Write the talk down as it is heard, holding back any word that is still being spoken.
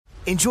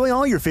Enjoy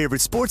all your favorite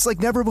sports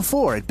like never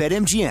before at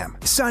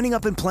BetMGM. Signing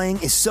up and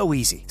playing is so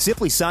easy.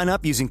 Simply sign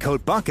up using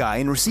code Buckeye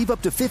and receive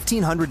up to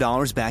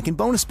 $1,500 back in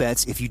bonus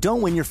bets if you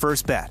don't win your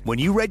first bet. When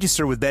you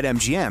register with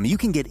BetMGM, you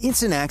can get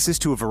instant access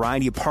to a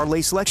variety of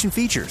parlay selection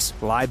features,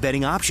 live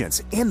betting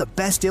options, and the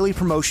best daily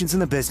promotions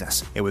in the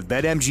business. And with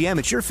BetMGM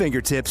at your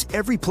fingertips,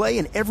 every play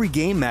and every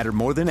game matter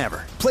more than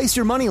ever. Place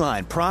your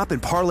moneyline, prop,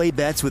 and parlay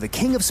bets with the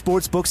king of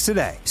sportsbooks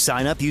today.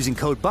 Sign up using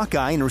code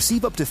Buckeye and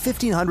receive up to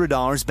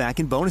 $1,500 back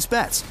in bonus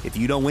bets if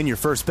you don't win your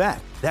first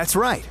bet. That's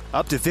right,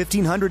 up to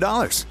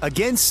 $1,500.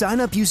 Again, sign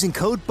up using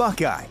code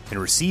Buckeye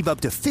and receive up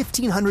to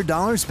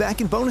 $1,500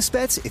 back in bonus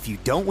bets if you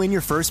don't win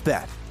your first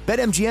bet.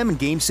 BetMGM and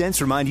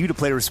GameSense remind you to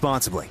play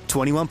responsibly.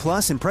 21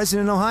 plus and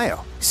present in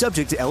Ohio.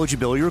 Subject to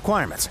eligibility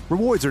requirements.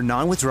 Rewards are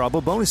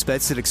non-withdrawable bonus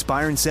bets that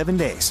expire in 7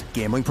 days.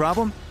 Gambling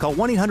problem? Call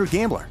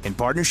 1-800-GAMBLER in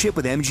partnership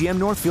with MGM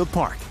Northfield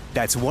Park.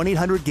 That's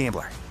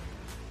 1-800-GAMBLER.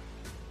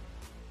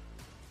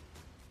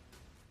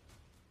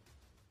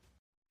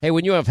 Hey,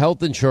 when you have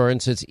health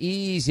insurance, it's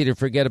easy to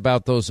forget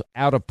about those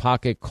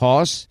out-of-pocket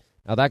costs.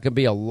 Now, that can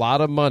be a lot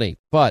of money,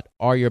 but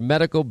are your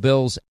medical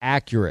bills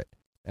accurate?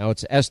 Now,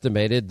 it's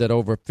estimated that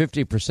over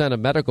 50% of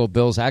medical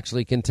bills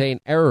actually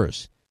contain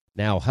errors.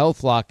 Now,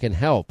 HealthLock can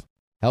help.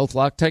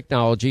 HealthLock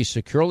technology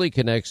securely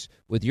connects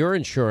with your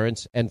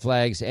insurance and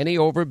flags any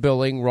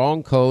overbilling,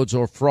 wrong codes,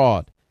 or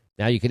fraud.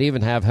 Now, you can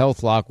even have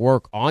HealthLock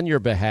work on your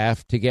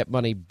behalf to get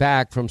money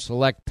back from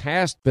select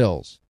past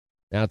bills.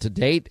 Now, to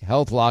date,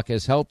 HealthLock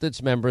has helped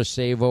its members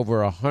save over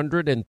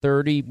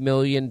 $130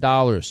 million.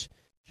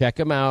 Check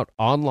them out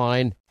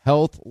online,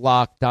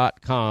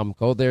 healthlock.com.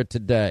 Go there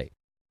today.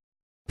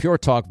 Pure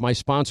Talk, my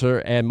sponsor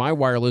and my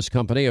wireless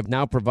company, are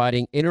now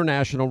providing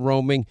international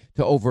roaming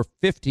to over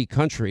 50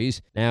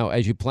 countries. Now,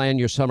 as you plan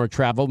your summer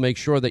travel, make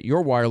sure that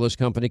your wireless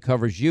company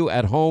covers you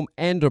at home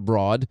and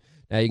abroad.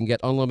 Now, you can get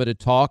unlimited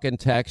talk and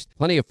text,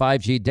 plenty of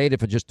 5G data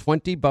for just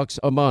 $20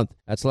 a month.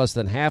 That's less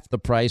than half the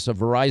price of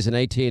Verizon,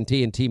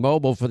 AT&T, and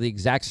T-Mobile for the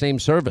exact same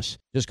service.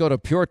 Just go to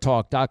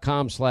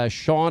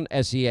puretalk.com/Sean,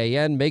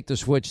 S-E-A-N. Make the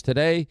switch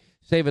today.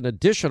 Save an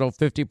additional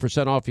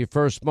 50% off your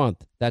first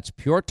month. That's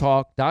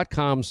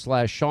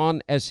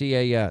puretalk.com/Sean,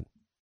 S-E-A-N.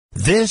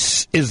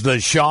 This is the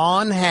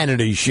Sean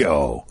Hannity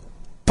Show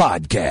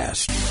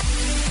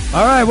podcast.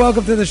 All right,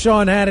 welcome to the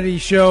Sean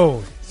Hannity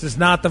Show. This is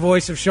not the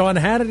voice of Sean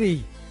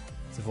Hannity.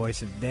 It's the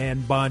voice of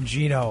Dan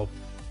Bongino.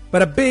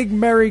 But a big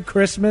Merry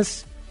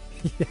Christmas.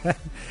 Yeah.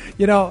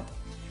 You know,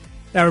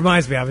 that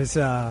reminds me, I was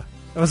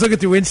looking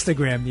through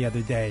Instagram the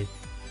other day.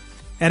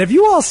 And have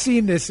you all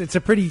seen this? It's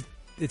a pretty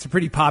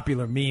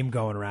popular meme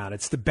going around.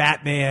 It's the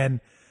Batman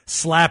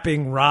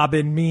slapping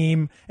Robin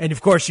meme. And,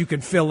 of course, you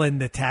can fill in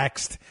the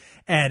text.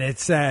 And it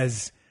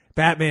says,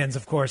 Batman's,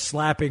 of course,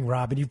 slapping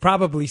Robin. You've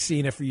probably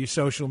seen it for you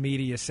social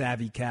media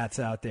savvy cats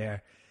out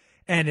there.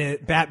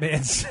 And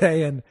Batman's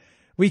saying,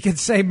 we can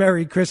say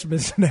Merry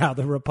Christmas now.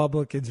 The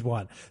Republicans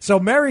won. So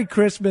Merry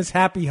Christmas,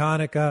 Happy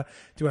Hanukkah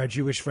to our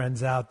Jewish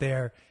friends out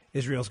there.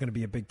 Israel's going to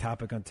be a big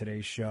topic on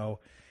today's show.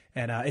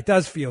 And it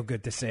does feel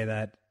good to say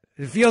that.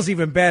 It feels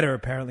even better.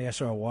 Apparently, I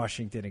saw a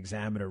Washington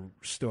Examiner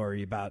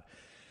story about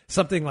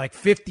something like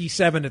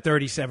 57 to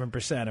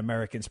 37%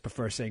 Americans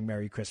prefer saying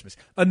Merry Christmas.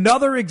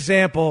 Another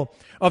example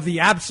of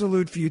the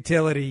absolute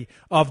futility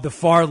of the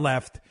far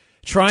left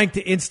trying to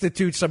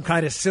institute some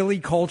kind of silly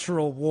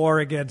cultural war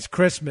against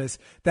Christmas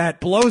that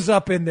blows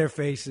up in their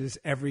faces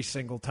every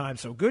single time.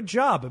 So good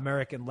job,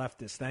 American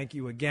leftists. Thank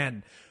you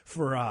again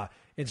for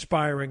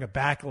inspiring a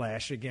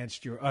backlash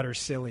against your utter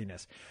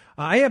silliness.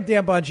 I am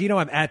Dan Bongino.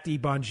 I'm at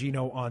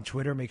DBongino on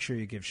Twitter. Make sure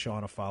you give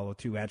Sean a follow,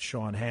 too, at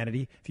Sean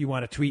Hannity. If you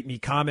want to tweet me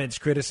comments,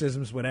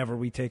 criticisms, whatever,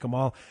 we take them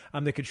all.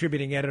 I'm the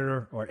contributing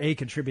editor, or a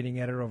contributing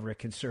editor over at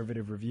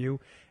Conservative Review.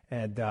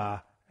 And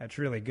it's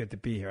really good to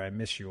be here. I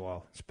miss you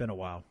all. It's been a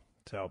while.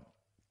 So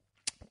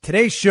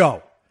today's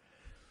show,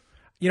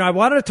 you know, I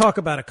wanted to talk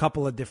about a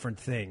couple of different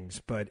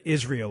things, but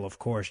Israel, of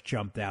course,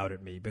 jumped out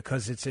at me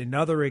because it's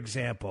another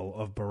example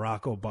of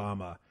Barack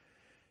Obama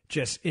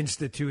just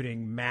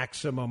instituting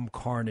maximum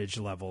carnage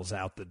levels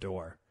out the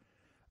door.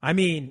 I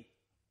mean,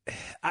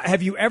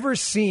 have you ever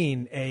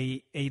seen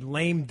a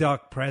lame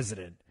duck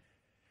president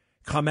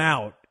come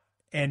out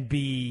and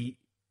be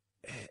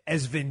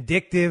as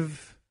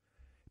vindictive,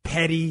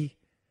 petty,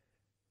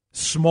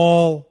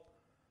 small?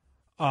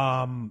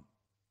 I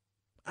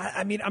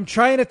mean, I'm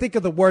trying to think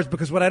of the words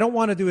because what I don't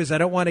want to do is I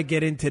don't want to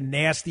get into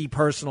nasty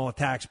personal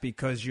attacks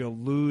because you'll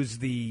lose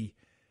the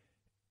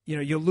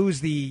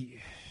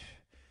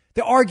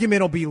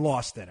argument will be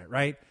lost in it,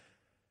 right?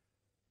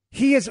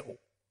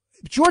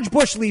 George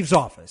Bush leaves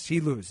office. He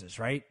loses,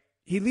 right?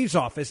 He leaves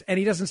office and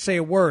he doesn't say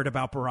a word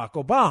about Barack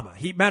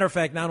Obama. Matter of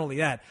fact, not only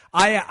that,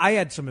 I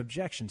had some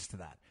objections to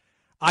that.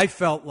 I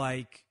felt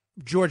like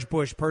George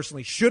Bush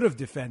personally should have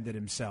defended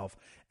himself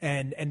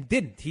and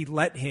didn't. He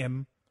let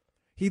him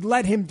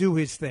do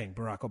his thing,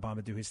 Barack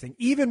Obama do his thing,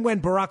 even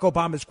when Barack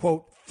Obama's,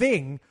 quote,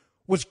 thing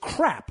was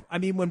crap. I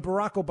mean, when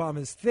Barack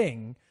Obama's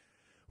thing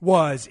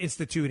was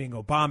instituting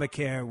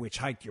Obamacare, which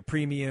hiked your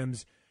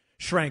premiums,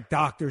 shrank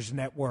doctors'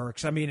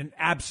 networks. I mean, an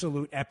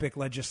absolute epic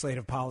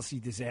legislative policy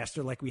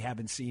disaster like we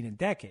haven't seen in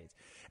decades.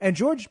 And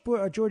George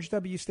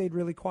W. stayed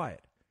really quiet,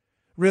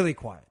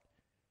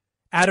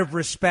 out of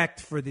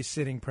respect for the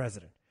sitting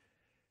president.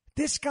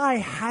 This guy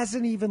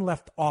hasn't even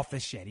left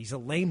office yet. He's a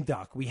lame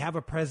duck. We have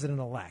a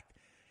president-elect.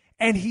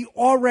 And he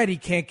already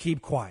can't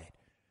keep quiet.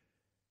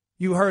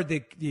 You heard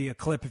the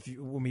clip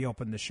when we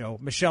opened the show.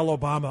 Michelle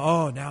Obama,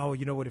 oh, now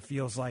you know what it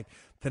feels like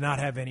to not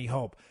have any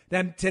hope.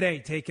 Then today,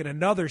 taking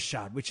another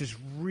shot, which is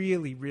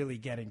really, really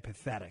getting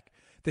pathetic.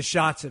 The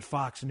shots at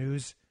Fox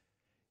News,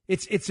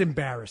 it's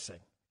embarrassing.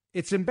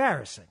 It's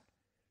embarrassing.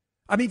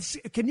 I mean,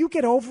 can you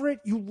get over it?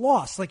 You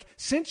lost. Like,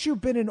 since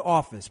you've been in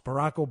office,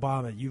 Barack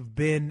Obama, you've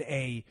been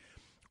a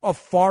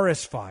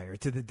forest fire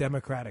to the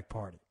Democratic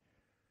Party.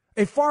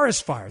 A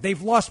forest fire.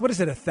 They've lost,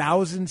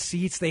 1,000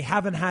 seats? They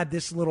haven't had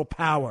this little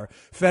power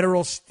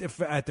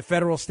at the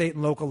federal, state,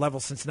 and local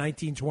level since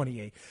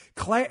 1928.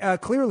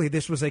 Clearly,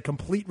 this was a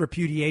complete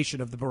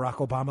repudiation of the Barack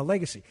Obama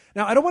legacy.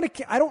 Now, I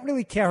don't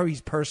really care how he's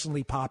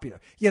personally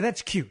popular. Yeah,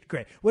 that's cute.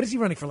 Great. What is he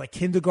running for, like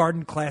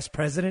kindergarten class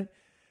president?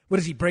 What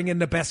does he bring in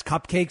the best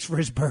cupcakes for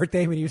his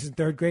birthday when he was in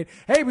third grade?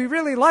 Hey, we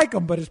really like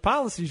him, but his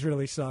policies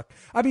really suck.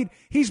 I mean,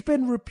 he's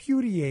been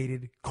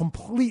repudiated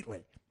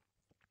completely.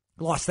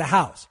 Lost the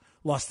House.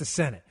 Lost the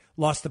Senate,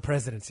 lost the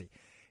presidency.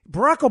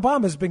 Barack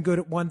Obama's been good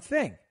at one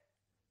thing.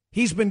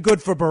 He's been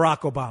good for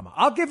Barack Obama.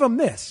 I'll give him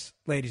this,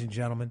 ladies and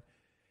gentlemen.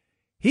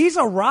 He's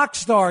a rock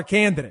star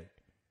candidate.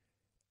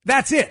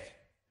 That's it.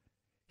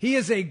 He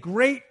is a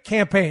great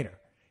campaigner.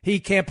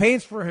 He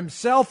campaigns for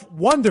himself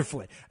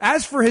wonderfully.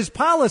 As for his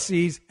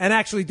policies and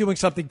actually doing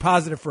something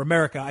positive for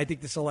America, I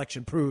think this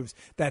election proves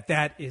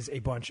that is a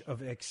bunch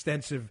of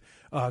extensive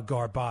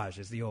garbage,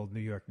 as the old New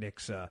York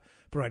Knicks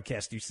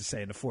broadcast used to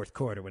say in the fourth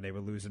quarter when they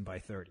were losing by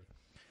 30.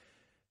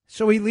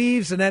 So he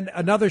leaves, and then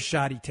another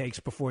shot he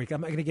takes before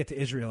I'm not going to get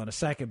to Israel in a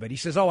second, but he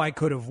says, oh, I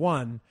could have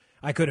won.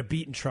 I could have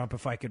beaten Trump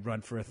if I could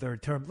run for a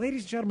third term.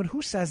 Ladies and gentlemen,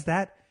 who says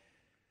that?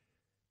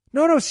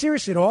 No,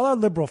 seriously, to all our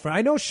liberal friends.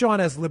 I know Sean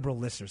has liberal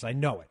listeners. I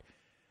know it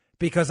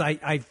because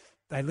I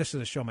listen to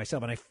the show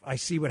myself, and I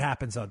see what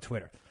happens on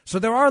Twitter. So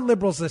there are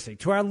liberals listening.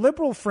 To our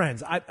liberal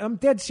friends, I'm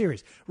dead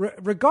serious.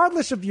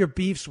 Regardless of your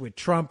beefs with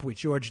Trump, with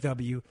George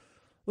W.,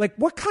 like,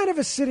 what kind of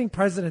a sitting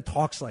president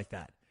talks like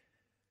that?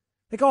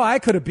 Like, oh, I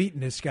could have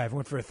beaten this guy if I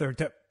went for a third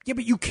term. Yeah,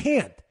 but you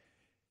can't.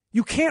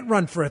 You can't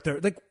run for a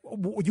third. Like,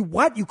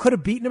 what? You could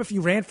have beaten him if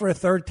you ran for a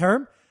third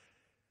term?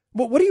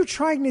 What are you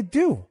trying to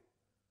do?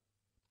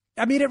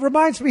 I mean, it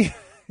reminds me.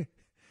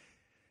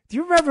 Do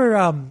you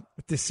remember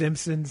The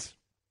Simpsons?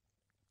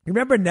 You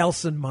remember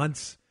Nelson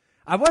Muntz?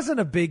 I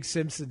wasn't a big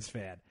Simpsons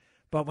fan,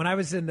 but when I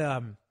was in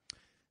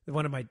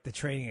one of the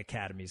training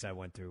academies I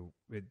went through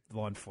with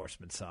law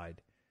enforcement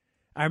side,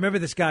 I remember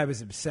this guy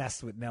was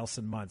obsessed with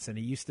Nelson Muntz, and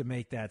he used to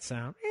make that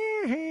sound.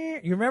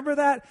 You remember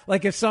that?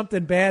 Like if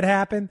something bad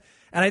happened.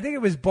 And I think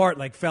it was Bart,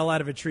 like fell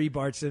out of a tree,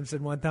 Bart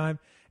Simpson, one time,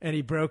 and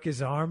he broke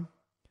his arm.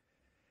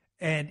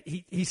 And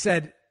he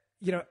said,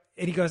 you know,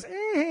 and he goes,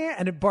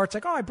 and Bart's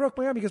like, oh, I broke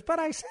my arm. He goes, but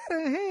I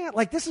said,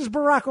 like, this is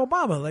Barack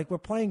Obama. Like, we're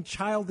playing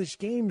childish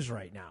games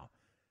right now.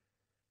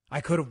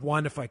 I could have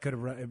won if I could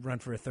have run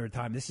for a third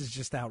time. This is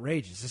just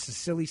outrageous. This is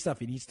silly stuff.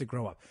 He needs to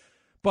grow up.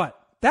 But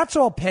that's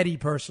all petty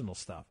personal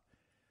stuff.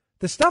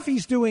 The stuff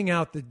he's doing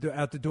out the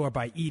door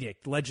by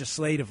edict,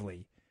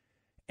 legislatively,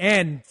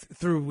 and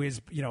through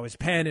his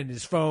pen and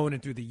his phone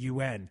and through the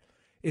UN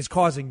is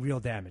causing real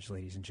damage,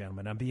 ladies and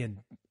gentlemen. I'm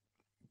being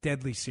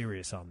deadly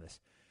serious on this.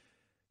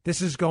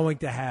 This is going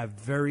to have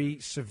very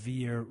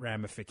severe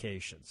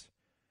ramifications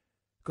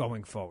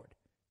going forward.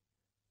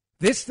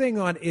 This thing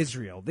on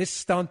Israel, this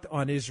stunt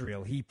on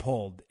Israel he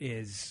pulled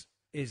is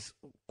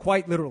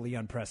quite literally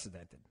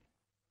unprecedented.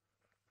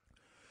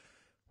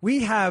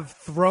 We have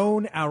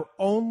thrown our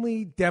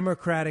only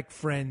Democratic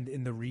friend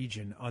in the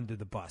region under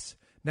the bus.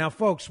 Now,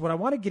 folks, what I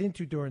want to get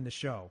into during the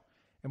show,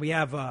 and we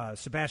have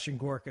Sebastian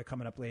Gorka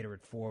coming up later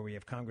at 4. We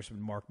have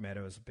Congressman Mark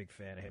Meadows, a big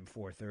fan of him,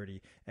 4:30,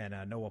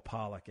 and Noah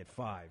Pollack at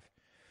 5.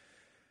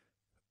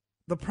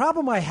 The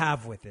problem I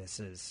have with this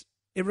is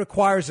it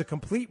requires a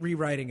complete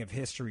rewriting of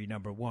history,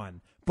 number one,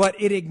 but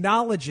it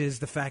acknowledges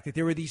the fact that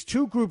there were these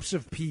two groups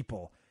of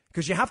people.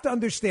 Because you have to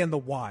understand the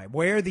why,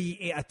 where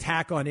the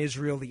attack on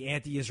Israel, the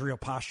anti-Israel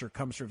posture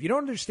comes from. If you don't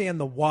understand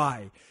the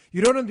why,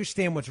 you don't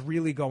understand what's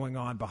really going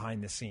on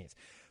behind the scenes.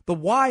 The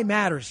why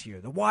matters here.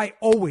 The why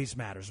always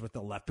matters with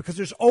the left because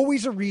there's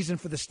always a reason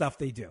for the stuff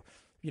they do.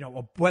 You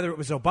know, whether it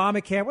was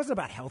Obamacare, it wasn't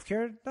about health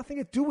care, nothing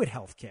to do with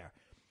health care.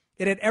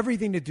 It had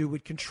everything to do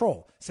with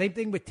control. Same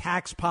thing with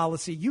tax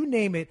policy. You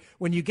name it,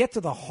 when you get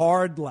to the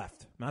hard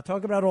left, I'm not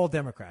talking about all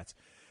Democrats,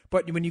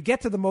 but when you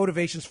get to the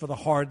motivations for the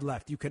hard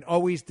left, you can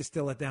always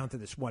distill it down to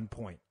this one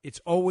point. It's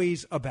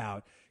always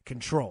about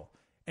control.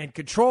 And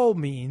control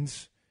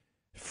means,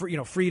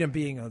 freedom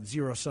being a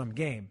zero-sum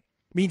game,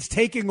 means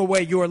taking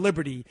away your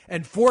liberty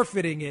and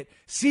forfeiting it,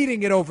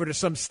 ceding it over to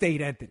some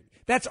state entity.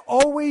 That's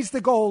always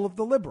the goal of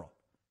the liberal.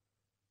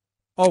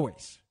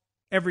 Always.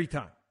 Every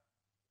time.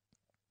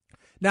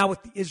 Now,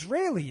 with the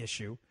Israeli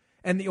issue,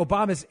 and the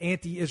Obama's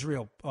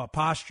anti-Israel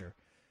posture.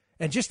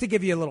 And just to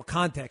give you a little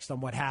context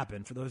on what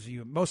happened, for those of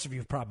you, most of you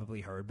have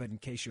probably heard, but in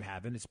case you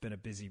haven't, it's been a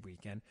busy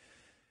weekend.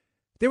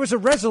 There was a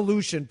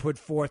resolution put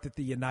forth at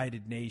the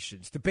United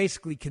Nations to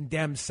basically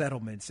condemn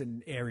settlements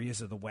in areas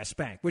of the West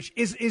Bank, which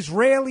is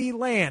Israeli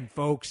land,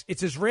 folks.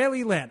 It's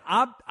Israeli land.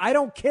 I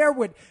don't care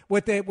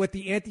what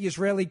the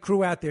anti-Israeli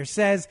crew out there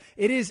says.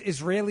 It is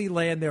Israeli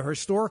land. There are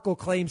historical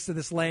claims to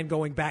this land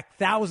going back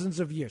thousands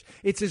of years.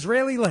 It's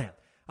Israeli land.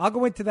 I'll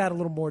go into that a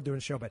little more during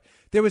the show, but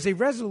there was a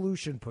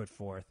resolution put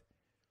forth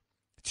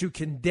to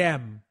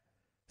condemn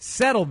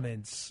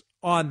settlements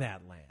on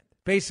that land.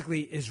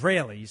 Basically,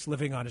 Israelis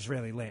living on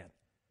Israeli land.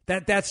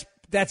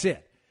 That's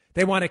it.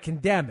 They want to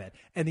condemn it.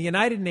 And the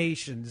United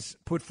Nations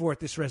put forth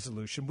this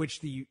resolution, which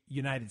the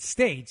United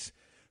States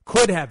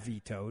could have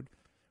vetoed,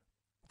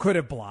 could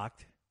have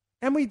blocked,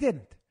 and we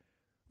didn't.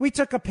 We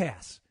took a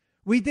pass.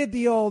 We did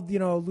the old,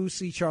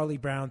 Lucy Charlie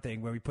Brown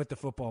thing where we put the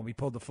football and we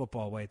pulled the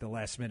football away at the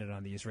last minute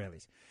on the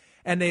Israelis.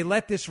 And they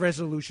let this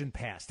resolution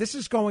pass. This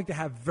is going to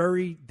have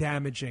very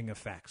damaging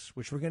effects,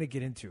 which we're going to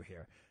get into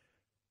here.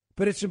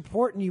 But it's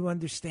important you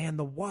understand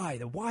the why.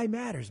 The why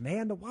matters,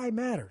 man. The why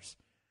matters.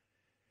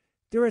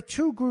 There are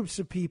two groups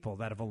of people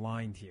that have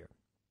aligned here.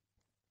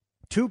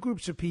 Two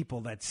groups of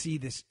people that see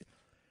this,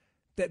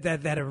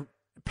 that are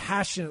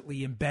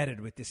passionately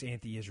embedded with this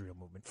anti-Israel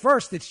movement.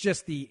 First, it's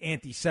just the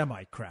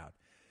anti-Semite crowd.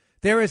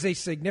 There is a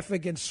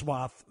significant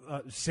swath,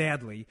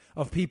 sadly,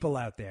 of people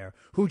out there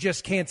who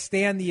just can't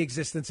stand the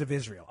existence of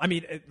Israel. I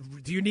mean,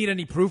 do you need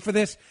any proof of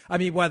this? I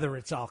mean, whether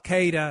it's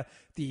Al-Qaeda,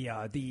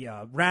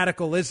 the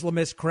radical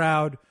Islamist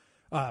crowd,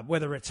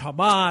 whether it's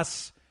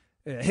Hamas,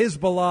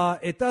 Hezbollah,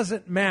 it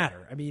doesn't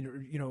matter. I mean,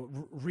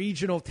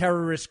 regional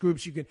terrorist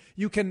groups.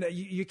 You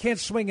can't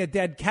swing a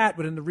dead cat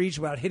within the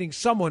region without hitting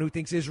someone who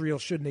thinks Israel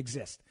shouldn't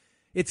exist.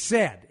 It's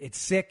sad. It's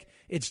sick.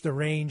 It's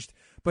deranged.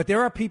 But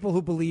there are people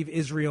who believe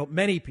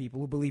many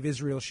people who believe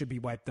Israel should be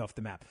wiped off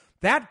the map.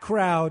 That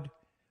crowd,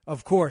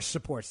 of course,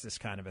 supports this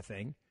kind of a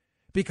thing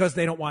because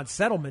they don't want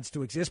settlements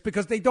to exist,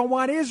 because they don't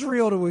want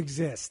Israel to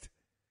exist.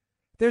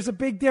 There's a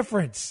big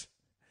difference.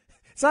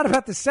 It's not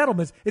about the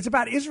settlements. It's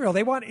about Israel.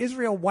 They want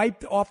Israel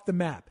wiped off the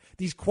map.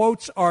 These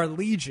quotes are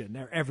legion.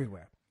 They're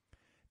everywhere.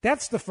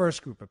 That's the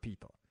first group of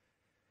people.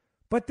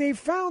 But they've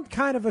found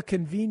kind of a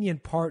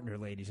convenient partner,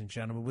 ladies and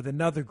gentlemen, with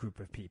another group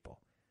of people.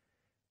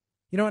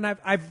 And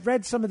I've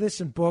read some of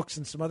this in books,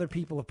 and some other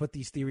people have put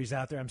these theories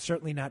out there. I'm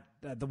certainly not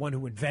the one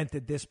who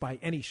invented this by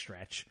any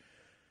stretch.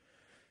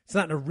 It's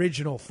not an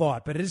original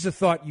thought, but it is a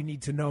thought you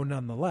need to know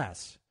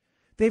nonetheless.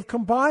 They've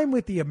combined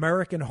with the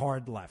American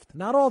hard left.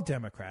 Not all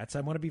Democrats. I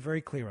want to be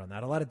very clear on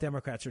that. A lot of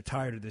Democrats are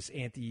tired of this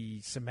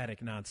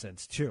anti-Semitic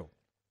nonsense, too.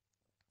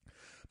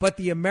 But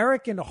the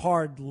American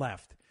hard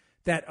left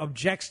that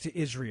objects to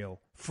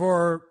Israel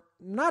for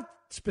not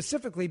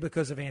specifically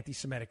because of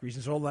anti-Semitic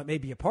reasons, although that may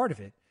be a part of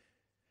it,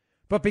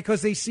 but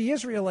because they see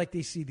Israel like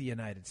they see the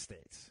United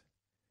States.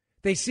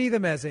 They see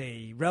them as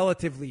a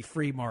relatively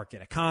free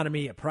market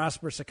economy, a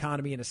prosperous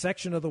economy in a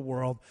section of the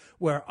world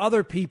where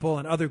other people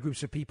and other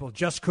groups of people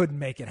just couldn't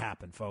make it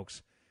happen,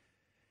 folks.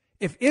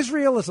 If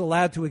Israel is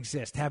allowed to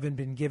exist, having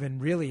been given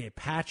really a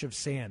patch of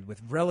sand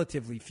with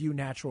relatively few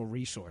natural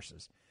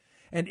resources,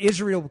 and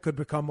Israel could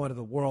become one of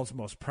the world's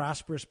most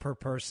prosperous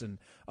per-person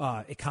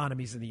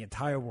economies in the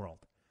entire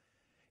world,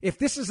 if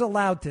this is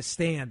allowed to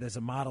stand as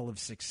a model of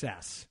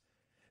success,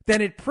 then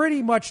it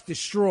pretty much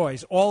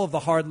destroys all of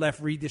the hard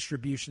left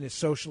redistributionist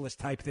socialist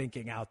type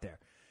thinking out there,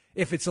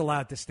 if it's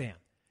allowed to stand.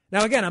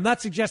 Now, again, I'm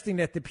not suggesting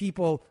that the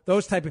people,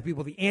 those type of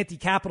people, the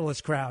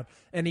anti-capitalist crowd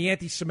and the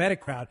anti-Semitic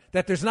crowd,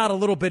 that there's not a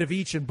little bit of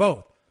each in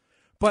both.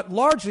 But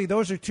largely,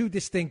 those are two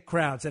distinct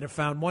crowds that have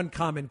found one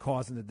common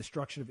cause in the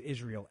destruction of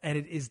Israel, and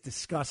it is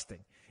disgusting.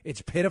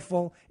 It's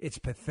pitiful. It's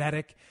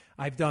pathetic.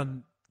 I've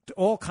done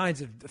all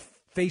kinds of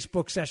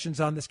Facebook sessions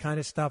on this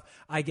kind of stuff.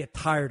 I get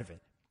tired of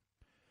it.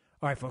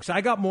 All right, folks, I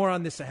got more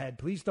on this ahead.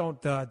 Please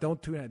don't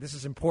tune in. This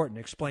is important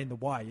to explain the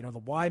why. The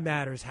why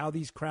matters, how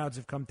these crowds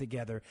have come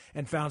together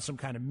and found some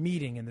kind of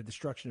meeting in the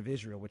destruction of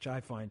Israel, which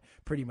I find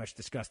pretty much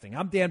disgusting.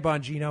 I'm Dan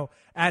Bongino,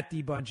 at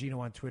DBongino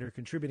on Twitter,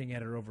 contributing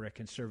editor over at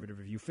Conservative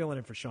Review, filling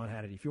in for Sean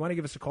Hannity. If you want to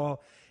give us a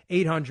call,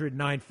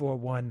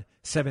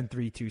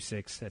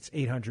 800-941-7326. That's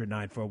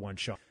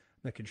 800-941-SEAN.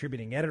 The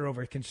contributing editor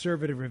over at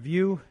Conservative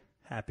Review.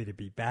 Happy to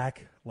be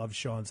back. Love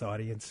Sean's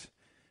audience.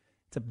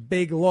 It's a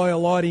big,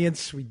 loyal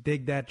audience. We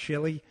dig that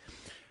chili.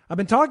 I've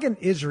been talking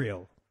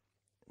Israel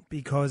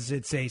because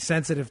it's a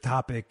sensitive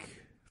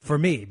topic for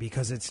me,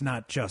 because it's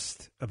not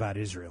just about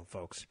Israel,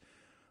 folks.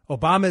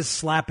 Obama's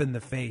slapping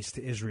the face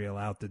to Israel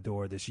out the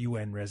door, this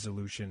UN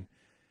resolution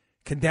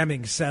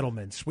condemning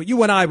settlements, what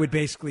you and I would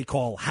basically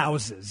call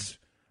houses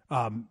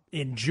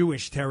in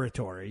Jewish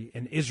territory,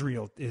 in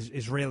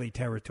Israeli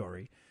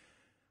territory.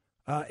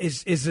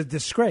 Is a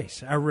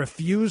disgrace. A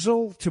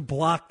refusal to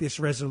block this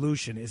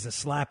resolution is a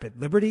slap at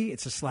liberty.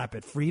 It's a slap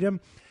at freedom.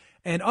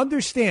 And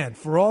understand,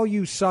 for all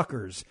you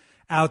suckers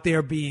out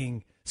there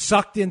being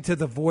sucked into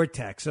the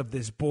vortex of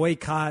this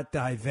boycott,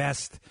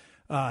 divest,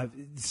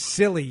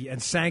 silly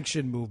and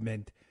sanction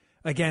movement,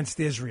 against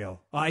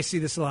Israel. I see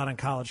this a lot on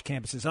college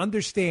campuses.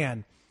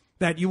 Understand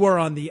that you are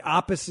on the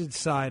opposite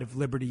side of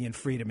liberty and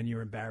freedom, and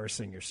you're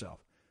embarrassing yourself.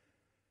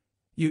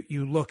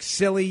 You look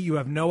silly. You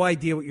have no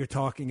idea what you're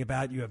talking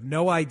about. You have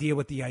no idea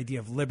what the idea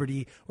of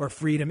liberty or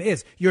freedom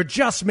is. You're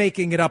just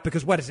making it up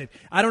because what is it?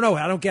 I don't know.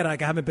 I don't get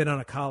it. I haven't been on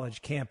a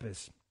college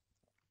campus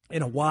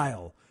in a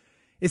while.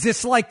 Is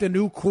this like the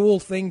new cool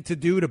thing to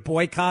do, to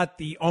boycott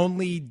the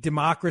only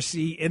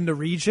democracy in the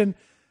region?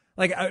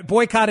 Like,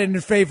 boycott it in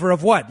favor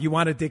of what? You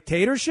want a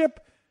dictatorship?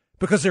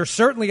 Because there's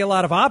certainly a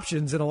lot of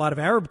options in a lot of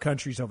Arab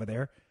countries over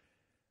there.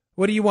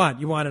 What do you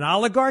want? You want an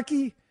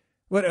oligarchy?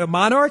 What, a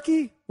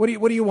monarchy? What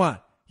do you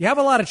want? You have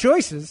a lot of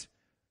choices.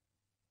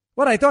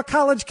 What, I thought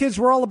college kids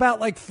were all about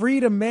like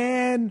freedom,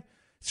 man.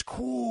 It's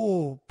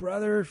cool,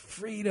 brother.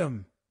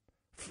 Freedom,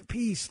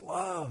 peace,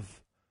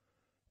 love,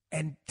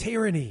 and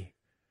tyranny.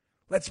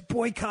 Let's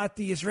boycott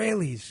the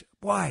Israelis.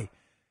 Why?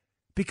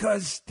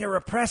 Because they're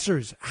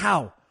oppressors.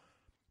 How?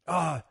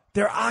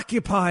 They're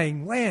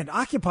occupying land.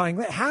 Occupying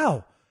land?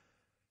 How?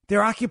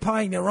 They're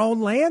occupying their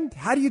own land?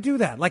 How do you do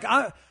that? Like,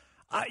 I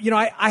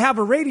have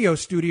a radio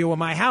studio in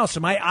my house.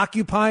 Am I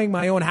occupying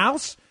my own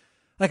house?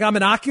 Like, I'm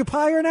an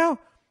occupier now?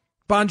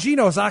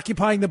 Bongino is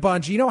occupying the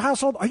Bongino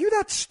household? Are you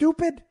that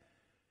stupid?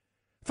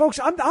 Folks,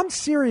 I'm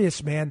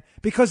serious, man,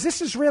 because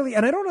this is really,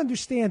 and I don't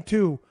understand,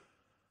 too.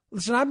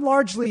 Listen, I'm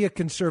largely a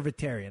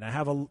conservatarian. I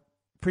have a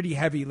pretty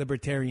heavy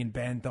libertarian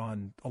bent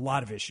on a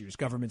lot of issues,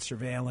 government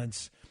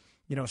surveillance,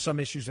 some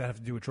issues that have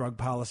to do with drug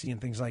policy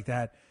and things like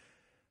that.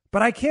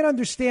 But I can't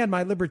understand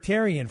my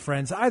libertarian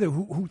friends either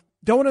who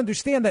don't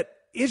understand that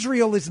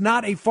Israel is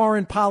not a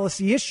foreign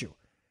policy issue.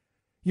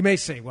 You may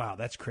say, wow,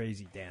 that's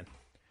crazy, Dan.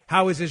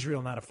 How is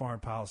Israel not a foreign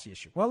policy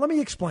issue? Well, let me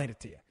explain it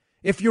to you.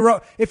 If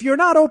you're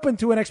not open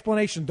to an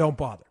explanation, don't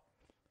bother.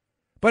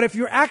 But if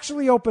you're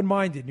actually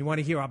open-minded and you want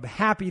to hear, I'm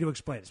happy to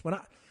explain this.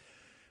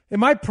 In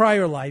my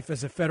prior life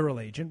as a federal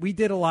agent, we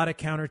did a lot of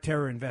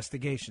counter-terror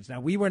investigations.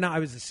 Now, I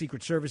was a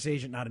Secret Service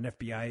agent, not an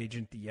FBI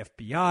agent. The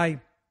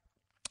FBI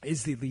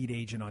is the lead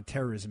agent on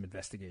terrorism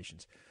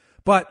investigations.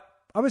 But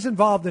I was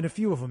involved in a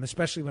few of them,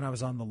 especially when I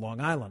was on the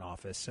Long Island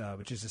office,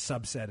 which is a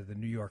subset of the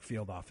New York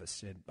field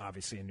office,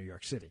 obviously in New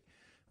York City.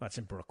 Well, it's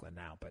in Brooklyn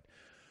now, but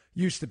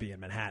used to be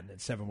in Manhattan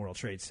at 7 World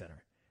Trade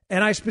Center.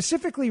 And I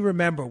specifically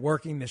remember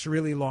working this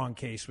really long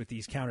case with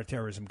these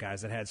counterterrorism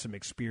guys that had some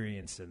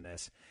experience in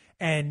this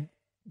and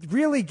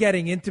really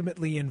getting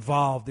intimately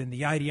involved in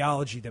the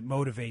ideology that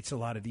motivates a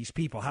lot of these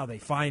people, how they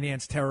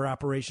finance terror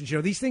operations.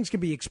 These things can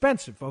be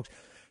expensive, folks.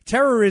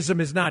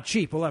 Terrorism is not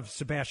cheap. We'll have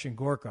Sebastian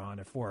Gorka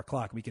on at 4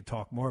 o'clock. We could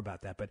talk more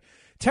about that. But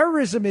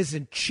terrorism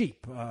isn't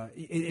cheap.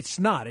 It's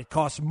not. It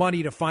costs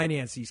money to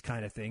finance these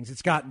kind of things.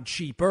 It's gotten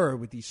cheaper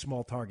with these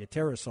small target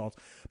terror assaults.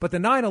 But the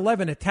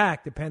 9/11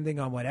 attack, depending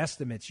on what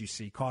estimates you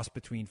see, cost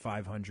between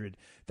 $500,000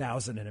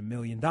 and $1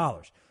 million.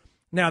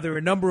 Now, there are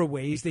a number of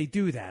ways they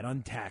do that.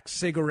 Untaxed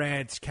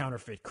cigarettes,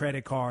 counterfeit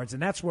credit cards.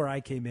 And that's where I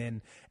came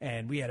in,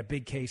 and we had a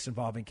big case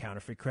involving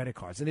counterfeit credit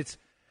cards. And it's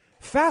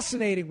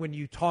fascinating when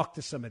you talk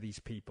to some of these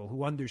people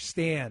who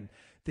understand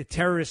the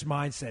terrorist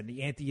mindset and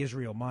the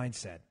anti-Israel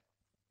mindset.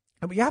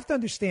 And what you have to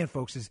understand,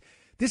 folks, is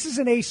this is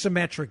an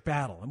asymmetric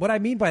battle. And what I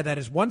mean by that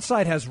is one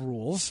side has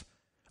rules,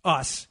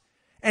 us,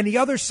 and the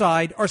other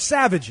side are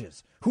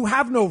savages who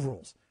have no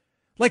rules.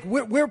 Like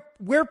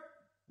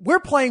we're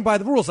playing by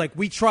the rules. Like,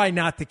 we try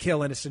not to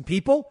kill innocent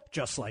people,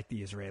 just like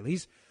the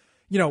Israelis.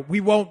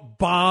 We won't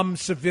bomb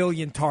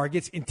civilian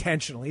targets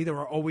intentionally. There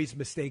are always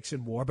mistakes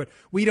in war, but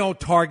we don't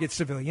target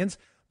civilians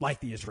like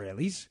the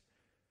Israelis.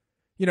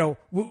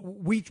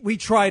 We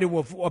try to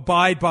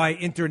abide by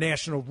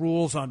international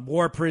rules on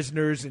war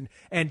prisoners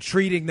and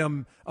treating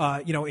them,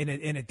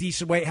 in a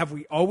decent way. Have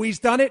we always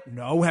done it?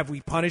 No. Have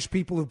we punished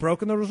people who've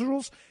broken those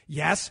rules?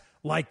 Yes,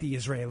 like the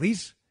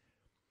Israelis.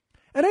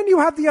 And then you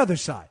have the other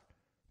side,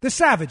 the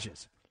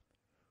savages,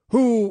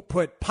 who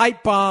put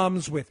pipe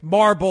bombs with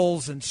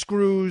marbles and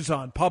screws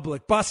on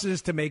public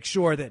buses to make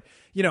sure that,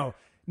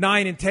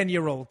 9 and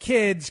 10-year-old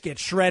kids get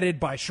shredded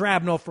by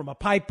shrapnel from a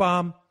pipe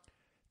bomb.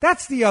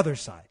 That's the other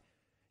side.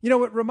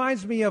 It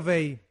reminds me of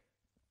a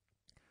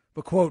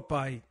quote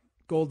by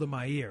Golda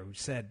Meir, who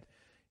said,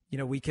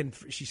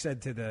 she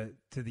said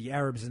to the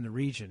Arabs in the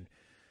region,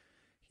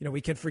 we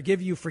can forgive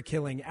you for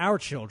killing our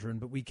children,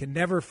 but we can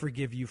never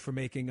forgive you for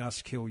making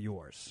us kill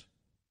yours.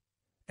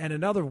 And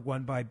another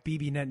one by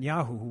Bibi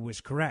Netanyahu, who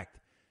was correct.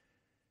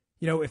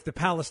 If the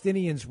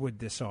Palestinians would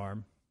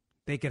disarm,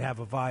 they could have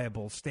a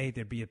viable state.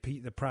 There'd be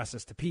the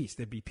process to peace.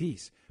 There'd be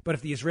peace. But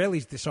if the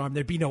Israelis disarm,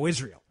 there'd be no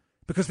Israel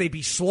because they'd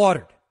be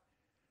slaughtered.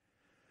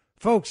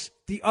 Folks,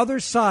 the other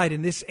side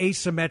in this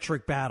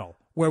asymmetric battle,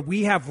 where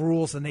we have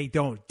rules and they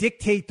don't,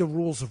 dictate the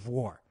rules of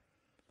war.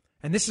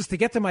 And this is to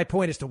get to my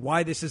point as to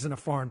why this isn't a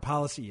foreign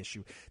policy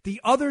issue.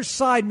 The other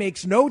side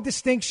makes no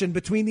distinction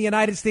between the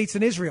United States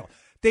and Israel.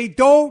 They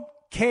don't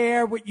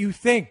care what you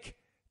think.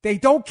 They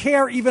don't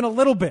care even a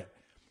little bit.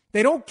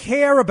 They don't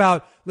care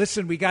about,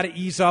 listen, we got to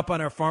ease up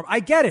on our farm. I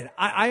get it.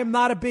 I am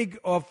not a big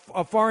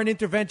foreign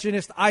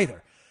interventionist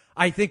either.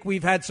 I think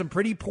we've had some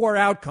pretty poor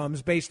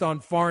outcomes based on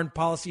foreign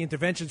policy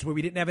interventions where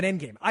we didn't have an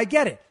endgame. I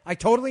get it. I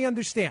totally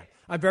understand.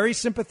 I'm very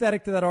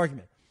sympathetic to that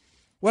argument.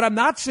 What I'm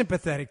not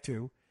sympathetic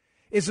to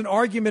is an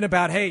argument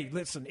about, hey,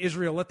 listen,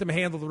 Israel, let them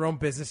handle their own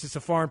business. It's a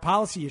foreign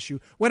policy issue,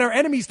 when our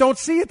enemies don't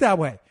see it that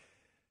way.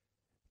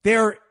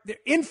 Their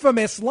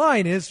infamous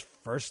line is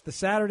first the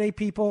Saturday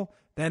people,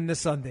 then the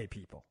Sunday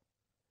people.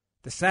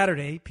 The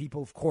Saturday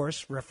people, of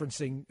course,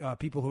 referencing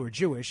people who are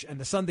Jewish, and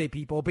the Sunday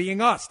people being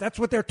us. That's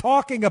what they're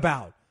talking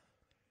about.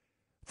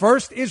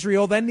 First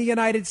Israel, then the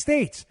United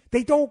States.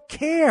 They don't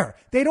care.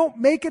 They don't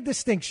make a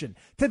distinction.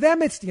 To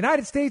them, it's the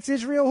United States,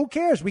 Israel, who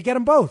cares? We get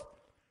them both.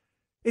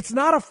 It's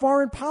not a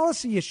foreign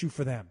policy issue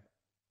for them.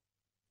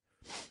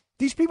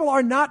 These people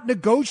are not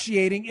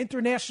negotiating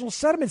international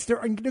settlements.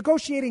 They're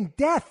negotiating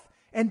death,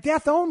 and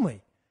death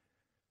only.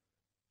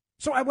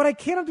 So what I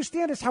can't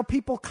understand is how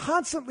people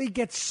constantly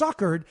get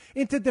suckered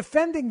into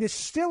defending this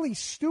silly,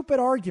 stupid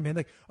argument.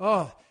 Like,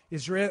 oh,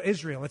 Israel,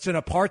 it's an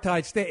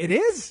apartheid state. It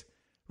is?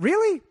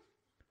 Really?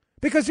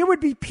 Because there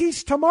would be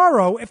peace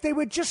tomorrow if they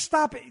would just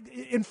stop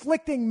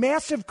inflicting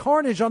massive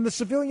carnage on the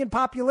civilian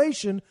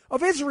population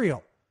of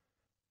Israel.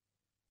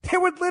 There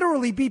would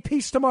literally be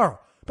peace tomorrow.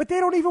 But they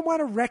don't even want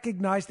to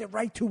recognize their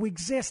right to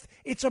exist.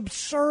 It's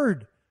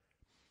absurd.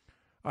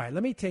 All right,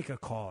 let me take a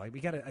call.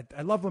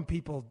 I love when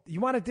people, you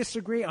want to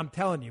disagree? I'm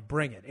telling you,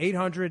 bring it.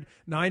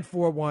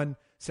 800-941-7326.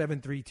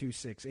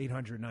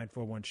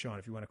 800-941-SEAN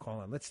if you want to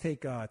call in. Let's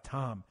take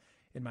Tom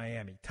in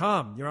Miami.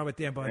 Tom, you're on with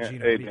Dan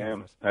Bongino. Hey,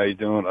 Dan. How you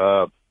doing?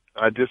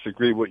 I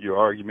disagree with your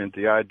argument.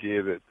 The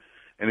idea that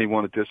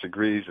anyone that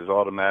disagrees is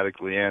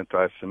automatically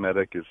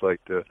anti-Semitic is like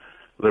the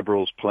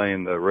liberals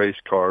playing the race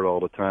card all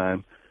the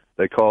time.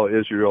 They call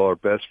Israel our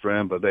best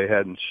friend, but they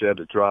hadn't shed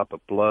a drop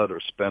of blood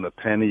or spent a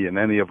penny in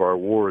any of our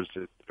wars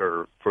that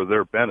are for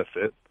their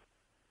benefit.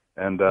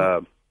 And,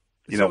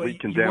 we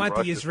condemn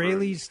Russia the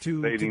Israelis to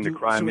invading the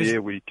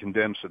Crimea. We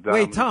condemn Saddam.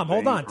 Wait, Tom,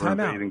 hold on. Time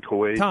out.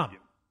 Kuwait.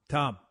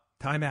 Tom,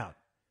 time out.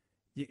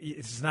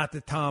 This is not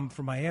the Tom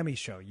from Miami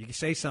show. You can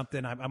say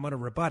something, I'm going to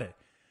rebut it.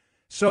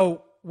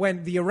 So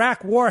when the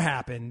Iraq war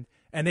happened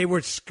and they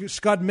were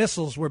Scud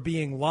missiles were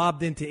being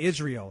lobbed into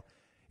Israel,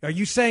 are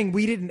you saying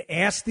we didn't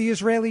ask the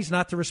Israelis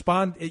not to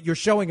respond? You're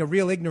showing a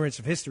real ignorance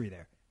of history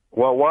there.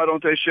 Well, why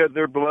don't they shed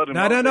their blood?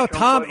 No.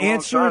 Tom,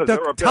 answer the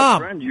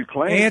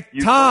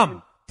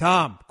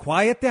Tom,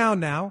 quiet down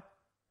now.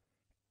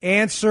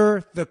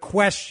 Answer the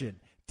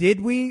question.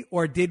 Did we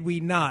or did we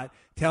not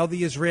tell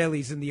the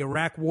Israelis in the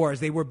Iraq war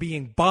as they were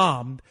being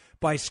bombed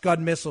by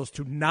Scud missiles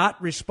to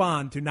not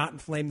respond, to not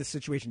inflame the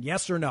situation?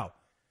 Yes or no?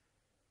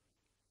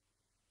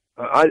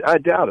 I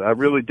doubt it. I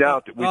really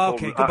doubt that.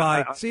 Okay,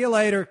 goodbye. See you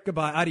later.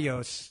 Goodbye.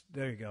 Adios.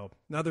 There you go.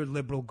 Another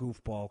liberal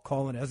goofball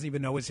calling. Doesn't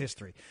even know his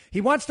history.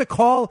 He wants to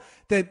call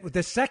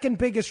the second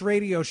biggest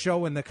radio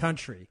show in the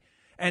country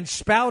and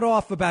spout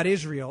off about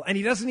Israel, and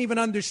he doesn't even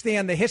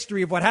understand the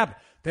history of what happened.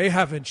 They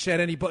haven't shed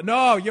any blood.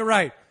 No, you're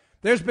right.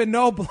 There's been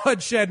no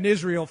bloodshed in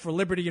Israel for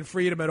liberty and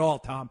freedom at all,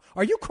 Tom.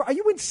 Are you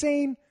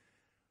insane?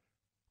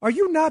 Are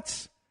you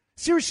nuts?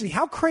 Seriously,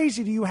 how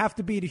crazy do you have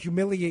to be to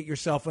humiliate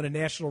yourself on a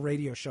national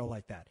radio show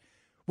like that?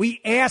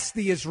 We asked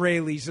the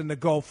Israelis in the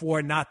Gulf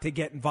War not to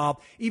get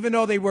involved, even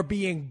though they were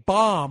being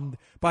bombed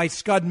by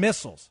Scud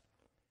missiles.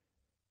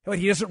 What,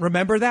 he doesn't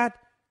remember that?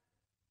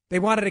 They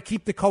wanted to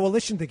keep the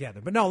coalition together.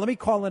 But no, let me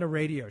call in a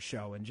radio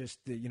show and just,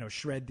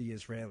 shred the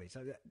Israelis.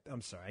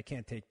 I'm sorry, I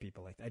can't take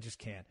people like that. I just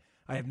can't.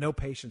 I have no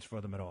patience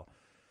for them at all.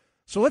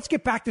 So let's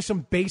get back to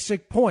some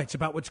basic points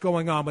about what's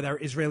going on with our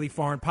Israeli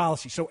foreign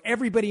policy so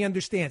everybody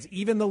understands,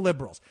 even the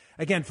liberals.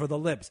 Again, for the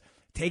libs,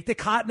 take the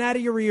cotton out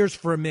of your ears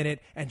for a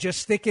minute and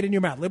just stick it in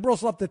your mouth.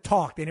 Liberals love to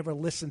talk. They never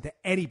listen to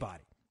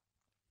anybody.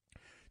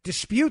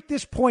 Dispute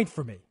this point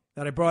for me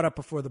that I brought up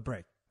before the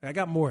break. I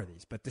got more of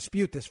these, but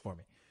dispute this for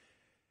me.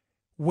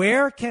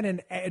 Where can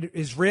an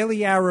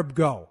Israeli Arab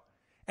go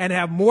and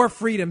have more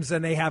freedoms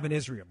than they have in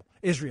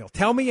Israel?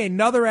 Tell me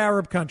another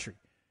Arab country.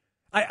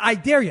 I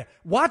dare you.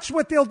 Watch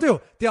what they'll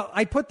do.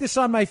 I put this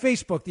on my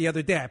Facebook the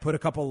other day. I put a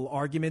couple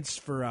arguments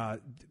for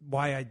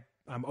why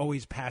I'm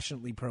always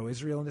passionately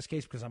pro-Israel in this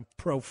case, because I'm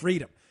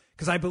pro-freedom,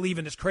 because I believe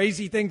in this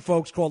crazy thing,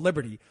 folks, called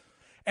liberty.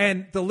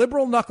 And the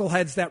liberal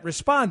knuckleheads that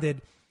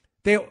responded,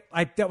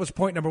 that was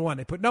point number one.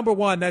 They put number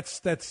one,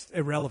 that's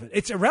irrelevant.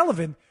 It's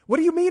irrelevant? What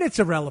do you mean it's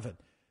irrelevant?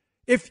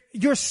 If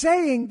you're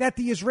saying that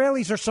the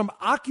Israelis are some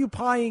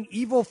occupying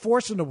evil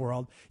force in the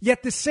world,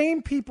 yet the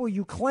same people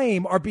you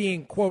claim are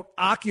being, quote,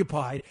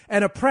 occupied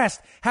and oppressed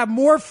have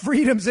more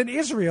freedoms in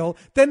Israel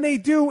than they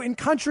do in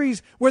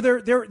countries where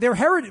their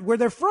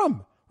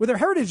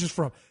heritage is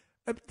from.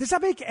 Does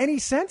that make any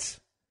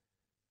sense?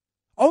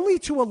 Only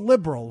to a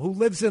liberal who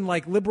lives in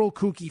like liberal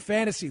kooky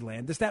fantasy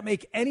land does that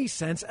make any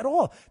sense at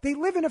all. They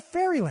live in a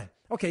fairyland.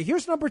 Okay,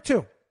 here's number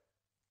two.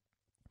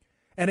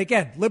 And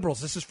again, liberals,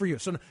 this is for you.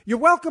 So you're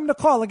welcome to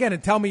call again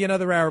and tell me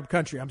another Arab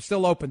country. I'm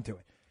still open to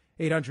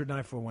it.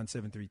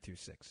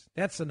 800-941-7326.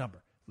 That's the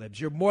number,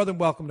 libs. You're more than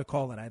welcome to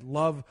call in. I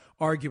love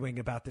arguing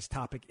about this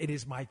topic. It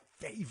is my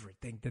favorite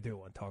thing to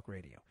do on talk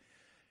radio.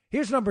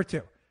 Here's number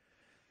two.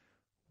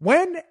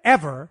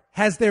 Whenever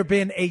has there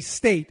been a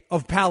state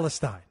of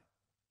Palestine?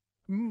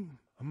 Do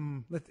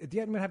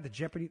you have the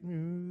Jeopardy?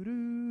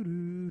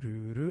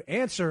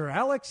 Answer,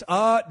 Alex.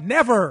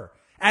 Never.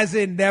 As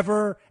in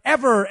never,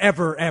 ever,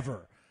 ever,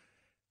 ever.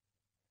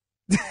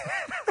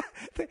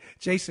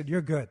 Jason,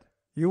 you're good.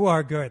 You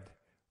are good.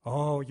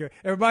 Oh, it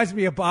reminds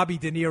me of Bobby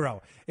De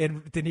Niro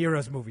in De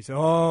Niro's movies.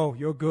 Oh,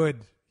 you're good.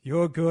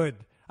 You're good.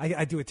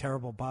 I do a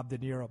terrible Bob De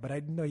Niro, but I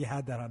didn't know you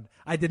had that on.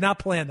 I did not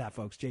plan that,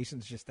 folks.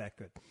 Jason's just that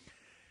good.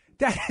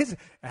 That is,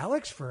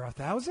 Alex, for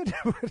 1,000?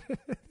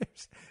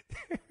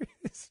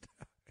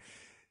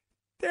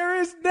 There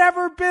has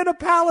never been a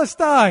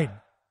Palestine.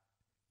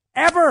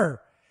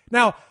 Ever.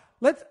 Now,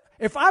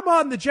 if I'm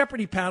on the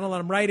Jeopardy panel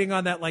and I'm writing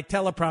on that like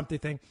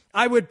teleprompter thing,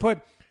 I would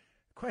put,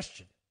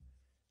 question,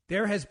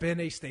 there has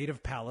been a state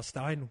of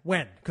Palestine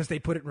when? Because they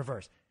put it in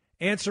reverse.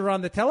 Answer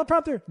on the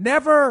teleprompter,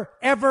 never,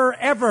 ever,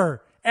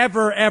 ever.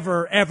 Ever,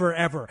 ever, ever,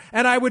 ever.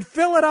 And I would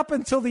fill it up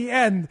until the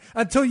end,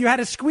 until you had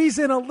to squeeze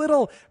in a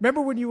little. Remember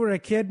when you were a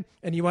kid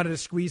and you wanted to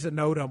squeeze a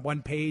note on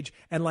one page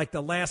and like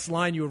the last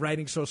line you were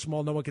writing so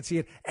small no one could see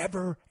it?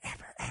 Ever,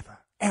 ever, ever,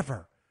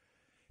 ever.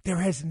 There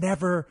has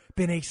never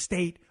been a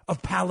state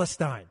of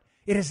Palestine.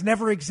 It has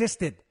never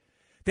existed.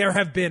 There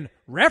have been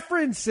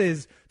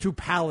references to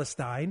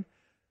Palestine,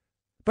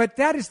 but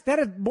that is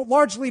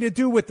largely to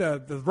do with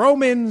the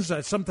Romans,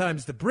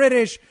 sometimes the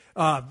British,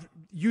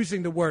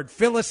 using the word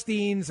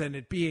Philistines and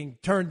it being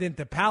turned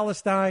into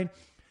Palestine.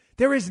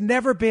 There has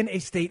never been a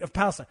state of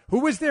Palestine. Who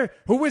was their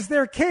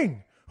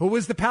king? Who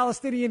was the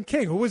Palestinian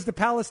king? Who was the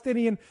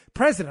Palestinian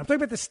president? I'm talking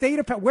about the state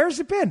of Palestine. Where's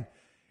it been?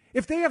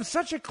 If they have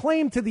such a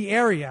claim to the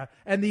area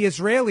and the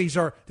Israelis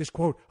are this,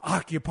 quote,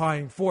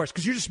 occupying force,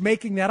 because you're just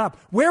making that up,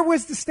 where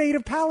was the state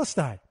of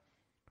Palestine?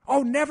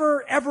 Oh,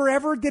 never, ever,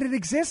 ever did it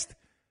exist?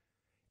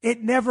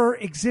 It never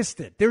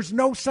existed. There's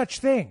no such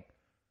thing.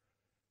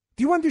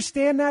 Do you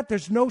understand that?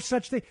 There's no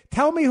such thing.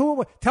 Tell me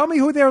who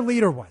their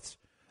leader was.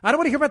 I don't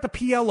want to hear about the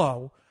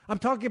PLO. I'm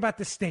talking about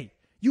the state.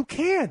 You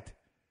can't.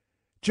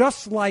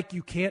 Just like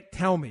you can't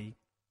tell me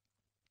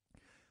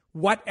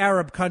what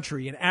Arab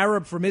country an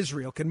Arab from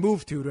Israel can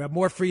move to have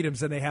more freedoms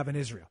than they have in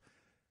Israel.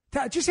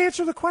 Just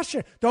answer the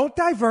question. Don't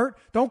divert.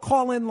 Don't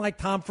call in like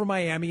Tom from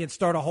Miami and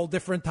start a whole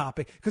different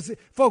topic. Because,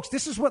 folks,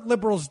 this is what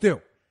liberals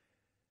do.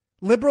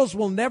 Liberals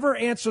will never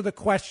answer the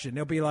question.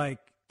 They'll be like,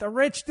 the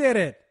rich did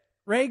it.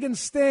 Reagan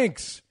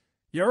stinks.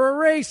 You're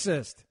a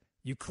racist.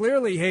 You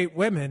clearly hate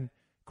women.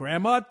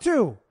 Grandma,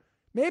 too.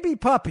 Maybe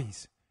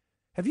puppies.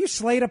 Have you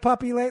slayed a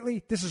puppy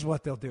lately? This is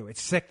what they'll do.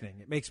 It's sickening.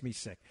 It makes me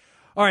sick.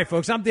 All right,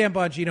 folks, I'm Dan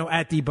Bongino,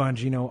 at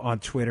DBongino on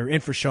Twitter. In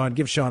for Sean.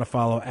 Give Sean a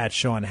follow, at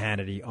Sean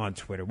Hannity on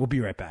Twitter. We'll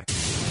be right back.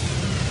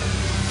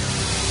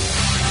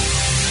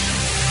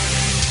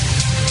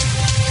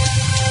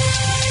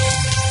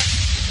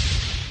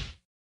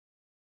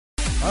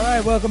 All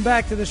right, welcome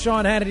back to the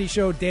Sean Hannity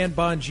Show. Dan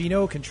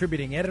Bongino,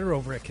 contributing editor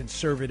over at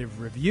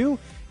Conservative Review.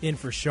 In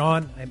for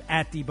Sean. I'm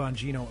at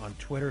DBongino on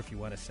Twitter. If you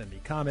want to send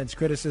me comments,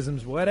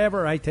 criticisms,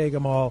 whatever, I take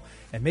them all.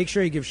 And make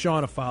sure you give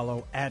Sean a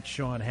follow, at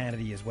Sean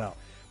Hannity as well.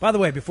 By the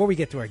way, before we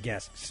get to our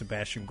guest,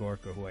 Sebastian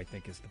Gorka, who I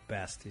think is the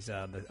best. He's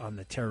on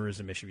the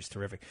terrorism issue. He's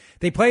terrific.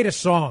 They played a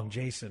song,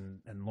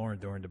 Jason and Lauren,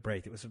 during the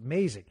break. It was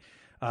amazing.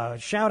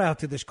 Shout out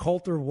to this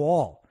Coulter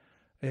Wall.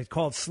 It's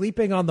called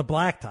Sleeping on the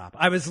Blacktop.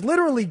 I was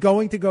literally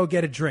going to go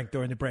get a drink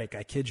during the break.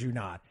 I kid you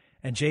not.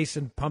 And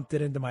Jason pumped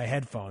it into my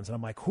headphones. And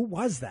I'm like, who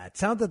was that? It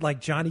sounded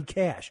like Johnny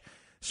Cash.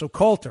 So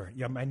Coulter,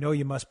 I know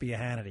you must be a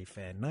Hannity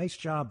fan. Nice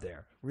job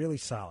there. Really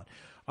solid.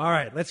 All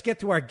right, let's get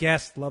to our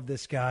guest. Love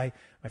this guy.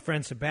 My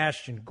friend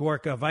Sebastian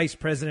Gorka, Vice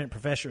President,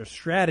 Professor of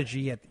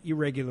Strategy at the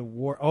Irregular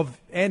Warfare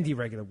at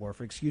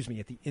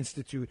the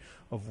Institute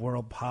of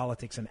World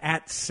Politics, and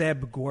at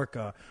Seb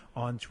Gorka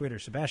on Twitter.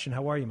 Sebastian,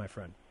 how are you, my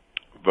friend?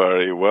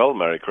 Very well.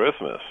 Merry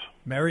Christmas.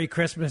 Merry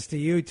Christmas to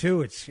you,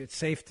 too. It's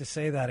safe to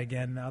say that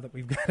again now that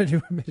we've got a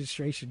new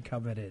administration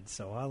coming in.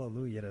 So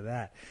hallelujah to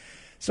that.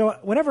 So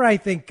whenever I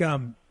think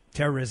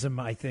terrorism,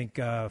 I think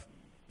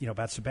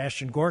about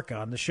Sebastian Gorka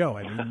on the show.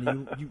 I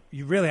mean,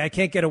 you really, I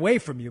can't get away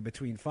from you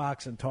between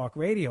Fox and Talk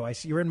Radio. I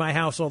see you're in my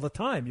house all the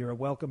time. You're a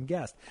welcome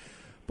guest.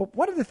 But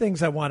one of the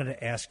things I wanted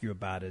to ask you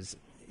about is,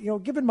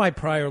 given my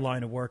prior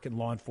line of work in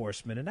law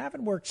enforcement, and I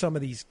haven't worked some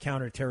of these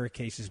counterterror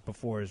cases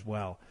before as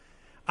well,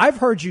 I've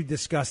heard you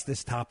discuss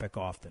this topic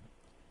often,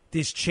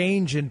 this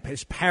change in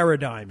this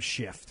paradigm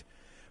shift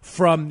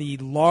from the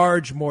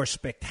large, more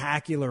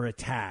spectacular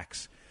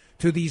attacks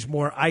to these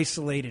more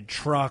isolated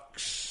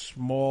trucks,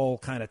 small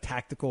kind of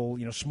tactical,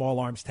 small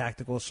arms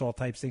tactical assault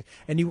types things.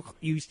 And you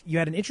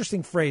had an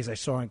interesting phrase I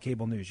saw on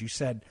cable news. You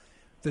said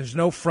there's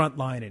no front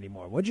line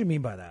anymore. What do you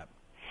mean by that?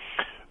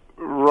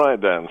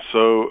 Right, Dan.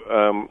 So,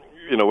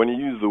 when you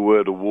use the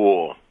word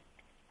war,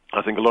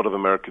 I think a lot of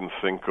Americans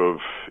think of,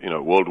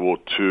 World War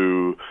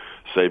II,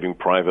 Saving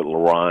Private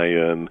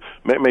Ryan,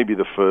 maybe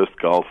the first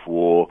Gulf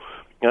War.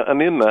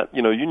 And in that,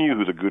 you knew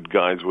who the good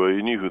guys were,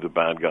 you knew who the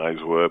bad guys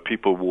were,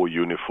 people wore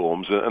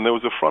uniforms, and there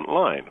was a front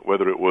line,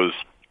 whether it was,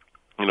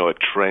 a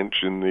trench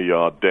in the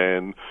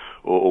Ardennes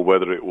or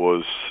whether it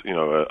was,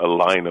 a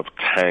line of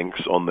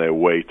tanks on their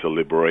way to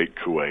liberate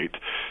Kuwait.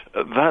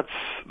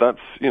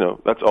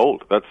 That's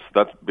old.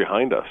 That's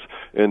behind us.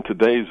 In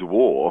today's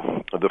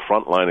war, the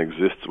front line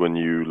exists when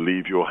you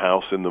leave your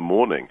house in the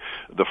morning.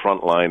 The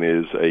front line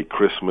is a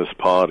Christmas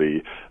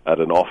party at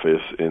an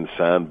office in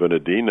San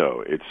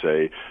Bernardino. It's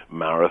a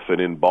marathon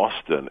in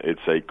Boston.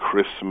 It's a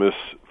Christmas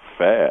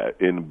fair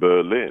in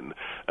Berlin.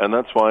 And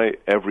that's why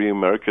every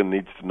American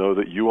needs to know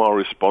that you are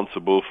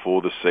responsible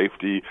for the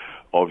safety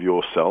of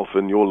yourself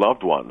and your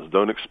loved ones.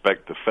 Don't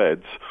expect the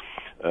feds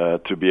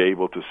to be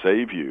able to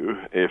save you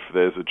if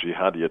there's a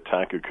jihadi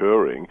attack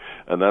occurring.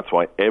 And that's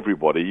why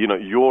everybody,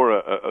 you're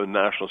a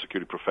national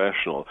security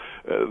professional.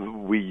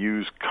 We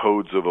use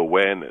codes of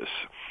awareness,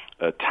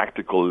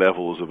 tactical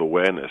levels of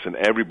awareness, and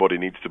everybody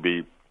needs to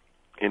be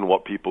in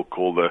what people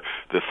call the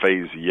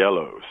phase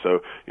yellow.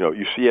 So,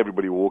 you see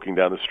everybody walking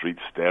down the street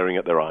staring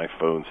at their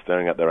iPhones,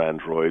 staring at their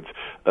Androids.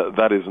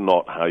 That is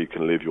not how you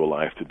can live your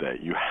life today.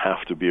 You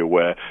have to be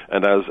aware.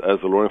 And as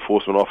the law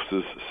enforcement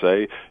officers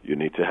say, you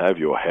need to have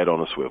your head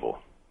on a swivel.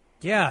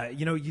 Yeah,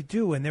 you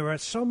do. And there are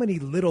so many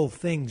little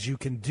things you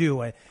can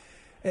do.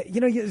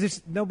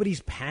 Nobody's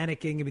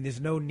panicking. I mean,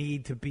 there's no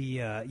need to be,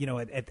 at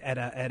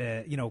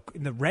a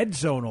in the red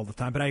zone all the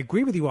time. But I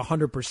agree with you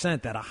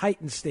 100% that a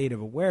heightened state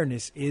of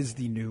awareness is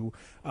the new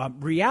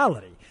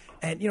reality.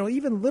 And,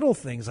 even little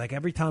things like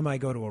every time I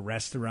go to a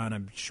restaurant,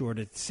 I'm sure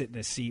to sit in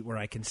a seat where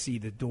I can see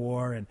the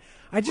door. And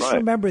I just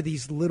remember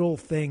these little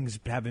things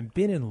having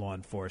been in law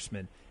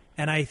enforcement.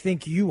 And I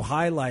think you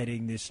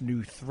highlighting this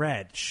new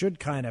threat should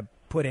kind of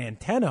put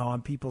antenna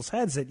on people's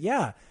heads that,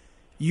 you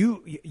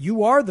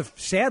are the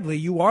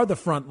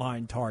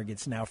frontline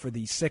targets now for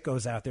these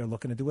sickos out there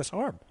looking to do us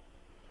harm.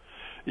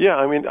 Yeah,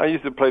 I mean, I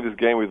used to play this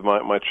game with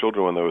my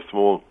children when they were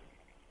small.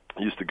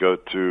 I used to go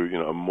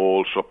to, a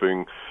mall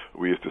shopping.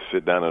 We used to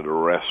sit down at a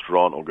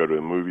restaurant or go to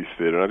a movie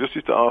theater. And I just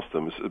used to ask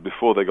them,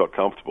 before they got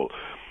comfortable,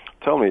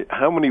 tell me,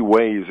 how many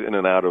ways in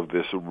and out of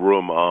this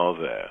room are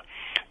there?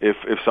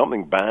 If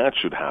something bad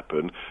should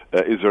happen,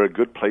 is there a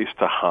good place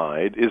to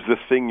hide? Is the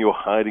thing you're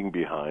hiding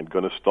behind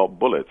going to stop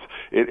bullets?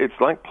 It's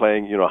like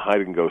playing,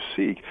 hide and go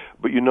seek.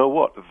 But you know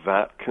what?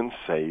 That can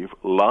save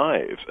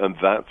lives, and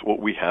that's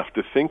what we have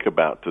to think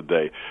about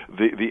today.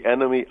 The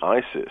enemy,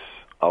 ISIS,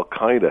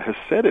 Al-Qaeda, has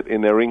said it in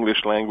their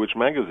English language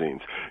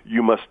magazines.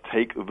 You must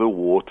take the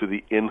war to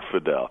the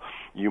infidel.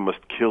 You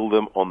must kill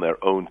them on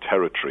their own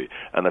territory.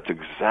 And that's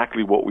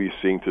exactly what we're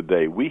seeing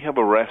today. We have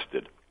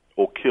arrested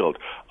or killed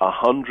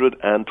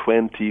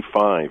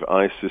 125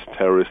 ISIS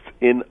terrorists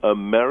in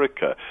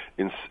America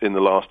in the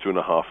last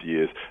 2.5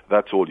 years.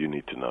 That's all you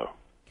need to know.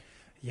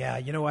 Yeah,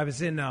 I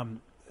was in,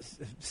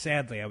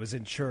 sadly, I was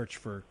in church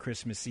for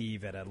Christmas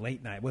Eve at a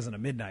late night. It wasn't a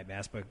midnight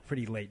mass, but a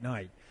pretty late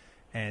night.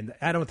 And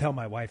I don't tell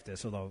my wife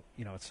this, although,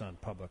 it's on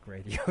public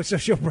radio, so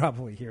she'll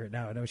probably hear it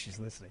now. I know she's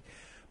listening.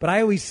 But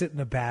I always sit in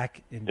the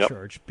back in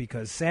church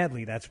because,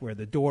 sadly, that's where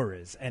the door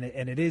is. And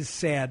it is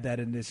sad that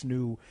in this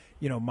new,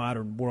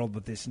 modern world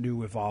with this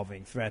new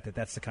evolving threat,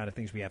 that's the kind of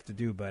things we have to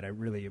do. But I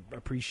really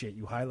appreciate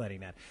you highlighting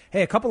that.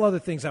 Hey, a couple other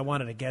things I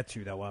wanted to get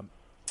to, though.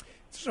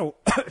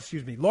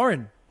 Excuse me,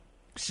 Lauren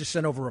just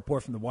sent over a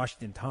report from the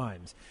Washington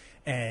Times,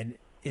 and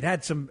it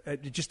had some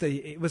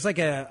it was like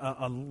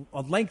a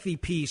lengthy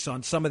piece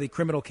on some of the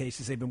criminal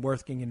cases they've been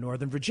working in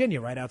Northern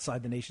Virginia, right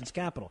outside the nation's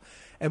capital.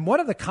 And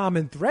one of the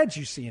common threads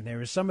you see in there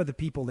is some of the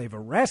people they've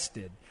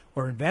arrested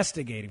or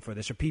investigating for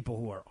this are people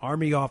who are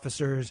Army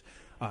officers,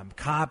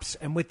 cops,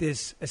 and with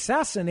this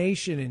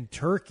assassination in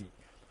Turkey,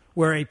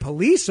 where a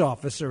police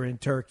officer in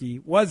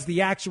Turkey was the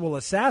actual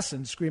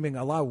assassin screaming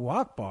Allahu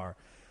Akbar.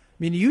 I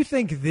mean, do you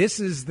think this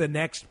is the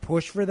next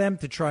push for them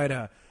to try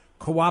to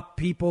co-opt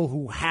people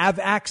who have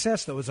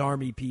access, those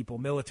Army people,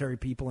 military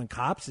people, and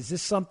cops? Is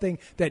this something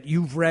that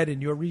you've read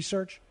in your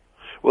research?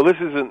 Well, this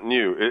isn't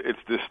new. It's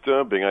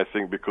disturbing, I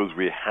think, because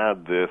we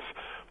had this,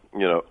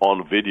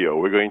 on video.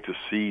 We're going to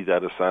see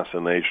that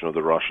assassination of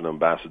the Russian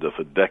ambassador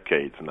for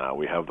decades now.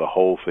 We have the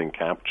whole thing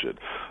captured.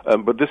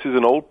 But this is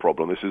an old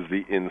problem. This is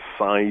the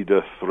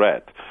insider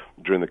threat.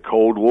 During the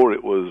Cold War,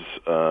 it was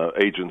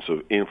agents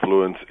of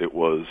influence. It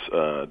was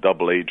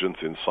double agents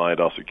inside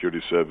our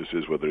security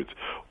services, whether it's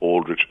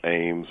Aldrich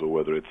Ames or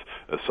whether it's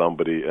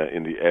somebody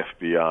in the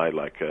FBI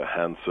like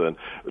Hansen.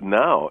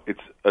 Now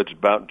it's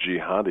about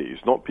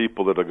jihadis, not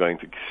people that are going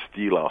to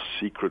steal our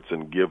secrets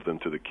and give them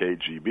to the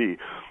KGB,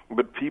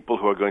 but people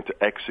who are going to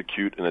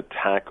execute an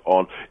attack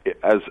on,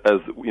 as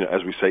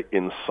we say,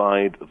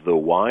 inside the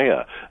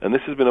wire. And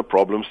this has been a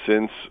problem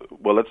since,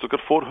 well, let's look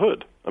at Fort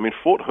Hood. I mean,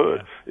 Fort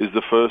Hood is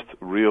the first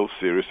real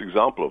serious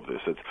example of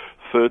this. It's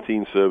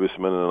 13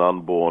 servicemen and an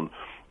unborn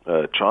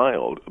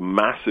child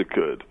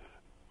massacred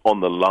on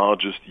the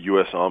largest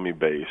U.S. Army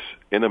base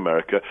in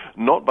America,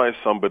 not by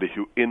somebody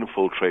who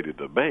infiltrated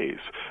the base,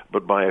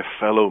 but by a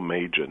fellow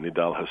major,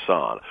 Nidal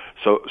Hassan.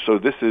 So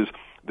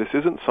this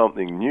isn't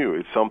something new.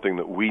 It's something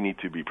that we need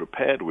to be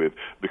prepared with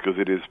because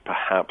it is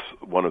perhaps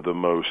one of the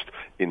most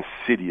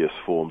insidious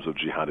forms of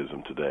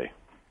jihadism today.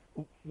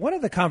 One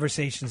of the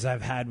conversations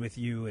I've had with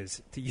you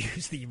is to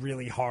use the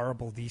really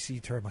horrible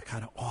DC term, like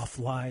kind of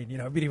offline. You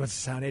know, everybody wants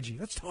to sound edgy.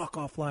 Let's talk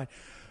offline.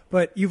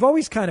 But you've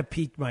always kind of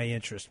piqued my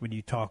interest when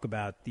you talk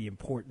about the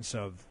importance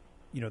of,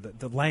 you know,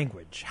 the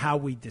language, how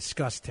we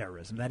discuss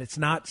terrorism, that it's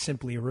not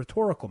simply a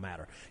rhetorical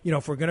matter. You know,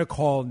 if we're going to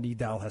call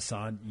Nidal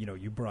Hassan, you know,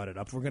 you brought it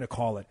up, if we're going to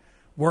call it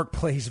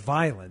workplace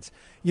violence,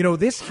 you know,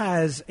 this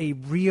has a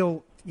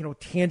real, you know,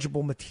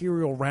 tangible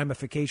material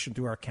ramification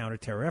through our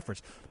counterterror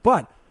efforts.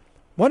 But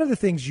one of the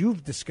things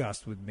you've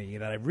discussed with me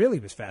that I really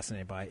was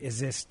fascinated by is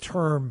this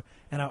term,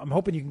 and I'm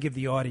hoping you can give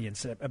the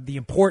audience the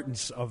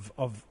importance of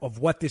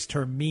what this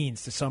term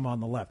means to some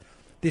on the left,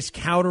 this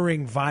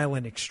countering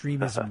violent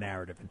extremism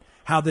narrative, and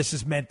how this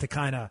is meant to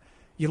kind of,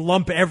 you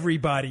lump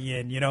everybody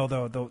in, you know,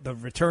 the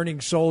returning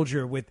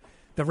soldier with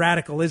the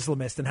radical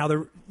Islamist, and how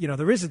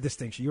there is a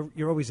distinction.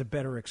 You're always a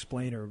better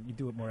explainer. You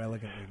do it more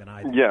elegantly than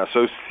I do. Yeah,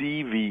 so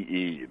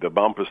CVE, the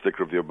bumper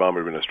sticker of the Obama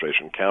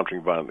administration,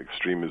 countering violent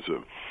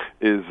extremism,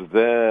 is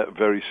their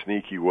very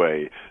sneaky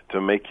way to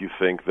make you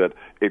think that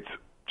it's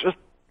just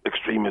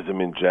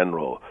extremism in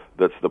general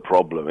that's the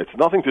problem. It's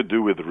nothing to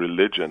do with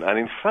religion. And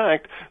in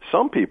fact,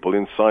 some people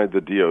inside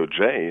the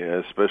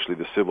DOJ, especially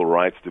the Civil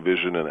Rights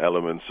Division and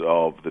elements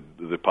of the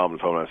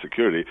Department of Homeland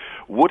Security,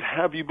 would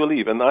have you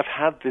believe, and I've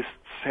had this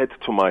said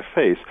to my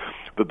face,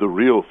 that the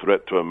real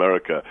threat to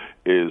America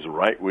is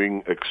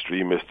right-wing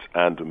extremists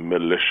and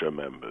militia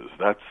members.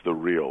 That's the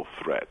real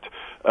threat.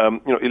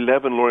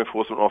 11 law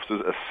enforcement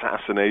officers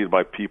assassinated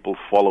by people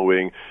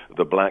following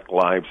the Black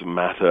Lives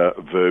Matter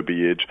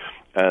verbiage,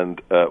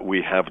 and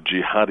we have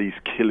jihadis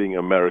killing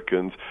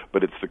Americans,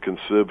 but it's the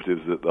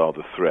conservatives that are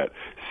the threat.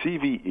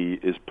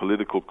 CVE is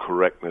political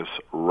correctness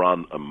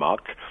run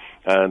amok,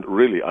 and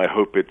really I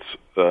hope it's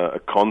a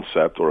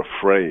concept or a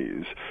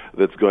phrase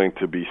that's going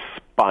to be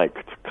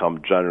spiked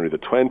come January the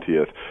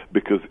 20th,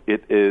 because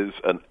it is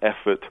an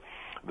effort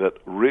that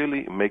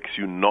really makes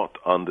you not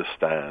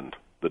understand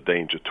the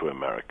danger to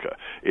America.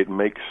 It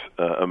makes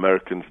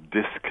Americans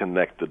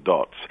disconnect the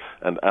dots,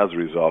 and as a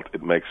result,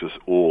 it makes us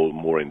all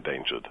more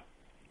endangered.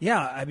 Yeah,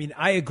 I mean,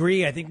 I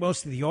agree. I think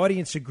most of the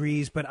audience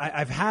agrees, but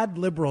I've had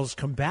liberals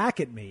come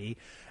back at me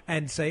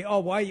and say, "Oh,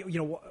 why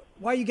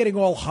are you getting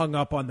all hung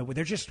up on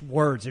they're just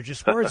words? They're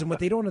just words." And what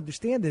they don't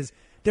understand is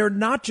they're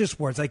not just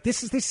words. Like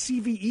this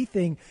CVE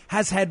thing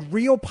has had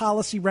real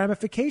policy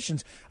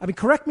ramifications. I mean,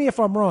 correct me if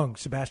I'm wrong,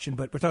 Sebastian,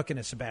 but we're talking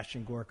to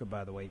Sebastian Gorka,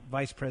 by the way,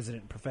 Vice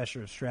President and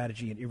Professor of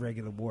Strategy and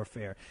Irregular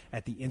Warfare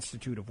at the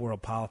Institute of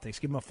World Politics.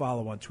 Give him a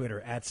follow on Twitter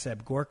at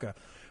Seb Gorka.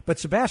 But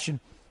Sebastian,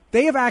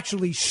 they have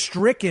actually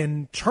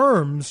stricken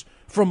terms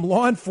from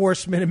law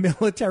enforcement and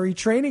military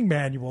training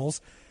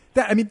manuals.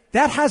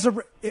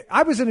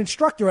 I was an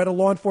instructor at a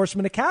law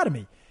enforcement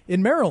academy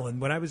in Maryland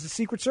when I was a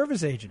Secret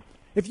Service agent.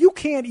 If you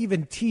can't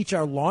even teach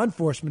our law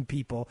enforcement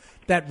people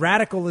that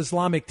radical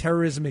Islamic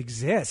terrorism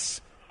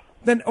exists,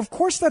 then of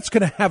course that's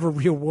going to have a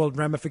real world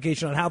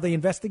ramification on how they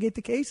investigate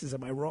the cases.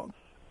 Am I wrong?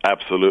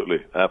 Absolutely.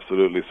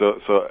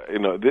 So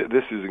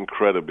this is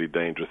incredibly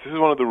dangerous. This is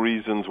one of the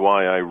reasons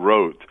why I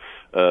wrote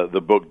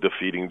the book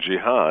Defeating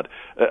Jihad.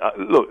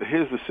 Look,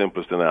 here's the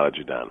simplest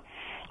analogy, Dan.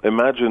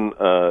 Imagine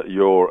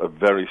you're a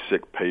very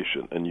sick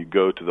patient and you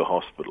go to the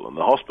hospital, and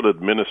the hospital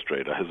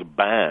administrator has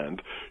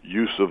banned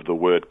use of the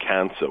word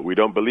cancer. We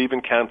don't believe in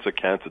cancer.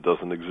 Cancer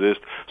doesn't exist,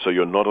 so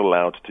you're not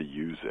allowed to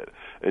use it.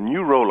 And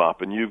you roll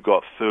up and you've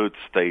got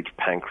third-stage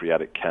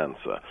pancreatic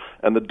cancer.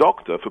 And the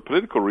doctor, for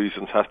political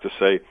reasons, has to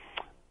say,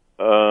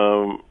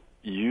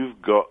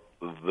 you've got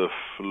the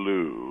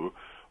flu.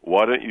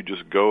 Why don't you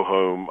just go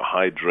home,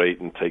 hydrate,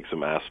 and take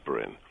some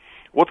aspirin?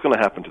 What's going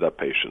to happen to that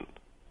patient?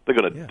 They're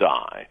going to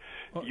die.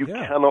 You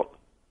cannot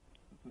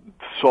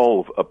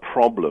solve a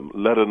problem,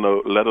 let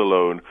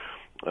alone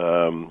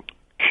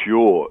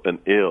cure an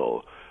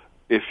ill,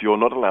 if you're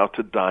not allowed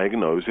to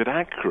diagnose it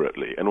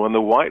accurately. And when the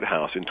White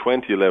House in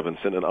 2011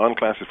 sent an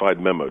unclassified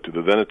memo to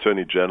the then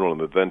Attorney General and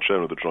the then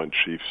Chairman of the Joint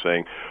Chiefs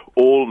saying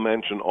all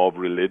mention of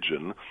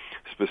religion,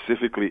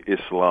 specifically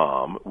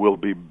Islam, will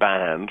be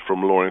banned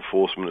from law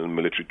enforcement and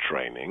military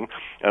training,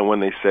 and when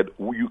they said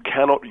you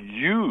cannot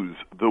use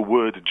the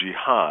word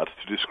jihad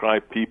to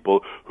describe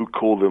people who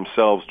call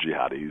themselves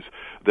jihadis,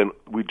 then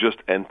we just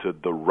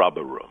entered the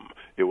rubber room.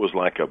 It was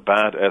like a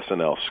bad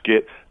SNL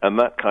skit, and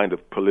that kind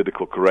of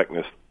political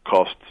correctness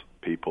costs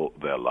people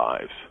their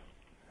lives.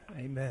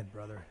 Amen,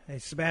 brother. Hey,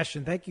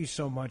 Sebastian, thank you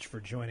so much for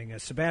joining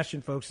us.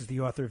 Sebastian, folks, is the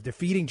author of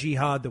Defeating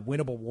Jihad, The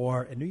Winnable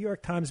War, a New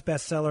York Times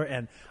bestseller,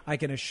 and I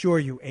can assure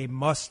you a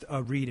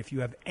must-read if you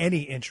have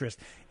any interest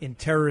in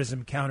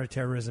terrorism,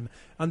 counterterrorism,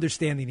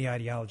 understanding the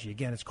ideology.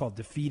 Again, it's called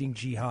Defeating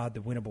Jihad, The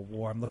Winnable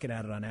War. I'm looking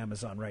at it on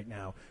Amazon right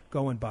now.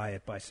 Go and buy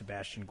it by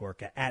Sebastian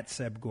Gorka, at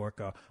Seb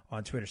Gorka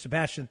on Twitter.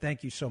 Sebastian,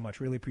 thank you so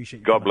much. Really appreciate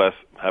you. God bless.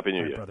 Happy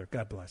New Year. Brother.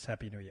 God bless.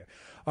 Happy New Year.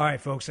 All right,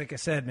 folks, like I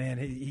said,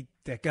 man,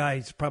 that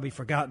guy's probably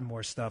forgotten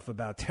more stuff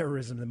about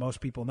terrorism than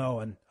most people know.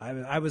 And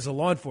I was a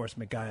law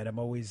enforcement guy, and I'm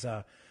always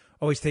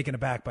always taken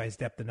aback by his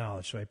depth of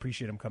knowledge. So I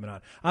appreciate him coming on.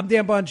 I'm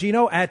Dan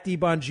Bongino, at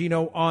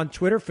DBongino on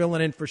Twitter,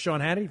 filling in for Sean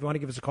Hannity. If you want to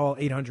give us a call,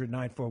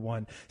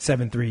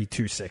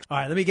 800-941-7326. All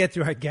right, let me get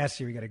to our guest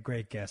here. We got a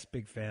great guest.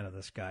 Big fan of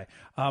this guy.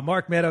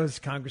 Mark Meadows,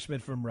 congressman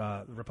from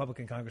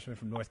Republican congressman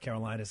from North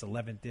Carolina's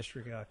 11th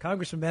district.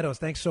 Congressman Meadows,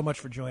 thanks so much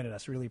for joining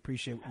us. Really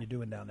appreciate what you're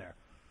doing down there.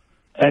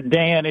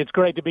 Dan, it's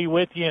great to be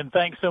with you, and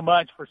thanks so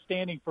much for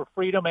standing for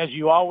freedom as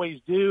you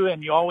always do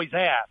and you always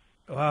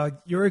have.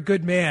 You're a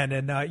good man,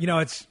 and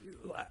it's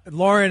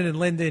Lauren and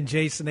Linda and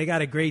Jason. They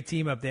got a great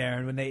team up there,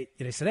 and when they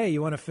said, "Hey,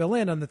 you want to fill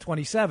in on the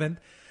 27th?"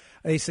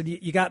 They said,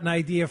 "You got an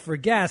idea for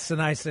guests?"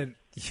 And I said,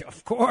 yeah,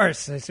 "Of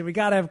course." I said, "We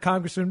got to have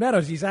Congressman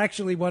Meadows. He's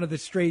actually one of the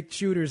straight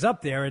shooters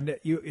up there, and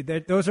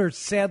those are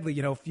sadly,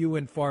 few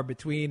and far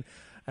between."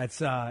 That's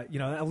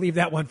I'll leave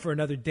that one for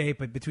another day.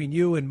 But between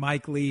you and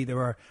Mike Lee,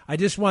 I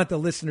just want the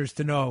listeners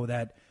to know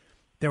that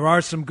there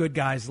are some good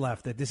guys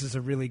left, that this is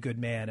a really good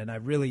man, and I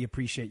really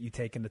appreciate you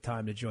taking the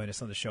time to join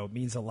us on the show. It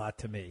means a lot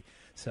to me.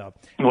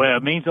 Well,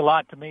 it means a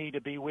lot to me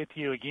to be with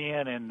you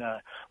again, and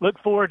look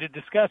forward to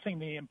discussing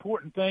the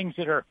important things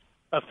that are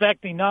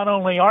affecting not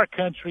only our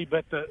country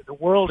but the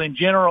world in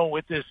general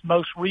with this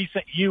most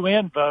recent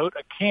UN vote.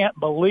 I can't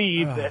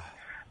believe that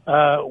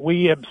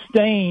we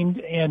abstained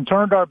and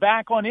turned our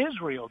back on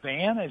Israel,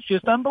 Dan. It's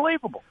just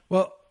unbelievable.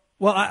 Well,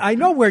 I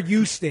know where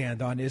you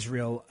stand on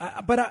Israel,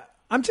 but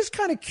I'm just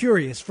kind of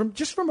curious,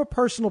 from a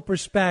personal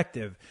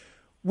perspective.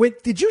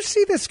 Did you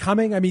see this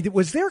coming? I mean,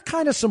 was there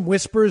kind of some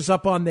whispers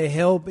up on the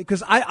Hill?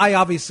 Because I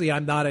obviously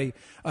I'm not I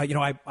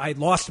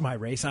lost my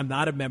race. I'm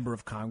not a member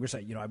of Congress.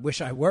 I wish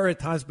I were at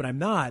times, but I'm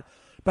not.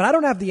 But I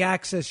don't have the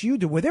access you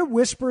do. Were there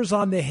whispers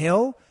on the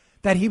Hill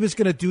that he was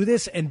going to do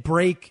this and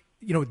break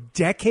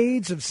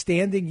decades of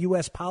standing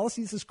U.S.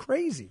 policies? Is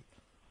crazy.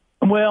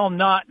 Well,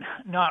 not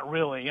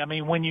really. I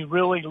mean, when you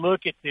really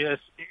look at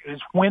this, it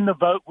was when the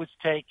vote was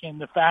taken,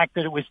 the fact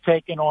that it was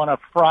taken on a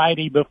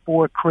Friday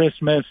before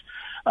Christmas.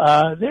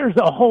 There's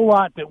a whole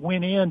lot that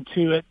went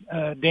into it,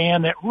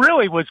 Dan, that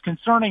really was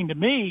concerning to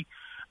me.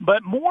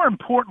 But more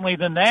importantly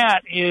than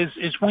that is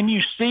when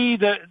you see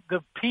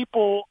the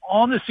people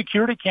on the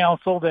Security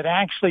Council that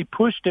actually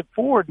pushed it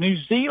forward, New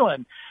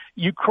Zealand,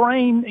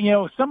 Ukraine,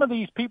 some of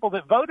these people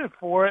that voted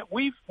for it,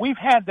 we've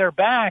had their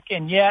back,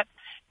 and yet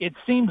it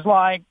seems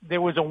like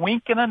there was a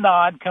wink and a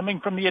nod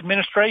coming from the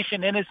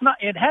administration, and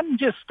it hadn't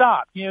just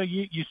stopped.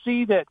 You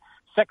see that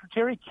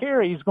Secretary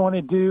Kerry is going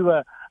to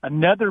do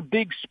another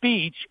big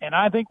speech, and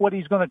I think what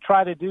he's going to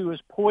try to do is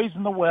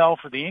poison the well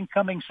for the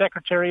incoming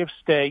Secretary of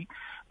State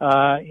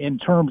in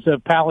terms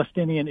of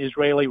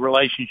Palestinian-Israeli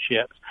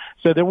relationships.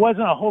 So there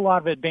wasn't a whole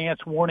lot of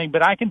advance warning,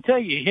 but I can tell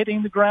you,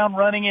 hitting the ground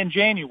running in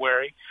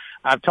January,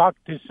 I've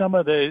talked to some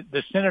of the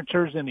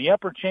senators in the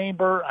upper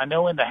chamber. I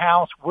know in the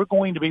House, we're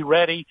going to be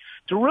ready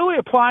to really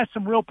apply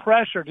some real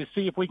pressure to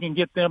see if we can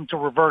get them to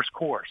reverse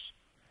course.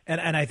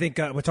 And I think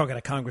we're talking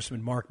to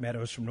Congressman Mark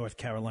Meadows from North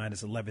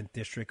Carolina's 11th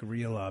district, a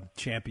real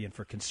champion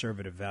for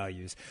conservative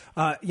values.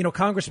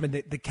 Congressman,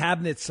 the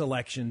cabinet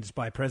selections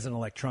by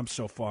President-elect Trump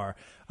so far,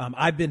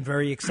 I've been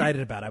very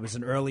excited about. I was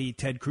an early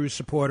Ted Cruz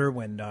supporter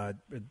when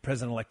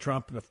President-elect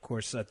Trump, of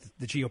course,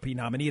 the GOP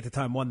nominee at the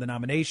time, won the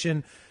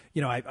nomination.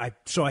 I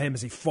saw him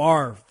as a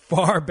far,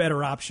 far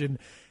better option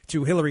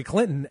to Hillary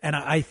Clinton. And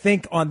I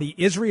think on the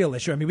Israel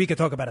issue, I mean, we could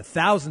talk about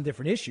 1,000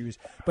 different issues,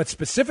 but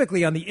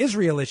specifically on the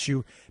Israel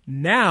issue,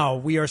 now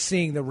we are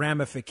seeing the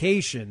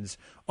ramifications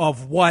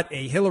of what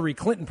a Hillary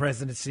Clinton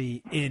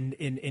presidency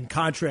in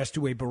contrast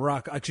to a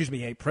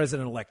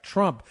President-elect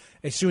Trump,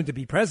 a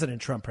soon-to-be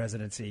President Trump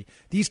presidency.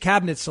 These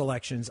cabinet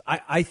selections,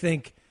 I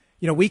think,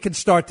 we can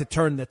start to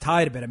turn the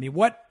tide a bit. I mean,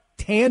 what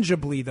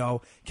tangibly,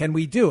 though, can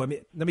we do? I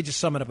mean, let me just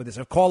sum it up with this.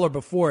 A caller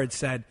before had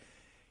said,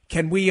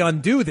 can we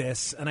undo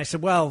this? And I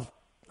said, well,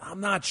 I'm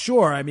not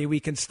sure. I mean, we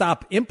can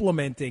stop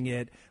implementing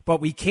it,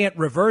 but we can't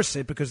reverse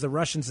it because the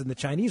Russians and the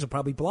Chinese will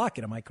probably block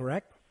it. Am I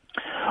correct?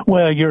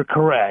 Well, you're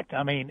correct.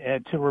 I mean,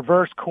 to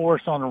reverse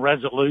course on a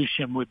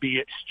resolution would be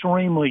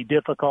extremely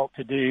difficult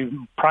to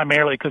do,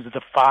 primarily because of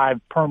the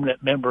 5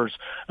 permanent members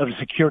of the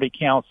Security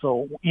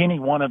Council. Any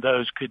one of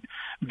those could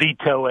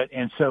veto it.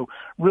 And so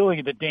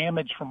really the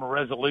damage from a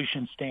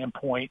resolution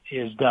standpoint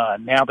is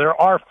done. Now, there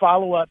are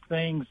follow-up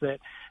things that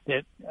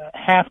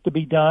have to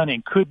be done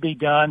and could be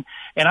done.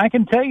 And I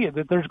can tell you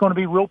that there's going to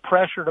be real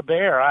pressure to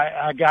bear.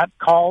 I got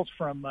calls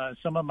from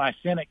some of my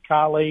Senate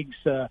colleagues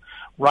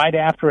right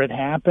after it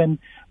happened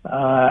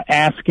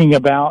asking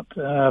about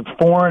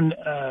foreign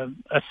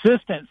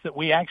assistance that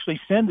we actually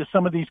send to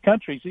some of these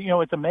countries.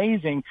 It's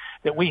amazing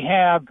that we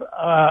have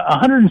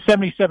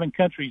 177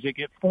 countries that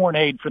get foreign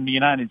aid from the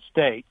United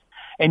States,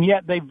 and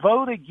yet they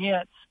vote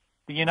against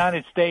the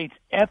United States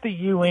at the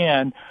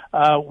UN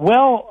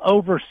well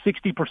over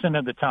 60%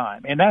 of the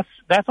time. And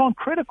that's on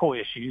critical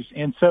issues.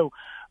 And so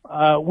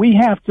we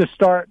have to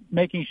start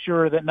making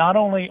sure that not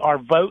only our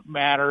vote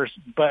matters,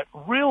 but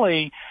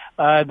really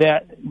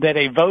that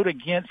a vote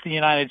against the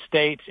United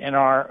States and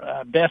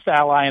our best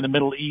ally in the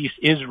Middle East,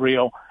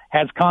 Israel,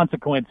 has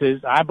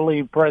consequences. I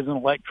believe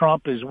President-elect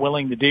Trump is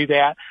willing to do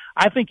that.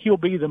 I think he'll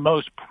be the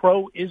most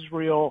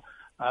pro-Israel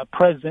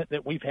president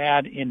that we've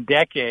had in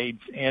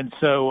decades. And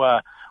so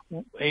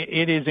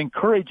it is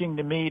encouraging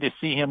to me to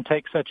see him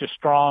take such a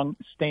strong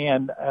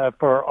stand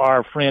for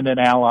our friend and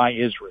ally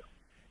Israel.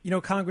 You know,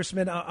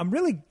 Congressman, I'm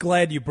really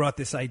glad you brought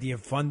this idea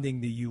of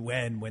funding the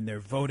UN when they're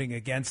voting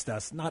against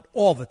us, not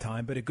all the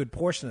time, but a good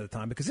portion of the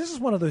time, because this is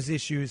one of those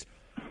issues.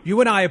 You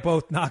and I have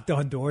both knocked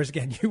on doors.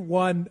 Again, you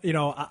won. You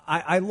know,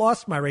 I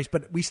lost my race,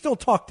 but we still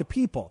talk to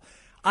people.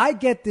 I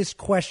get this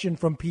question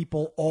from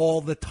people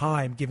all the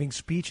time giving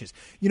speeches.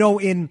 You know,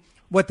 in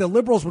what the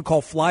liberals would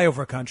call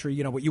flyover country,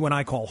 you know, what you and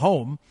I call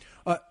home,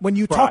 when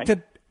you talk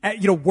to,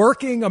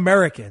 working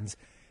Americans,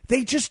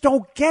 they just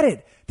don't get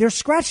it. They're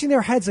scratching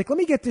their heads like, let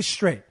me get this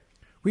straight.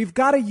 We've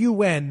got a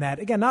UN that,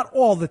 again, not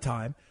all the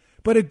time,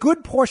 but a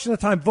good portion of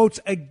the time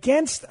votes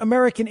against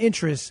American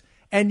interests,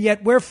 and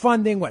yet we're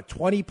funding,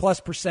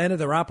 20+% of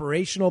their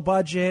operational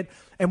budget,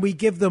 and we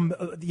give them,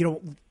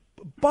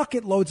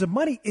 bucket loads of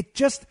money.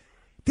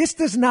 This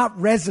does not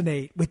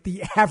resonate with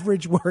the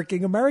average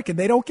working American.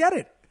 They don't get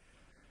it.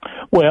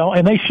 Well,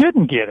 and they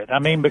shouldn't get it. I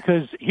mean,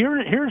 because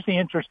here's the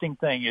interesting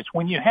thing is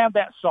when you have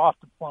that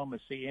soft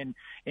diplomacy and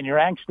you're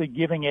actually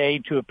giving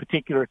aid to a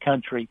particular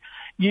country,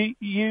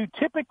 you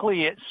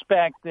typically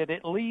expect that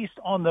at least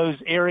on those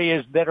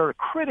areas that are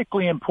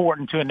critically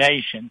important to a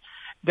nation,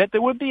 that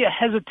there would be a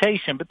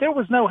hesitation, but there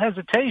was no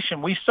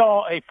hesitation. We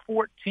saw a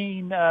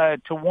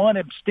 14-1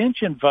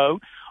 abstention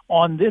vote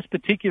on this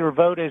particular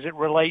vote as it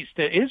relates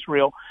to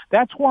Israel.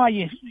 That's why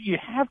you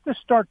have to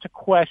start to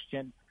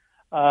question,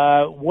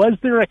 was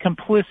there a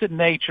complicit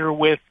nature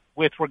with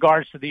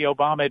regards to the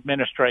Obama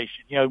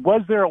administration? You know,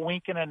 was there a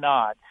wink and a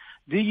nod?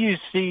 Do you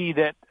see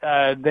that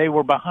they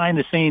were behind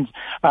the scenes?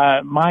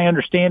 My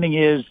understanding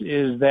is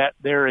that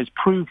there is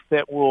proof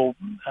that will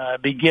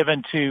be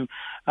given to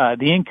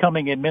the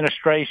incoming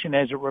administration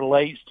as it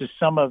relates to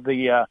some of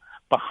the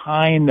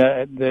behind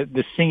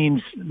the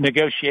scenes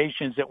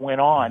negotiations that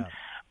went on.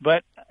 Yeah.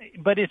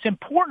 But it's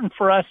important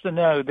for us to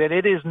know that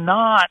it is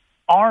not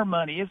our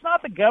money. It's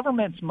not the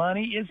government's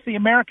money. It's the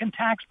American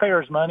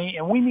taxpayers' money,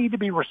 and we need to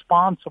be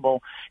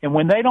responsible. And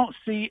when they don't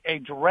see a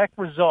direct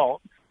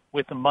result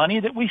with the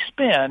money that we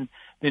spend,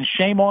 then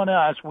shame on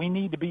us. We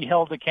need to be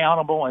held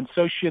accountable, and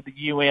so should the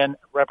UN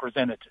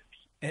representatives.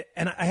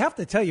 And I have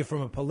to tell you,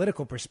 from a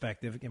political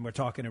perspective, and we're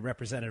talking to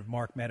Representative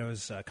Mark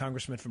Meadows,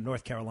 Congressman from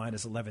North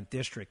Carolina's 11th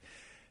District,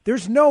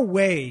 there's no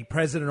way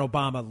President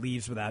Obama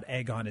leaves without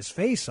egg on his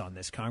face on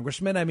this,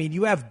 Congressman. I mean,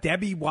 you have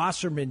Debbie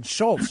Wasserman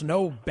Schultz,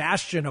 no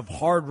bastion of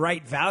hard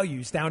right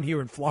values down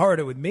here in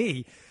Florida with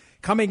me,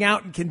 coming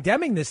out and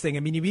condemning this thing. I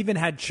mean, you've even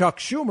had Chuck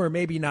Schumer,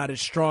 maybe not as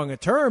strong a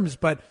terms,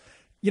 but,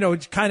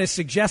 it's kind of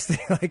suggesting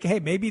like, hey,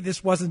 maybe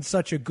this wasn't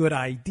such a good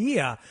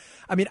idea.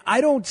 I mean,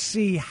 I don't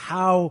see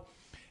how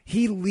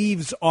he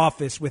leaves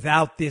office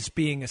without this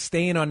being a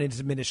stain on his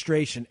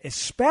administration,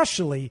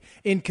 especially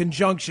in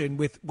conjunction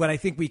with what I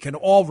think we can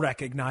all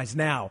recognize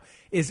now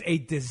is a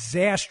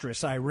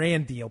disastrous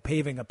Iran deal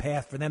paving a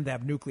path for them to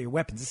have nuclear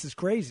weapons. This is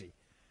crazy.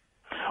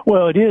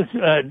 Well, it is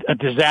a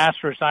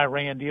disastrous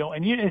Iran deal.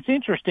 And it's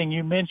interesting,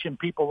 you mentioned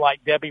people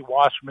like Debbie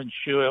Wasserman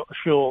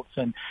Schultz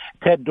and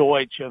Ted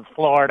Deutsch of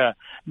Florida.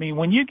 I mean,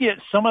 when you get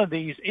some of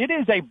these, it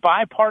is a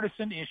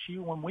bipartisan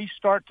issue when we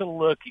start to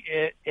look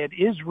at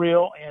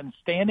Israel and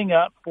standing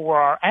up for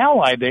our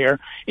ally there.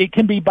 It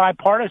can be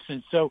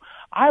bipartisan. So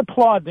I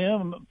applaud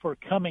them for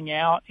coming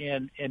out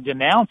and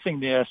denouncing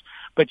this.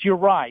 But you're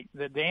right.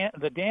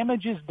 The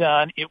damage is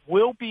done. It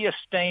will be a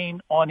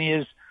stain on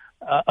his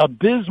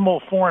abysmal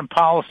foreign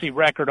policy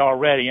record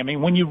already. I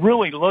mean, when you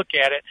really look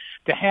at it,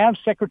 to have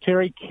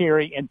Secretary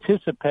Kerry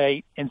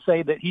anticipate and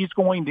say that he's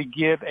going to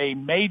give a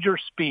major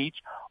speech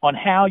on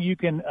how you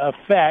can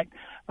affect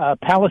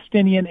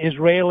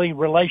Palestinian-Israeli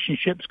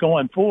relationships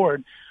going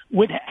forward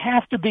would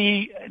have to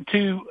be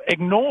to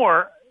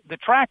ignore the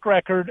track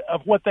record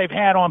of what they've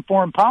had on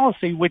foreign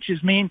policy, which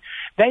is mean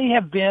they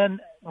have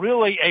been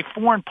really a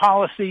foreign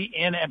policy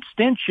in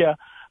absentia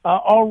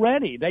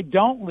already. They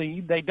don't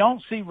lead. They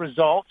don't see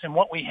results. And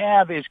what we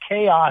have is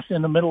chaos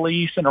in the Middle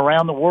East and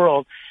around the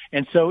world.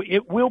 And so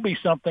it will be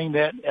something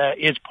that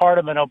is part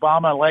of an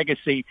Obama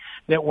legacy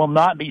that will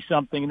not be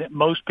something that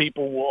most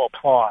people will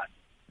applaud.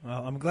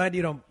 Well, I'm glad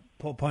you don't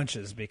pull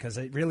punches because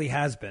it really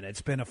has been.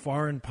 It's been a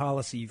foreign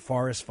policy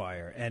forest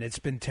fire, and it's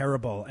been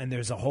terrible. And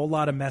there's a whole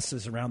lot of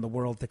messes around the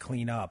world to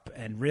clean up.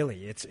 And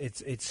really,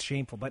 it's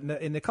shameful. But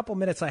in the couple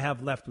minutes I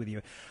have left with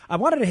you, I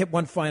wanted to hit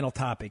one final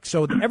topic.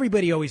 So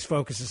everybody always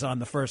focuses on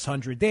the first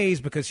 100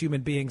 days because human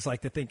beings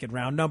like to think in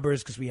round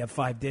numbers because we have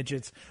 5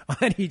 digits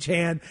on each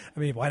hand. I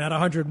mean, why not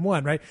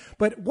 101, right?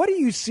 But what do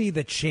you see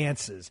the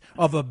chances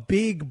of a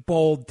big,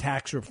 bold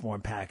tax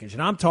reform package?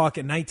 And I'm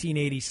talking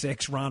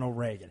 1986 Ronald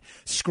Reagan,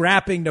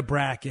 scrapping the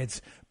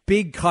brackets,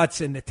 big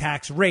cuts in the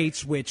tax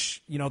rates,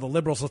 which, the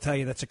liberals will tell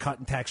you that's a cut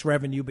in tax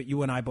revenue, but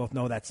you and I both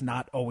know that's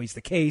not always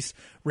the case.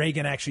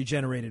 Reagan actually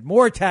generated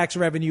more tax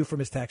revenue from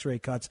his tax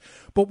rate cuts.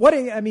 But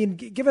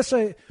give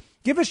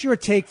us your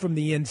take from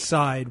the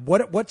inside.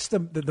 What's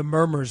the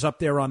murmurs up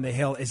there on the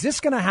Hill? Is this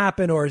going to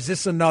happen, or is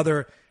this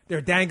another they're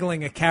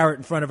dangling a carrot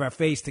in front of our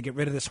face to get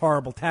rid of this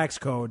horrible tax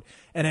code,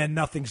 and then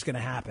nothing's going to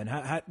happen.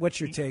 What's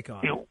your take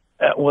on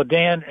it? Well,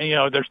 Dan,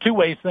 there's two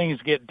ways things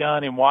get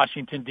done in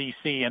Washington,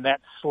 D.C., and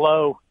that's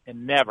slow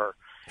and never.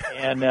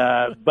 And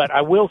but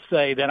I will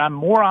say that I'm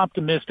more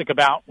optimistic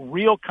about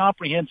real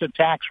comprehensive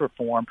tax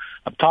reform.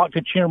 I've talked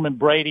to Chairman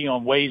Brady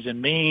on Ways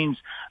and Means.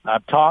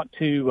 I've talked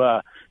to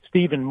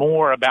Stephen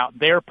Moore about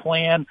their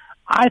plan.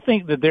 I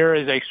think that there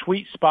is a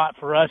sweet spot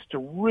for us to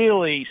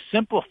really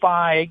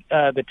simplify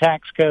the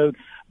tax code.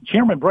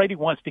 Chairman Brady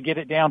wants to get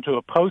it down to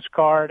a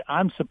postcard.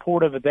 I'm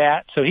supportive of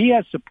that. So he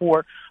has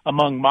support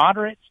among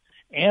moderates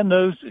and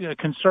those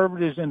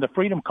conservatives in the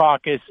Freedom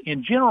Caucus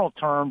in general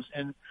terms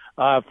and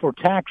for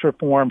tax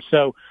reform.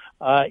 So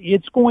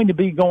it's going to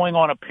be going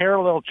on a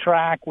parallel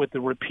track with the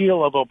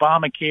repeal of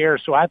Obamacare.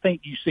 So I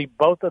think you see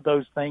both of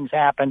those things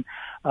happen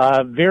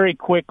very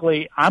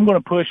quickly. I'm going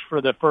to push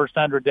for the first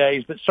 100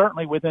 days, but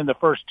certainly within the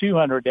first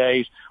 200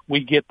 days,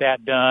 we get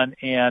that done,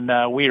 and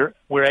we're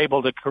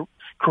able to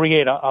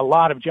create a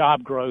lot of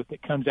job growth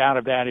that comes out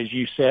of that, as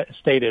you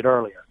stated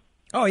earlier.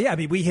 Oh, yeah. I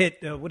mean, we hit,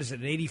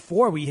 in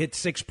 84, we hit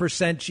 6%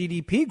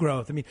 GDP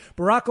growth. I mean,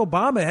 Barack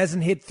Obama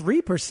hasn't hit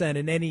 3%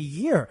 in any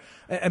year.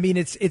 I mean,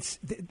 it's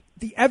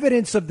the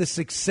evidence of the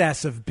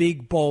success of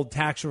big, bold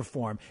tax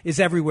reform is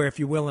everywhere if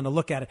you're willing to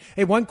look at it.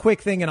 Hey, one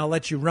quick thing, and I'll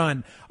let you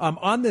run.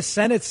 On the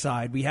Senate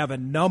side, we have a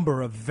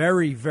number of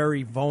very,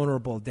 very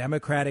vulnerable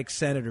Democratic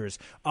senators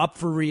up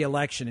for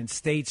re-election in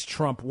states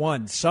Trump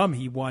won. Some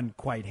he won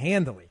quite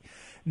handily.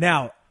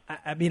 Now,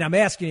 I mean, I'm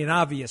asking you an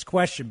obvious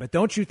question, but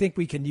don't you think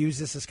we can use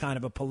this as kind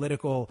of a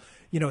political,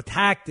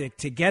 tactic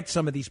to get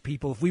some of these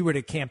people, if we were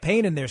to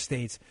campaign in their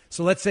states?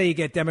 So let's say you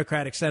get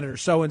Democratic Senator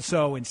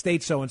so-and-so in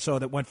state so-and-so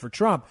that went for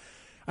Trump.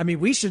 I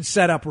mean, we should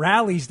set up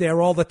rallies there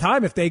all the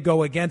time if they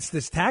go against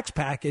this tax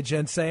package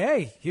and say,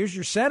 hey, here's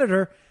your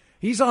senator.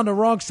 He's on the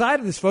wrong side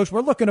of this, folks.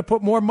 We're looking to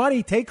put more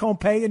money, take-home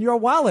pay in your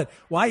wallet.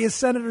 Why is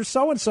Senator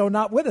so-and-so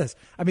not with us?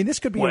 I mean, this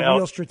could be a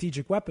real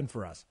strategic weapon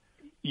for us.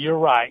 You're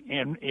right.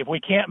 And if we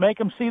can't make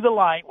them see the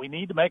light, we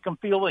need to make them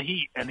feel the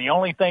heat. And the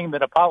only thing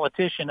that a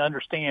politician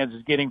understands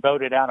is getting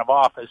voted out of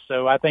office.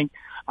 So I think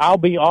I'll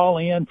be all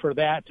in for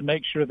that to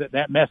make sure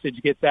that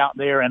message gets out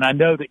there. And I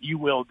know that you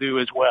will do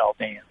as well,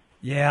 Dan.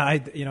 Yeah,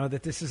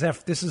 that this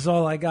is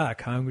all I got,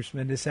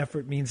 Congressman. This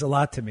effort means a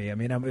lot to me. I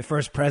mean, the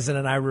first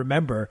president I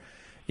remember,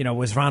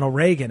 was Ronald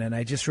Reagan. And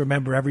I just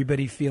remember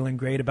everybody feeling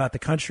great about the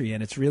country.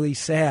 And it's really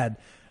sad.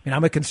 I mean,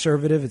 I'm a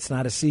conservative. It's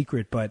not a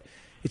secret, but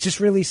it's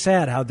just really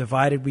sad how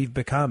divided we've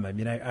become. I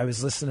mean, I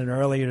was listening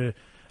earlier to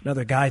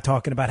another guy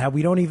talking about how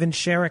we don't even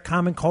share a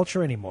common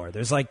culture anymore.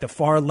 There's like the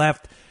far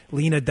left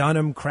Lena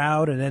Dunham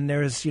crowd, and then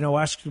there's,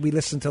 us, we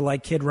listen to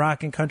like Kid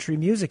Rock and country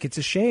music. It's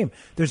a shame.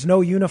 There's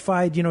no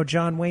unified,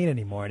 John Wayne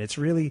anymore, and it's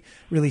really,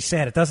 really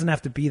sad. It doesn't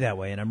have to be that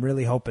way, and I'm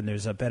really hoping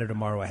there's a better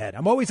tomorrow ahead.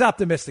 I'm always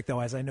optimistic, though,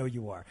 as I know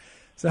you are.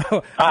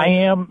 So I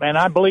am, and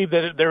I believe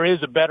that there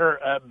is a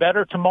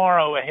better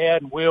tomorrow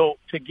ahead. We'll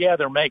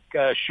together make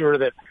sure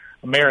that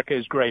America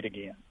is great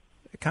again.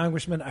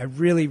 Congressman, I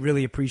really,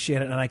 really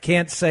appreciate it. And I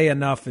can't say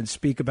enough and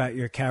speak about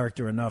your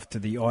character enough to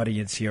the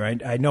audience here.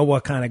 I know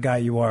what kind of guy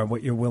you are and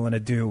what you're willing to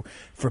do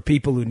for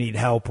people who need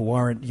help, who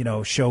aren't,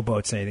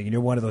 showboats or anything. And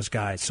you're one of those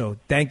guys. So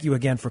thank you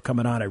again for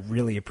coming on. I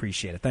really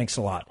appreciate it. Thanks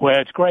a lot. Well,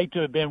 it's great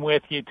to have been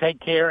with you. Take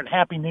care, and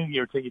Happy New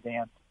Year to you,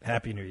 Dan.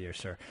 Happy New Year,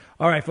 sir.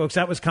 All right, folks,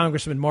 that was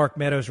Congressman Mark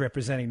Meadows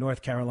representing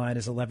North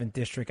Carolina's 11th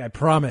District. I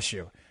promise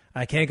you,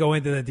 I can't go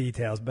into the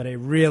details, but a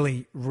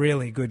really,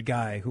 really good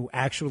guy who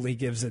actually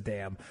gives a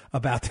damn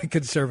about the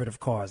conservative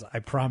cause. I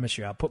promise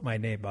you, I'll put my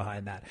name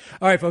behind that.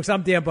 All right, folks,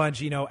 I'm Dan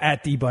Bongino,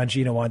 at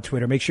DBongino on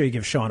Twitter. Make sure you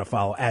give Sean a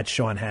follow, at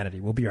Sean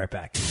Hannity. We'll be right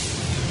back.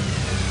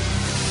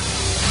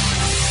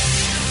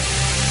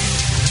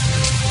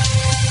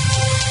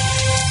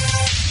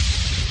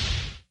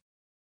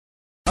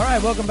 All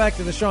right, welcome back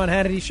to the Sean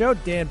Hannity Show.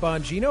 Dan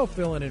Bongino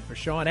filling in for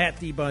Sean at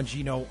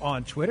DBongino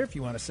on Twitter. If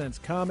you want to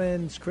send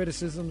comments,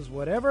 criticisms,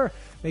 whatever,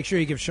 make sure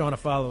you give Sean a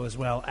follow as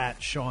well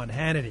at Sean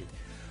Hannity.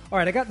 All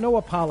right, I got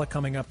Noah Pollack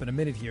coming up in a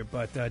minute here,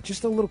 but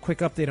just a little quick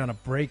update on a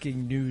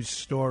breaking news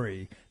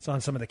story. It's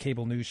on some of the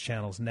cable news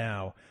channels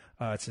now.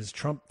 It says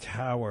Trump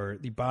Tower,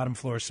 the bottom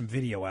floor, some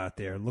video out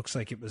there. It looks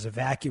like it was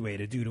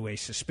evacuated due to a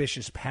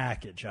suspicious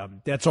package.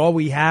 That's all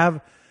we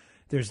have.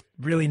 There's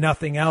really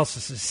nothing else.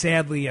 This is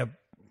sadly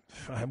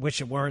I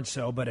wish it weren't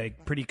so, but a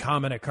pretty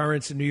common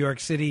occurrence in New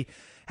York City.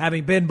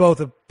 Having been both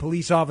a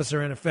police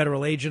officer and a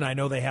federal agent, I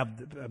know I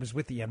was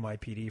with the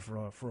NYPD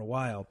for a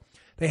while.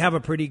 They have a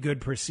pretty good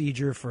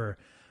procedure for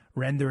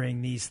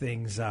rendering these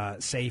things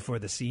safe or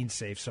the scene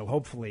safe. So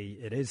hopefully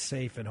it is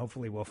safe, and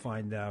hopefully we'll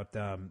find out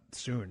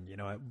soon.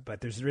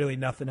 But there's really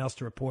nothing else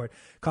to report.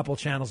 A couple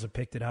channels have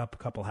picked it up. A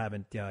couple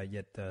haven't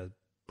yet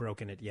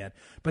broken it yet.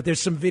 But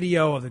there's some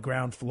video of the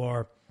ground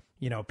floor.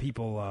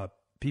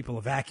 People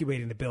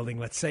evacuating the building,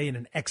 let's say in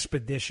an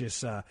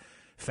expeditious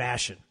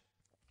fashion.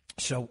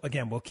 So,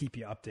 again, we'll keep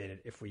you updated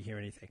if we hear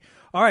anything.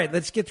 All right,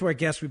 let's get to our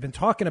guest. We've been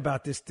talking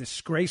about this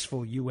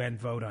disgraceful UN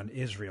vote on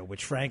Israel,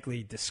 which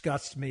frankly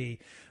disgusts me.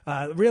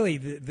 Really,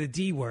 the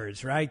D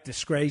words, right?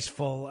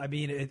 Disgraceful. I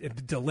mean,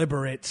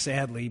 deliberate,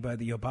 sadly, by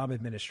the Obama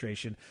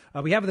administration.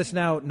 We have with us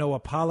now Noah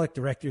Pollack,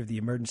 director of the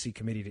Emergency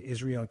Committee to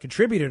Israel and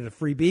contributor to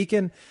Free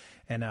Beacon,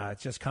 and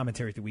just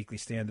commentary at the Weekly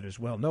Standard as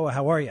well. Noah,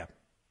 how are you?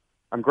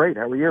 I'm great.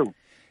 How are you?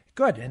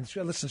 Good. And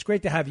listen, it's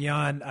great to have you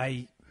on.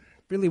 I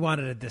really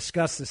wanted to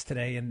discuss this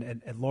today,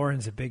 and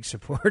Lauren's a big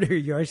supporter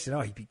of yours. She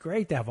said, he'd be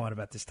great to have on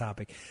about this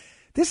topic.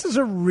 This is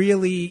a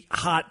really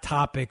hot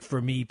topic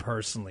for me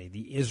personally,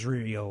 the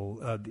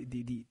Israel,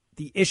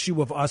 the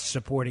issue of us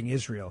supporting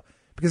Israel.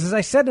 Because as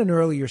I said in an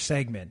earlier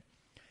segment,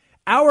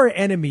 our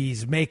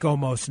enemies make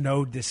almost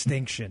no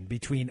distinction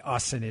between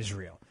us and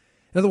Israel.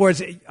 In other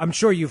words, I'm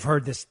sure you've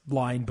heard this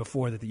line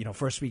before that,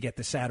 first we get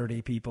the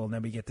Saturday people and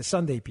then we get the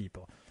Sunday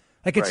people.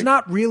 Like, it's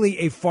not really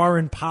a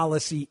foreign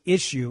policy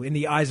issue in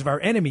the eyes of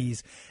our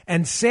enemies.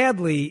 And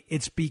sadly,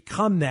 it's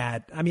become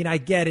that. I mean, I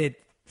get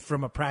it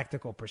from a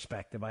practical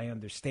perspective. I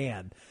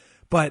understand.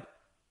 But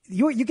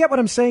you get what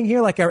I'm saying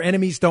here? Like, our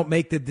enemies don't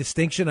make the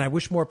distinction. I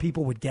wish more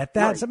people would get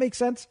that. Right. Does that make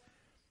sense?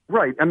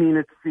 Right. I mean,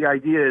 it's the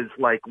idea is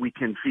like we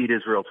can feed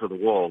Israel to the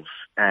wolves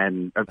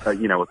and,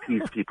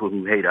 appease people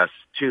who hate us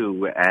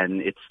too.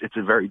 And it's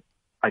a very,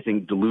 I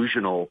think,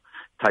 delusional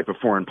type of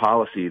foreign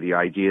policy, the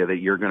idea that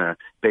you're going to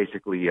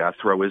basically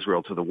throw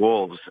Israel to the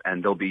wolves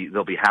and they'll be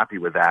happy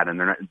with that.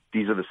 And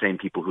these are the same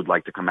people who'd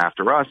like to come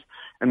after us.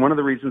 And one of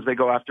the reasons they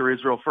go after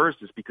Israel first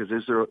is because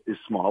Israel is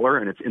smaller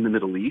and it's in the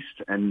Middle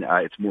East and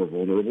it's more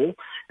vulnerable.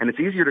 And it's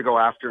easier to go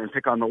after and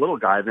pick on the little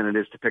guy than it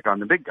is to pick on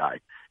the big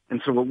guy.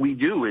 And so what we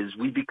do is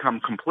we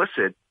become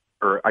complicit,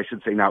 or I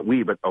should say not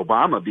we, but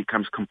Obama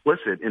becomes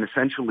complicit in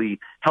essentially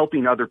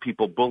helping other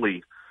people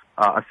bully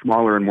a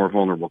smaller and more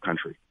vulnerable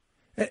country.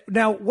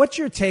 Now, what's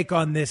your take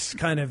on this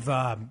kind of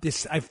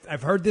this?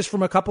 I've heard this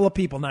from a couple of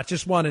people, not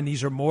just one, and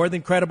these are more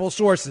than credible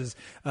sources.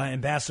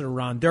 Ambassador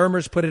Ron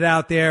Dermer's put it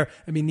out there.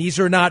 I mean, these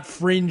are not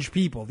fringe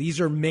people. These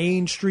are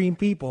mainstream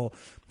people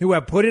who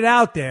have put it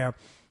out there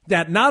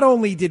that not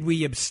only did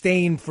we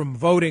abstain from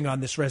voting on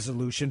this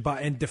resolution,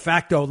 but and de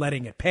facto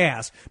letting it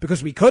pass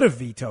because we could have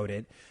vetoed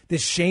it,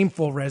 this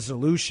shameful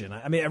resolution.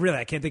 I mean,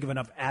 I can't think of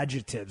enough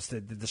adjectives to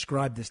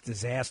describe this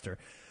disaster.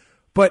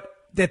 But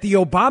that the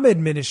Obama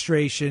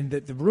administration,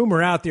 that the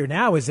rumor out there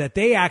now is that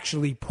they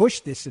actually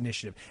pushed this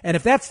initiative. And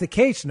if that's the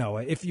case,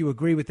 Noah, if you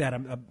agree with that,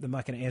 I'm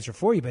not going to answer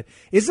for you, but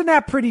isn't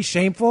that pretty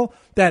shameful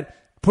that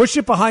push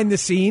it behind the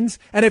scenes?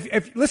 And if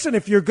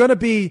you're going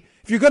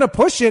to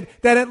push it,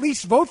 then at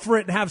least vote for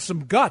it and have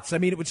some guts. I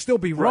mean, it would still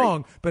be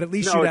wrong, but at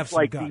least you'd have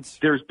some guts.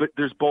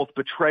 There's both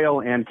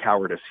betrayal and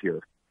cowardice here.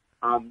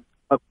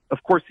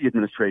 Of course, the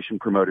administration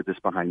promoted this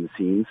behind the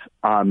scenes.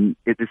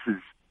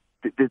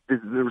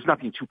 There was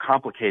nothing too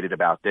complicated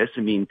about this. I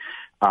mean,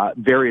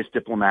 various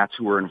diplomats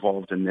who were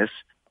involved in this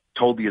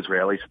told the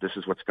Israelis that this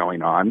is what's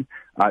going on.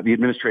 The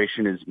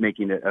administration is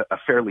making a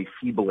fairly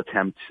feeble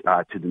attempt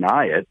to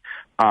deny it.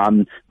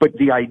 But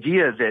the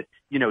idea that,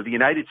 the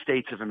United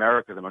States of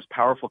America, the most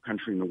powerful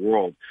country in the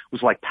world,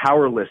 was like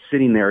powerless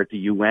sitting there at the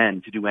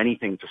UN to do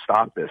anything to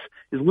stop this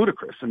is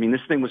ludicrous. I mean,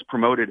 this thing was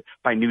promoted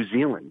by New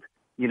Zealand,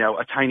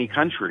 a tiny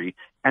country.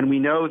 And we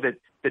know that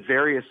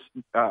various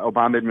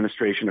Obama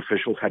administration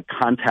officials had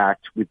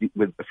contact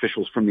with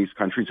officials from these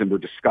countries and were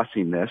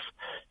discussing this.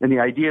 And the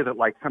idea that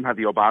somehow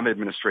the Obama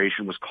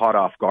administration was caught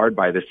off guard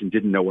by this and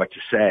didn't know what to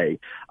say,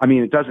 I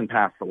mean, it doesn't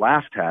pass the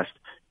laugh test.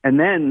 And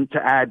then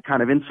to add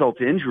kind of insult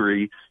to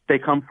injury, they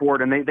come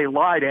forward and they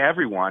lie to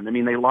everyone. I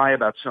mean, they lie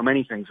about so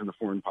many things in the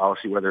foreign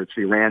policy, whether it's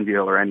the Iran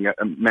deal or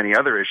many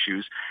other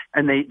issues.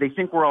 And they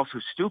think we're all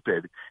so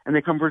stupid. And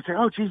they come forward and say,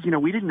 oh, geez,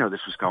 we didn't know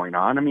this was going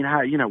on. I mean,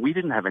 we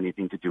didn't have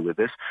anything to do with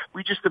this.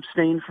 We just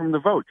abstained from the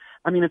vote.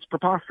 I mean, it's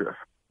preposterous.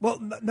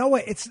 Well,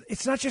 Noah,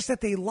 it's not just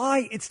that they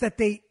lie. It's that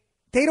they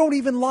don't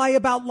even lie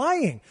about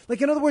lying.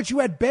 Like, in other words, you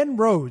had Ben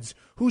Rhodes,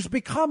 who's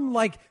become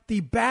like the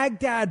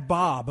Baghdad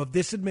Bob of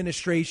this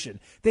administration.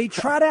 They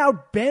trot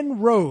out Ben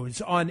Rhodes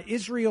on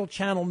Israel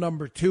Channel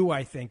number 2,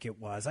 I think it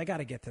was. I got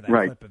to get to that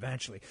clip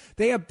eventually.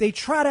 They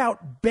trot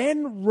out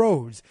Ben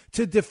Rhodes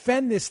to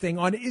defend this thing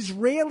on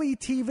Israeli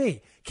TV.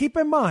 Keep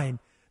in mind,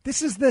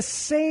 this is the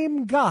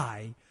same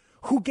guy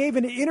who gave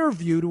an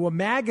interview to a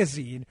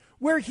magazine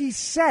where he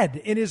said,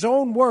 in his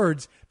own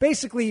words,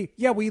 basically,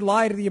 yeah, we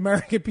lie to the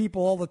American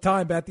people all the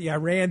time about the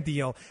Iran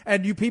deal,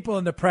 and you people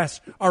in the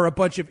press are a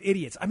bunch of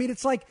idiots. I mean,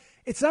 it's like,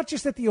 it's not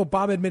just that the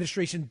Obama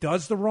administration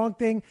does the wrong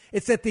thing,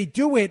 it's that they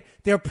do it,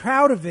 they're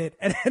proud of it,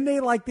 and then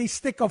they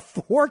stick a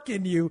fork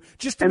in you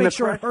just to make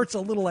sure it hurts a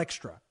little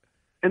extra.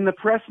 And the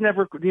press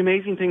the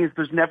amazing thing is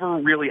there's never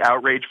really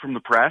outrage from the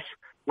press.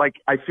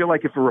 Like, I feel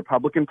like if a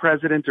Republican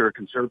president or a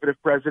conservative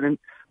president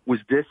was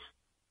this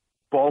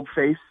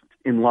bald-faced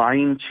in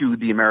lying to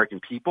the American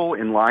people,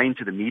 in lying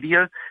to the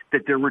media,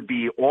 that there would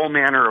be all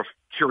manner of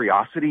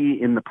curiosity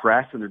in the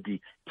press and there'd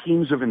be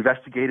teams of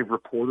investigative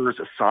reporters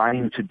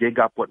assigned to dig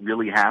up what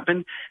really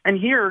happened. And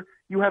here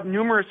you have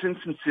numerous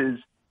instances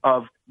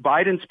of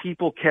Biden's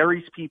people,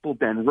 Kerry's people,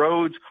 Ben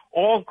Rhodes,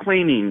 all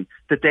claiming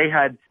that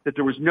that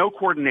there was no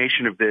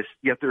coordination of this,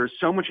 yet there is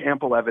so much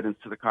ample evidence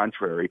to the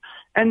contrary.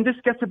 And this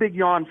gets a big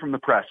yawn from the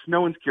press.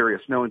 No one's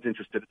curious. No one's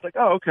interested. It's like,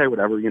 oh, okay,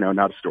 whatever,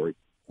 not a story.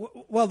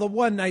 Well, the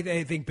one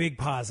I think big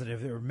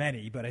positive, there are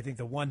many, but I think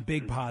the one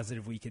big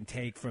positive we can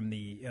take from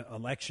the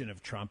election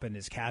of Trump and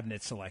his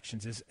cabinet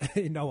selections is,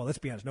 let's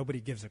be honest, nobody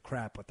gives a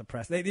crap what the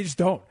press, they just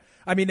don't.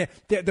 I mean,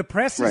 the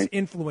press is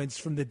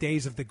influenced from the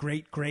days of the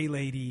great gray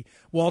lady,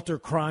 Walter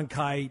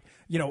Cronkite,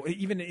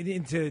 even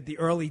into the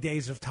early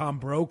days of Tom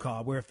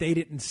Brokaw, where if they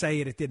didn't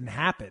say it, it didn't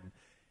happen.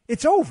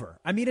 It's over.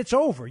 I mean, it's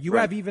over. You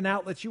have even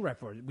outlets you write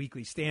for,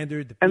 Weekly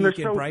Standard, The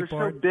Beacon, Breitbart.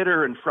 They're so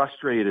bitter and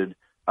frustrated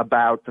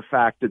about the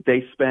fact that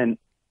they spent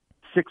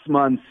 6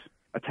 months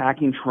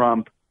attacking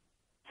Trump,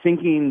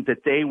 thinking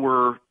that they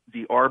were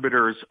the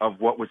arbiters of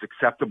what was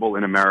acceptable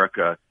in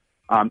America,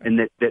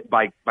 and that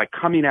by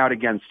coming out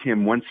against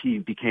him once he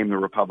became the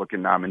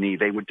Republican nominee,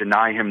 they would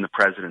deny him the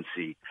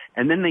presidency.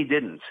 And then they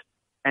didn't.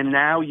 And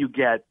now you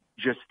get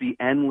just the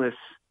endless,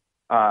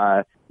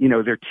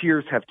 their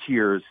tears have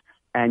tears,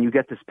 and you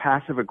get this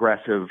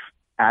passive-aggressive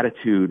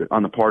attitude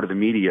on the part of the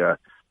media.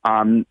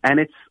 And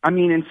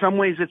in some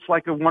ways it's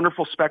like a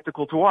wonderful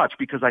spectacle to watch,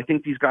 because I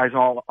think these guys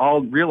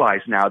all realize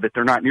now that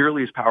they're not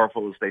nearly as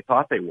powerful as they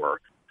thought they were.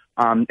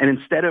 And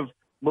instead of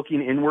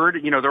looking inward,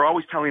 they're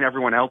always telling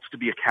everyone else to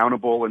be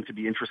accountable and to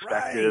be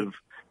introspective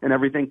and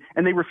everything.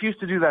 And they refuse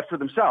to do that for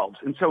themselves.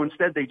 And so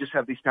instead they just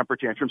have these temper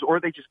tantrums,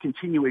 or they just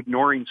continue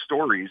ignoring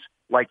stories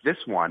like this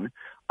one,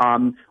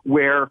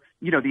 where,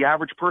 the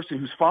average person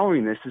who's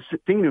following this is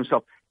thinking to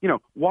himself,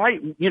 why,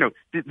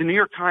 the New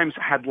York Times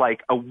had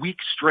like a week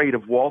straight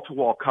of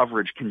wall-to-wall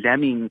coverage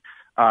condemning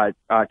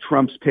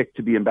Trump's pick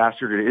to be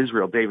ambassador to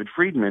Israel, David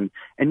Friedman,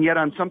 and yet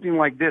on something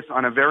like this,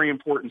 on a very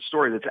important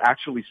story that's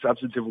actually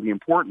substantively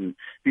important,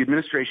 the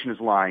administration is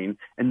lying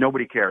and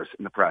nobody cares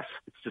in the press.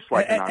 It's just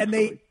like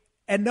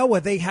And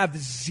Noah, they have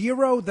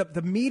zero,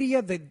 the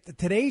media,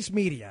 today's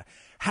media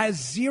has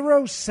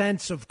zero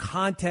sense of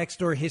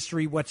context or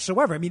history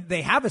whatsoever. I mean,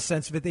 they have a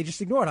sense of it. They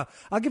just ignore it.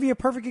 I'll give you a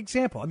perfect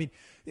example. I mean,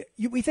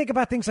 we think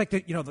about things like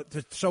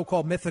the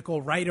so-called mythical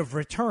right of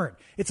return.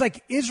 It's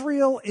like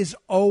Israel is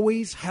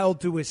always held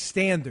to a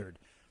standard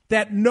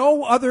that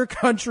no other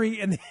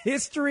country in the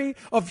history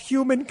of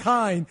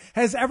humankind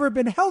has ever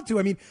been held to.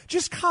 I mean,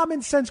 just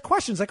common sense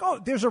questions like, oh,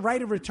 there's a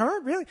right of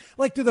return? Really?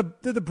 Like, do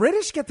the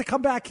British get to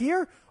come back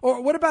here?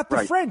 Or what about the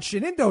French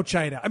in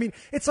Indochina? I mean,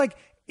 it's like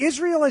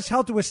Israel is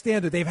held to a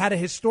standard. They've had a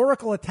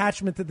historical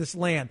attachment to this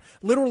land,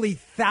 literally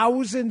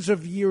thousands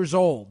of years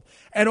old.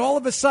 And all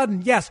of a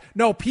sudden,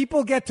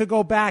 people get to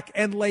go back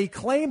and lay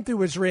claim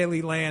to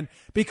Israeli land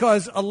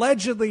because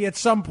allegedly at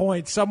some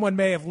point someone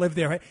may have lived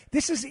there.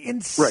 This is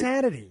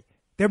insanity. Right.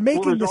 They're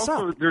making this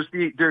up. There's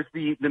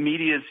the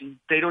media's,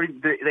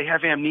 they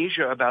have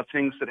amnesia about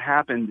things that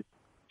happened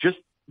just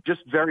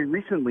very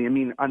recently. I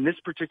mean, on this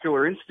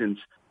particular instance,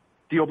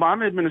 the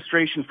Obama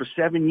administration for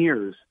 7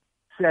 years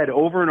said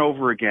over and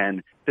over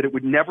again that it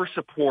would never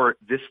support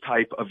this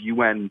type of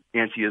UN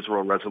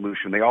anti-Israel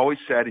resolution. They always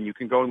said, and you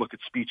can go and look at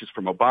speeches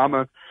from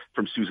Obama,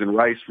 from Susan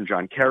Rice, from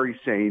John Kerry,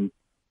 saying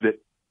that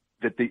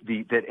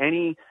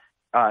any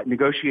that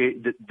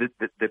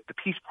the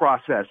peace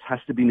process has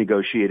to be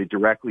negotiated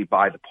directly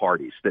by the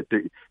parties. That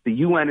the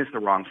UN is the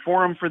wrong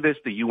forum for this.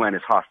 The UN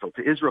is hostile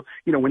to Israel.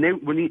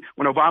 When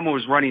Obama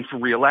was running for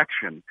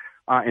re-election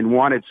and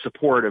wanted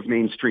support of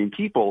mainstream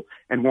people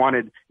and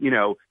wanted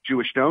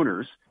Jewish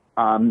donors.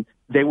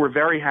 They were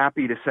very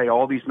happy to say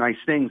all these nice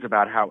things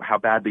about how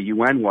bad the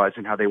UN was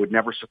and how they would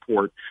never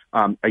support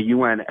a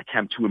UN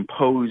attempt to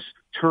impose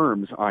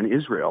terms on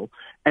Israel.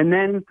 And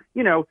then,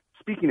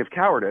 speaking of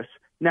cowardice,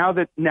 now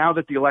that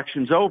the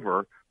election's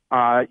over,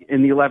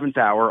 in the 11th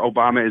hour,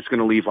 Obama is going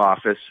to leave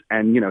office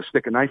and,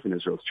 stick a knife in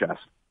Israel's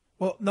chest.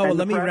 Well, Noah,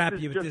 let me wrap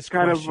you with this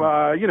question.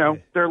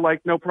 They're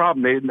like, no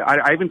problem.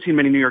 I haven't seen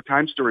many New York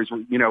Times stories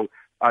where,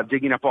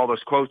 digging up all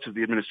those quotes of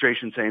the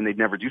administration saying they'd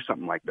never do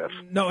something like this.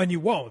 No, and you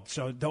won't.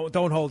 So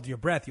don't hold your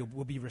breath.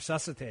 We'll be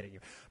resuscitating you.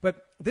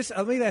 But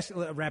let me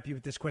wrap you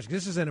with this question.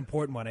 This is an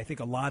important one. I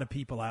think a lot of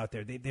people out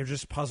there, they're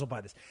just puzzled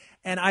by this.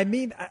 And I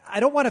mean, I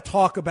don't want to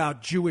talk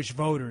about Jewish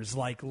voters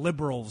like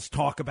liberals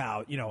talk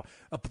about,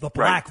 the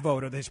black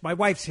voter. My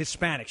wife's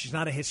Hispanic. She's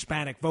not a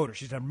Hispanic voter.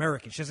 She's an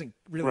American. She doesn't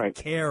really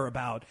care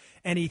about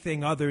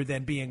anything other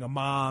than being a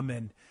mom.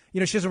 And, she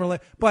doesn't really.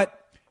 But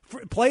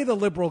play the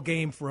liberal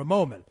game for a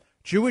moment.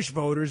 Jewish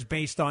voters,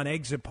 based on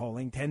exit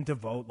polling, tend to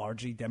vote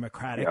largely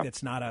Democratic. Yeah.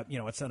 It's not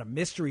a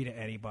mystery to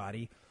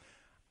anybody.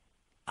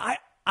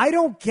 I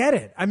don't get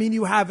it. I mean,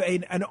 you have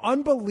an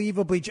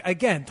unbelievably,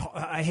 again,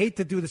 I hate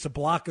to do this,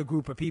 block a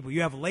group of people.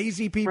 You have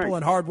lazy people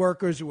and hard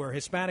workers who are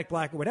Hispanic,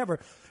 black, or whatever,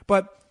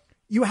 but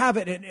you have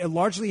a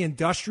largely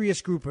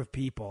industrious group of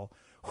people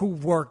who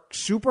work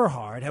super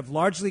hard, have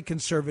largely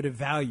conservative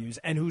values,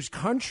 and whose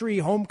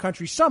home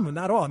country, some,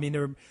 not all. I mean,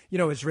 there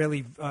are,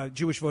 Israeli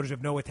Jewish voters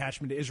have no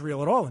attachment to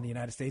Israel at all in the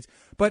United States,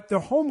 but their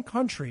home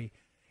country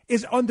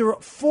is under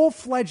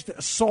full-fledged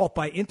assault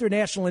by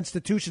international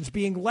institutions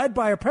being led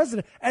by a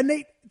president, and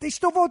they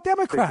still vote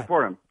Democrat. They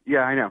support him.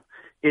 Yeah, I know.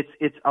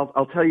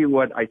 I'll tell you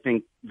what I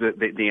think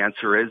the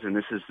answer is, and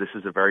this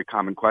is a very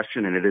common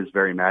question, and it is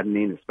very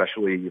maddening,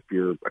 especially if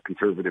you're a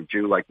conservative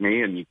Jew like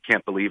me and you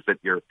can't believe that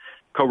your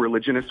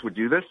co-religionists would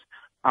do this.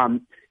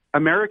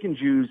 American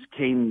Jews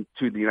came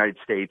to the United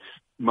States.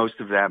 Most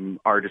of them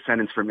are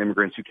descendants from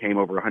immigrants who came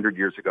over 100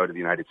 years ago to the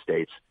United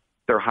States.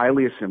 They're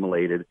highly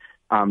assimilated.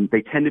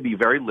 They tend to be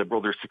very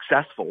liberal. They're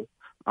successful,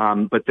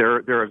 but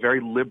they're a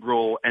very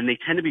liberal, and they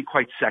tend to be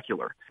quite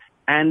secular.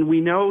 And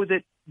we know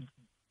that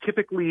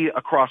typically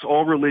across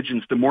all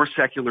religions, the more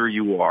secular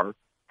you are,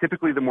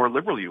 typically the more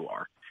liberal you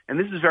are. And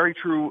this is very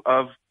true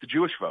of the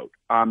Jewish vote.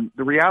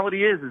 The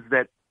reality is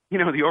that,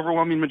 the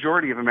overwhelming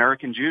majority of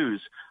American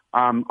Jews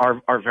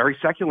are very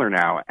secular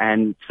now,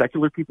 and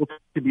secular people tend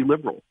to be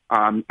liberal.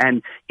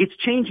 And it's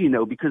changing,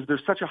 though, because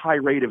there's such a high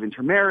rate of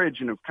intermarriage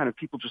and of kind of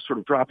people just sort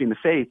of dropping the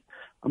faith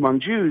among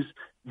Jews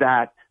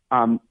that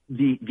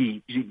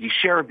the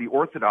share of the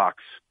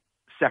Orthodox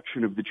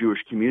section of the Jewish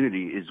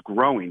community is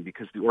growing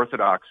because the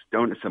Orthodox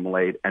don't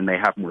assimilate and they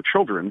have more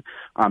children.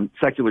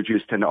 Secular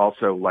Jews tend to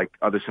also, like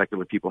other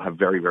secular people, have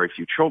very, very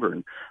few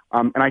children.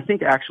 And I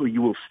think actually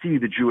you will see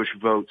the Jewish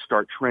vote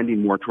start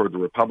trending more toward the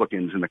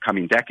Republicans in the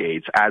coming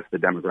decades as the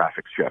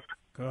demographics shift.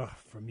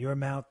 From your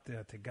mouth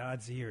to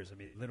God's ears. I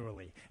mean,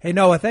 literally. Hey,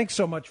 Noah, thanks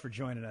so much for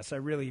joining us. I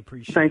really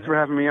appreciate it. Thanks for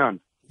having me on.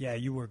 Yeah,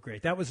 you were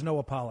great. That was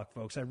Noah Pollack,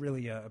 folks. I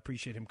really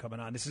appreciate him coming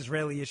on. This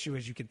Israeli issue,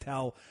 as you can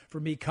tell, for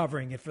me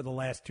covering it for the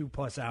last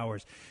 2+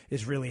 hours,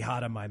 is really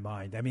hot on my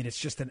mind. I mean, it's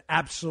just an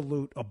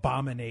absolute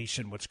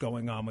abomination what's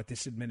going on with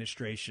this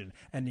administration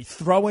and the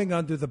throwing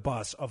under the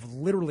bus of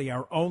literally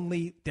our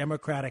only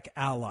Democratic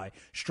ally,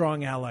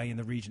 strong ally in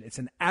the region. It's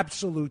an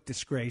absolute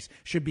disgrace,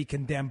 should be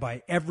condemned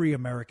by every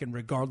American,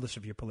 regardless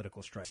of your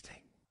political stripe.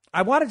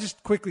 I want to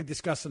just quickly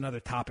discuss another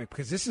topic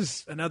because this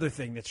is another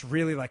thing that's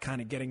really like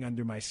kind of getting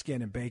under my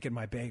skin and baking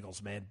my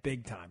bagels, man,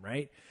 big time,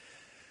 right?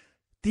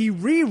 The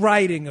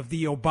rewriting of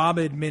the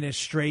Obama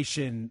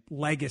administration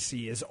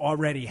legacy is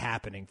already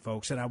happening,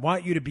 folks, and I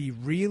want you to be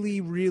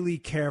really, really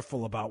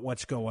careful about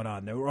what's going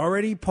on. They're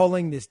already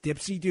pulling this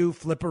dipsy-do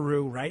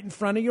flipperoo right in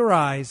front of your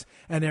eyes,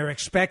 and they're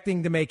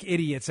expecting to make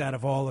idiots out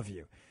of all of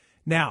you.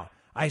 Now,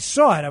 I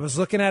saw it. I was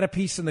looking at a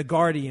piece in The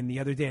Guardian the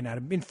other day. Now,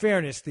 in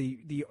fairness,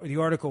 the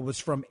article was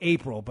from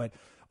April, but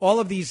all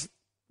of these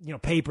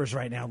papers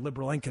right now,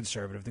 liberal and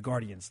conservative, The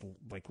Guardian's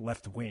like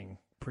left wing,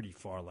 pretty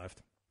far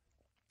left.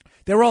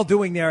 They're all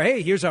doing their,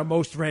 hey, here's our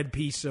most read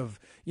piece of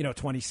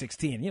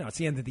 2016. It's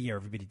the end of the year.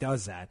 Everybody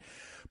does that.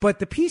 But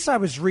the piece I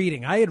was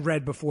reading, I had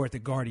read before at The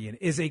Guardian,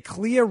 is a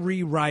clear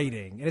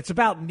rewriting, and it's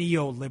about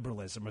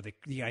neoliberalism, or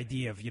the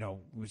idea of,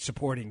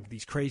 supporting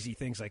these crazy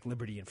things like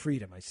liberty and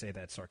freedom. I say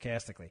that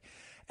sarcastically.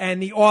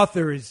 And the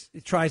author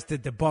tries to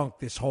debunk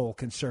this whole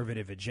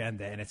conservative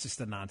agenda, and it's just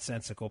a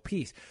nonsensical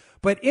piece.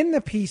 But in the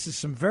piece is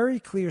some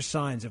very clear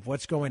signs of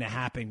what's going to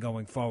happen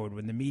going forward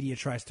when the media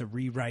tries to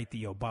rewrite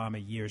the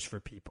Obama years for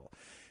people.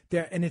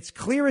 And it's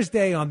clear as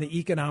day on the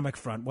economic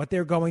front. What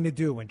they're going to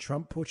do when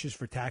Trump pushes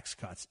for tax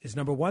cuts is,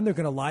 number one, they're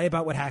going to lie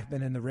about what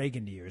happened in the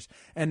Reagan years.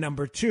 And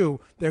number two,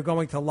 they're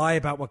going to lie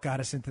about what got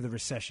us into the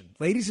recession.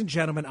 Ladies and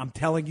gentlemen, I'm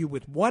telling you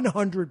with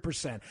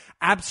 100%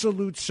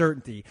 absolute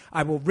certainty,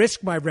 I will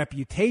risk my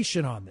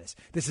reputation on this.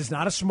 This is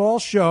not a small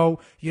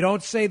show. You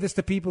don't say this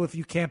to people if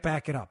you can't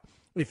back it up.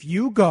 If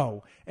you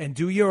go and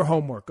do your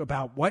homework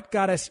about what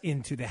got us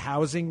into the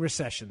housing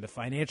recession, the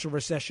financial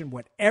recession,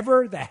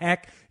 whatever the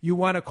heck you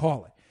want to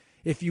call it,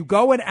 if you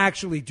go and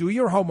actually do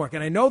your homework,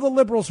 and I know the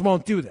liberals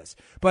won't do this,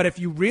 but if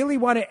you really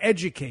want to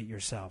educate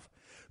yourself,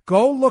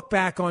 go look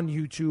back on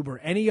YouTube or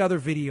any other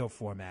video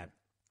format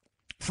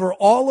for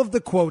all of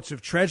the quotes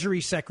of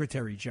Treasury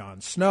Secretary John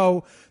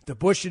Snow, the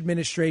Bush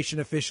administration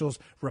officials,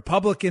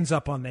 Republicans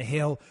up on the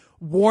Hill,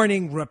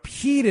 warning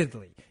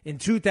repeatedly in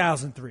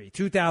 2003,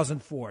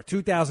 2004,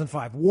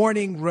 2005,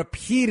 warning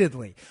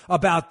repeatedly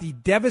about the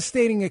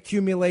devastating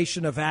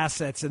accumulation of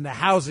assets in the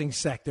housing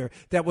sector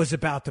that was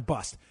about to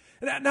bust.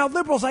 Now,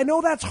 liberals, I know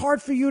that's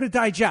hard for you to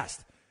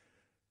digest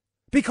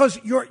because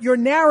your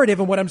narrative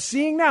and what I'm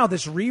seeing now,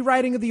 this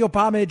rewriting of the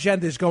Obama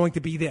agenda is going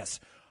to be this.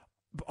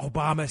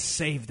 Obama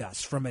saved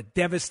us from a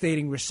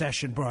devastating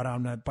recession brought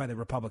on by the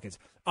Republicans.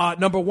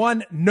 Number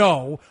one,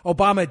 no,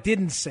 Obama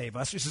didn't save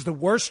us. This is the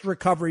worst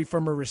recovery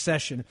from a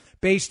recession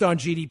based on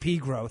GDP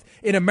growth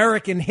in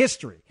American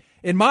history,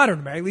 in modern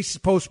America, at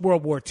least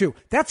post-World War II.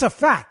 That's a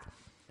fact.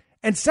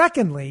 And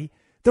secondly,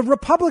 the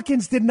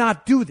Republicans did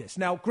not do this.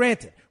 Now,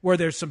 granted, were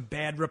there some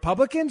bad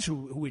Republicans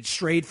who had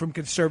strayed from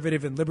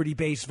conservative and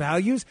liberty-based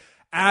values?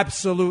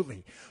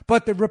 Absolutely.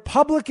 But the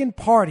Republican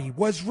Party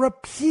was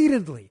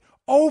repeatedly,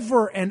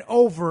 over and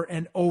over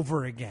and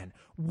over again,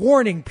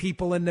 warning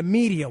people in the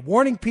media,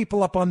 warning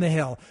people up on the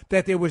Hill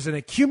that there was an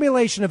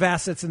accumulation of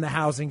assets in the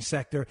housing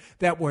sector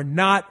that were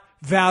not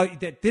value,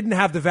 that didn't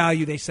have the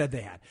value they said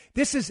they had.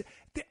 This is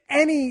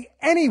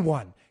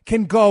anyone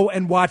can go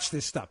and watch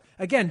this stuff.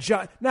 Again,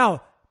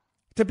 now,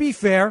 to be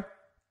fair,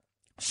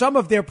 some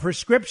of their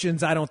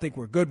prescriptions I don't think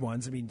were good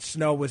ones. I mean,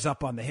 Snow was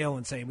up on the Hill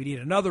and saying we need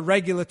another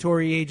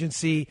regulatory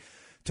agency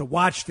to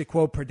watch the,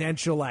 quote,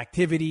 prudential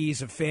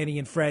activities of Fannie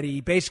and Freddie,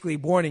 basically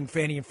warning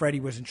Fannie and Freddie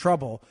was in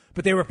trouble.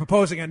 But they were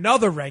proposing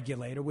another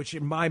regulator, which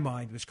in my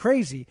mind was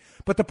crazy.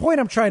 But the point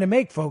I'm trying to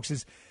make, folks,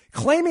 is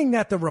claiming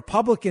that the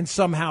Republicans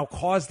somehow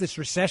caused this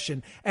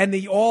recession and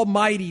the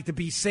almighty to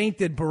be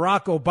sainted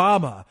Barack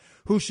Obama,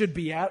 who should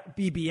be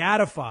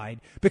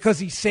beatified because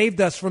he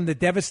saved us from the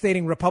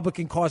devastating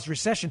Republican-caused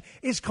recession,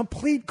 is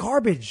complete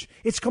garbage.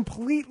 It's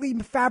completely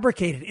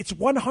fabricated. It's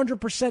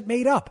 100%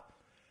 made up.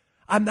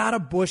 I'm not a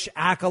Bush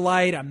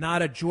acolyte. I'm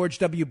not a George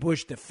W.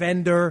 Bush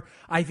defender.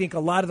 I think a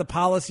lot of the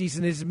policies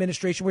in his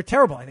administration were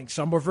terrible. I think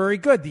some were very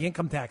good, the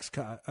income tax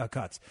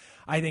cuts.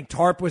 I think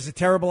TARP was a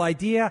terrible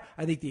idea.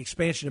 I think the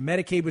expansion of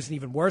Medicaid was an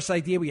even worse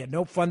idea. We had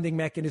no funding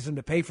mechanism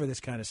to pay for this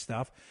kind of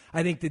stuff.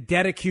 I think the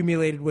debt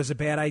accumulated was a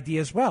bad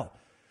idea as well.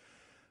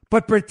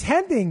 But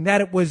pretending that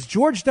it was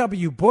George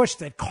W. Bush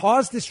that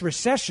caused this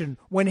recession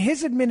when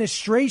his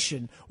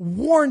administration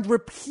warned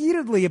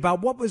repeatedly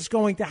about what was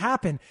going to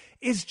happen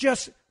is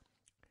just...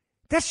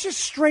 That's just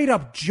straight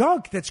up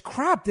junk. That's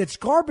crap. That's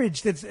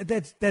garbage.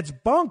 That's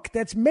bunk.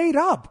 That's made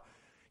up.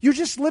 You're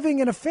just living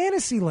in a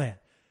fantasy land.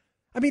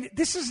 I mean,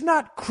 this is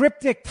not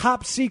cryptic,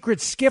 top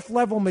secret, skiff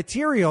level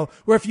material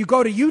where if you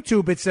go to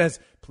YouTube, it says,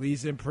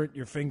 please imprint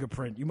your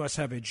fingerprint. You must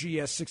have a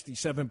GS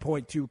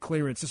 67.2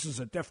 clearance. This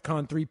is a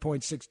DEFCON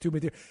 3.62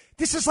 material.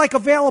 This is like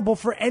available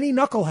for any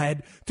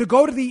knucklehead to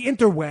go to the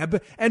interweb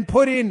and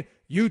put in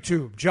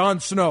YouTube, Jon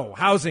Snow,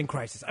 housing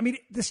crisis. I mean,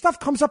 the stuff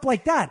comes up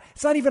like that.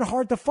 It's not even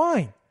hard to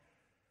find.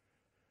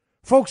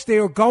 Folks, they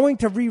are going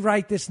to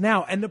rewrite this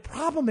now. And the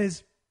problem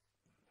is,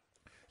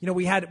 you know,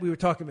 we were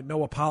talking with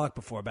Noah Pollack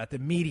before about the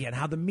media and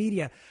how the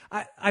media,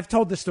 I've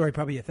told this story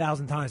probably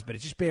 1,000 times, but it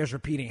just bears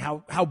repeating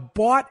how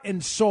bought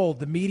and sold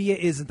the media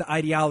is into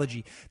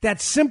ideology. That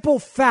simple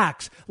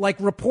facts like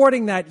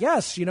reporting that,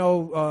 yes, you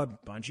know,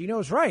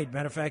 Bongino's right.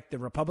 Matter of fact, the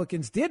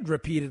Republicans did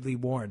repeatedly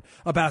warn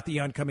about the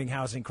oncoming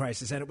housing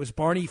crisis. And it was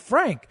Barney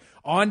Frank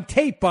on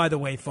tape, by the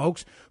way,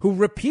 folks, who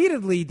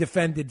repeatedly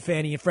defended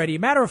Fannie and Freddie.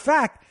 Matter of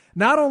fact,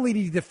 not only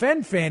did he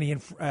defend Fannie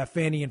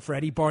and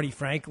Freddie, Barney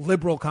Frank,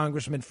 liberal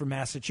congressman from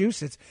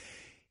Massachusetts,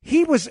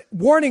 he was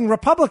warning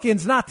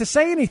Republicans not to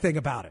say anything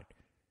about it.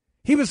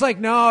 He was like,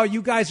 no,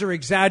 you guys are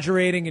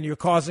exaggerating and you're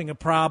causing a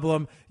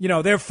problem. You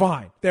know, they're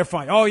fine. They're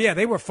fine. Oh, yeah,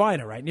 they were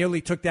fine, all right. Nearly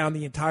took down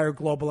the entire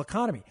global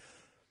economy.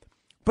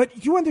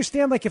 But you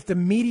understand, like, if the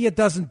media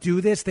doesn't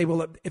do this, they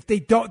will. If they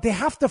don't, they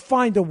have to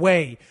find a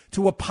way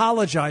to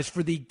apologize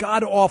for the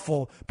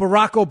god-awful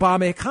Barack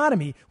Obama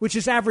economy, which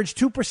has averaged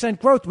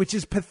 2% growth, which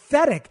is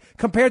pathetic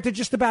compared to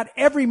just about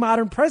every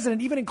modern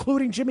president, even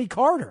including Jimmy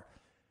Carter.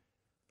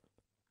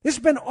 This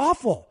has been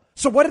awful.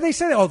 So what did they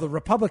say? Oh, the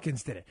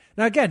Republicans did it.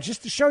 Now, again,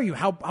 just to show you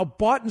how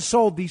bought and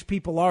sold these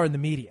people are in the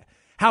media,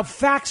 how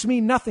facts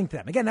mean nothing to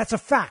them. Again, that's a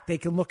fact. They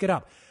can look it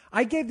up.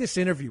 I gave this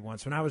interview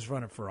once when I was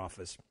running for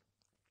office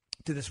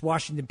to this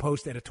Washington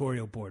Post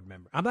editorial board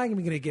member. I'm not even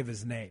going to give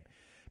his name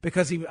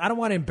because I don't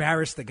want to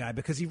embarrass the guy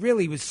because he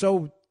was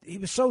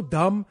so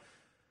dumb.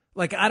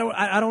 Like I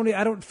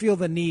don't feel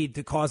the need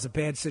to cause a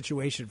bad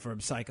situation for him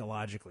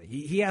psychologically.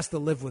 He has to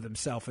live with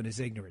himself and his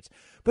ignorance.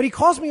 But he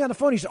calls me on the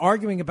phone. He's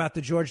arguing about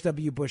the George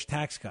W. Bush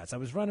tax cuts. I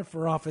was running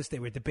for office. They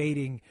were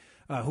debating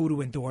who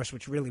to endorse,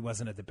 which really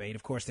wasn't a debate.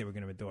 Of course, they were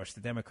going to endorse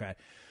the Democrat.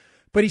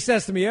 But he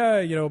says to me,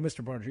 you know,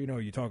 Mr. Barnes, you know,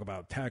 you talk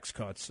about tax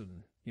cuts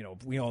and, you know,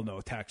 we all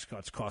know tax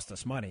cuts cost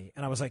us money.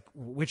 And I was like,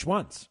 which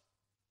ones?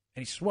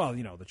 And he says, well,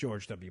 you know, the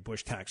George W.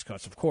 Bush tax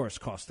cuts, of course,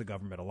 cost the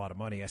government a lot of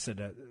money. I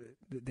said,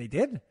 they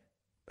did?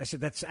 I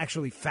said, that's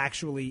actually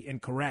factually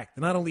incorrect.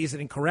 And not only is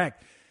it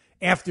incorrect,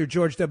 after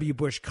George W.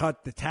 Bush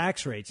cut the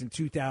tax rates in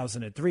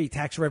 2003,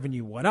 tax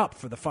revenue went up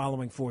for the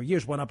following 4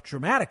 years, went up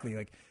dramatically.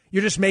 Like,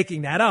 you're just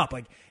making that up.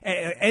 Like,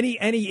 any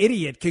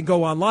idiot can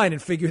go online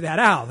and figure that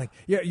out. Like,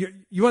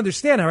 you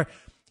understand, right?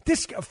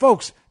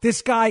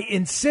 This guy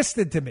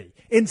insisted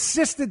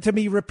to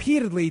me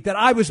repeatedly that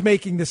I was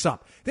making this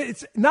up.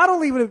 It's not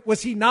only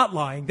was he not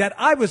lying, that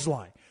I was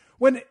lying.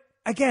 When,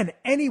 again,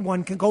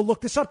 anyone can go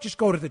look this up. Just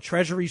go to the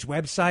Treasury's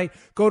website,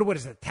 go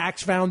to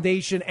Tax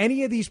Foundation,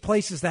 any of these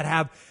places that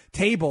have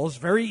tables,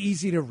 very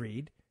easy to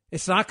read.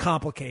 It's not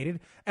complicated.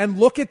 And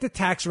look at the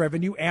tax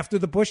revenue after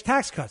the Bush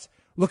tax cuts.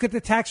 Look at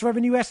the tax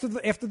revenue after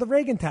the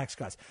Reagan tax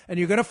cuts. And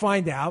you're going to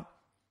find out,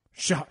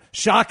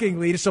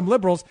 shockingly to some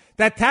liberals,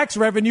 that tax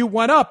revenue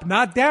went up,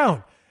 not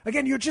down.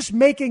 Again, you're just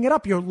making it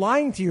up. You're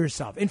lying to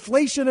yourself.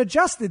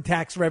 Inflation-adjusted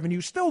tax revenue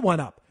still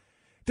went up.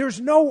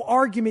 There's no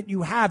argument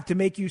you have to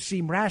make you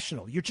seem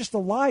rational. You're just a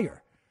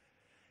liar.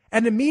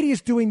 And the media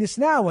is doing this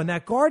now. And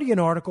that Guardian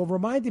article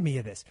reminded me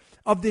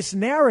of this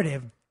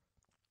narrative,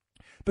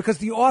 because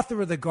the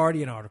author of the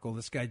Guardian article,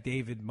 this guy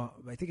David,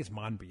 I think it's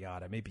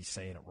Monbiot, I may be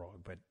saying it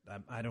wrong, but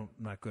I'm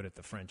not good at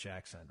the French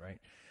accent, right?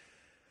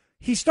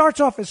 He starts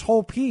off his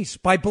whole piece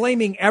by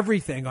blaming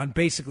everything on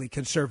basically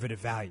conservative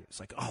values,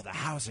 like, oh, the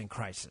housing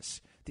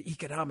crisis, the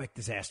economic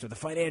disaster, the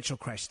financial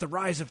crisis, the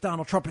rise of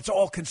Donald Trump. It's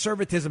all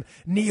conservatism.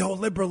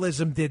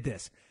 Neoliberalism did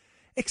this.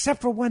 Except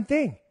for one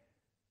thing.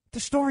 The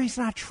story's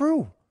not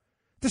true.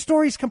 The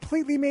story's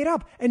completely made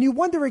up. And you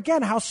wonder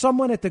again how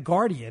someone at The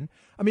Guardian,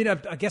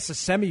 I guess a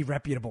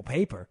semi-reputable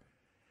paper,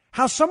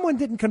 how someone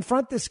didn't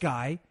confront this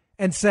guy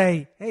and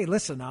say, hey,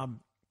 listen,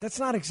 that's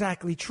not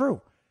exactly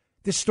true.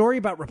 This story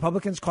about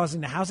Republicans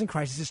causing the housing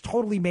crisis is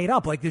totally made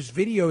up. Like, there's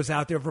videos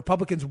out there of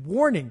Republicans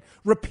warning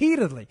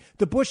repeatedly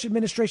the Bush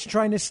administration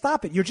trying to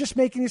stop it. You're just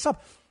making this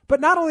up.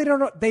 But not only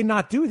do they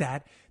not do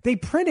that, they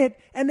print it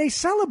and they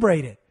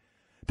celebrate it.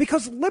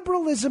 Because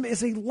liberalism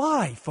is a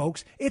lie,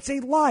 folks. It's a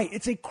lie.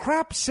 It's a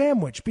crap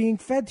sandwich being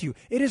fed to you.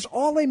 It is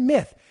all a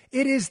myth.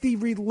 It is the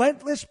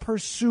relentless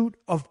pursuit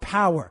of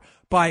power,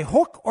 by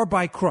hook or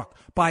by crook,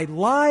 by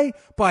lie,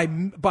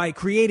 by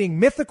creating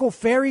mythical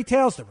fairy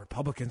tales. The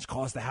Republicans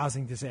caused the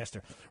housing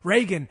disaster.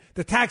 Reagan,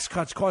 the tax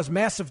cuts caused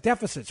massive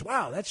deficits.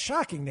 Wow, that's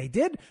shocking. They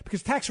did,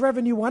 because tax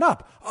revenue went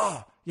up.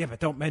 Oh, yeah, but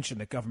don't mention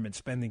that government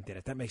spending did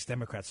it. That makes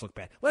Democrats look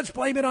bad. Let's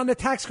blame it on the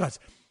tax cuts.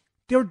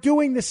 They're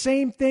doing the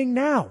same thing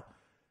now.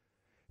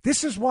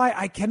 This is why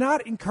I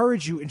cannot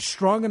encourage you in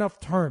strong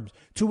enough terms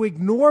to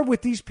ignore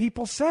what these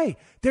people say.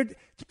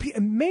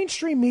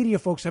 Mainstream media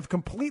folks have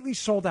completely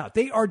sold out.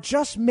 They are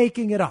just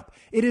making it up.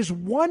 It is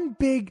one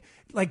big,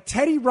 like,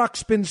 Teddy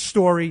Ruxpin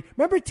story.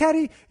 Remember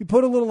Teddy? You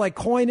put a little, like,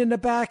 coin in the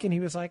back and he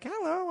was like,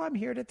 hello, I'm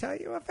here to tell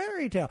you a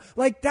fairy tale.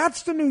 Like,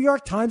 that's the New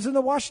York Times and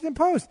the Washington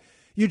Post.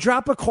 You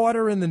drop a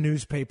quarter in the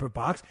newspaper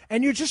box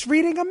and you're just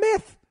reading a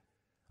myth,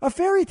 a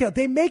fairy tale.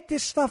 They make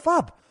this stuff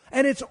up.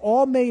 And it's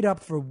all made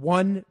up for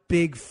one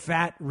big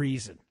fat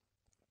reason: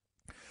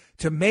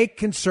 to make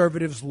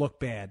conservatives look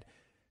bad,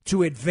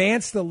 to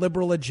advance the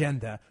liberal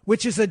agenda,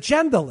 which is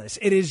agendaless.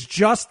 It is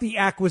just the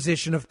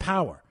acquisition of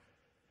power.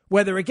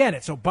 Whether, again,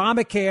 it's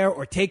Obamacare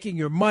or taking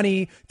your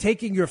money,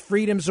 taking your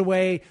freedoms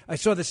away. I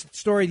saw this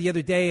story the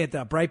other day at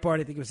Breitbart.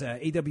 I think it was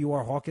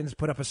AWR Hawkins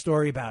put up a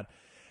story about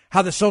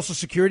how the Social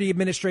Security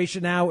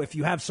Administration now, if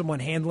you have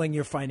someone handling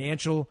your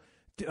financial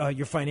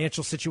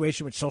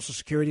situation with Social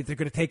Security, they're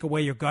going to take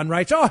away your gun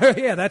rights. Oh,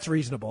 yeah, that's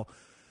reasonable.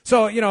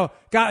 So,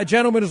 got a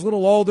gentleman who's a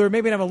little older,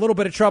 maybe have a little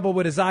bit of trouble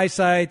with his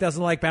eyesight,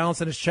 doesn't like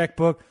balancing his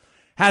checkbook,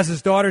 has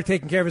his daughter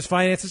taking care of his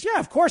finances. Yeah,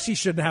 of course he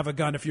shouldn't have a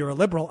gun if you're a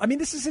liberal. I mean,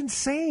 this is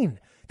insane.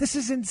 This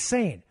is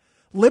insane.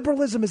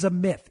 Liberalism is a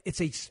myth.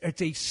 It's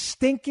a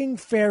stinking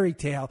fairy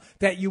tale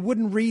that you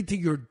wouldn't read to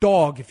your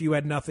dog if you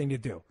had nothing to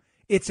do.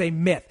 It's a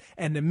myth,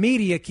 and the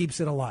media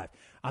keeps it alive.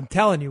 I'm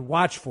telling you,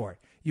 watch for it.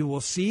 You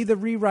will see the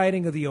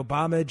rewriting of the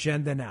Obama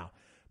agenda now.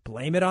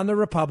 Blame it on the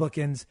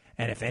Republicans,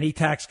 and if any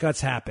tax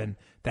cuts happen,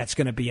 that's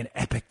going to be an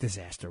epic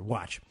disaster.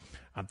 Watch.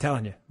 I'm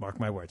telling you, mark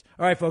my words.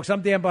 All right, folks,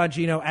 I'm Dan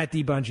Bongino, at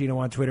DBongino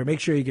on Twitter. Make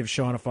sure you give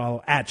Sean a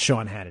follow, at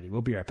Sean Hannity.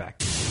 We'll be right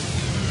back.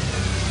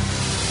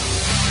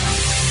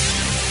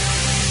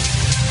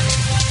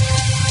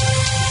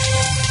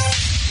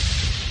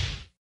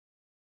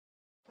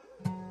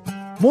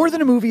 More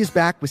Than a Movie is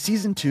back with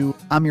Season 2.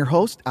 I'm your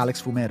host,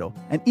 Alex Fumero,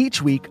 and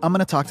each week I'm going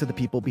to talk to the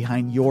people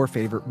behind your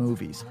favorite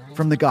movies.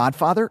 From The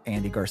Godfather,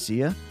 Andy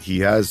Garcia. He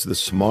has the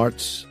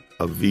smarts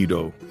of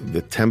Vito,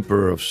 the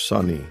temper of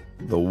Sonny,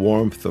 the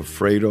warmth of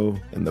Fredo,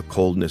 and the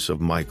coldness of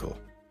Michael.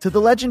 To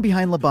the legend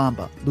behind La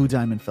Bamba, Lou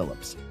Diamond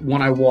Phillips.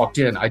 When I walked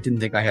in, I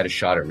didn't think I had a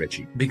shot at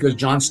Richie because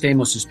John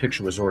Stamos'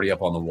 picture was already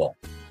up on the wall.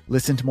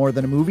 Listen to More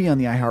Than a Movie on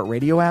the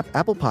iHeartRadio app,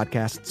 Apple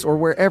Podcasts, or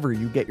wherever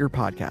you get your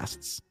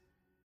podcasts.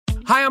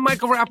 Hi, I'm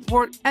Michael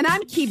Rappaport. And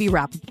I'm Kibi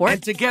Rappaport.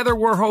 And together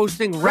we're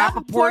hosting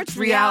Rappaport's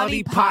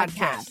Reality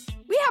Podcast.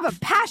 We have a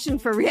passion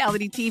for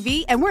reality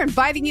TV, and we're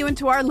inviting you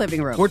into our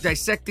living room. We're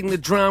dissecting the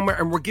drama,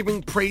 and we're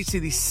giving praise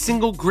to the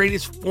single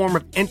greatest form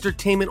of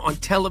entertainment on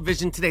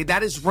television today.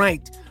 That is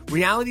right.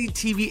 Reality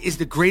TV is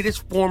the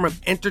greatest form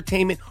of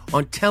entertainment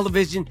on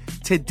television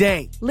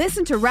today.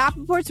 Listen to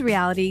Rappaport's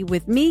Reality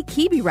with me,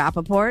 Kibi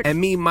Rappaport.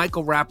 And me,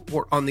 Michael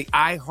Rappaport, on the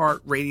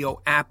iHeartRadio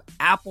app,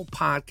 Apple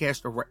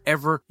Podcast, or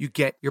wherever you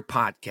get your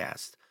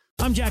podcast.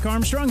 I'm Jack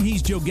Armstrong.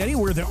 He's Joe Getty.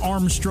 We're the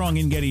Armstrong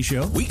and Getty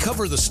Show. We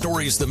cover the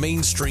stories the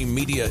mainstream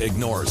media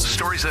ignores.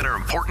 Stories that are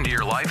important to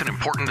your life and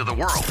important to the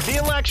world. The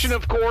election,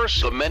 of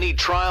course. The many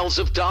trials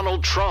of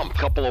Donald Trump.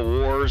 Couple of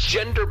wars.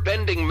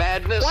 Gender-bending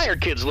madness. Why are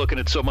kids looking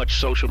at so much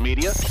social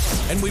media?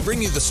 And we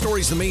bring you the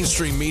stories the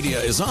mainstream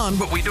media is on.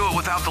 But we do it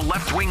without the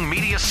left-wing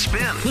media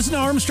spin. Listen to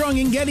Armstrong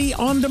and Getty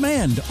on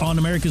demand on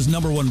America's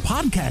 #1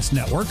 podcast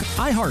network,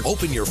 iHeart.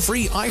 Open your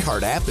free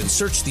iHeart app and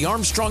search the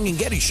Armstrong and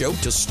Getty Show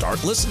to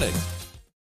start listening.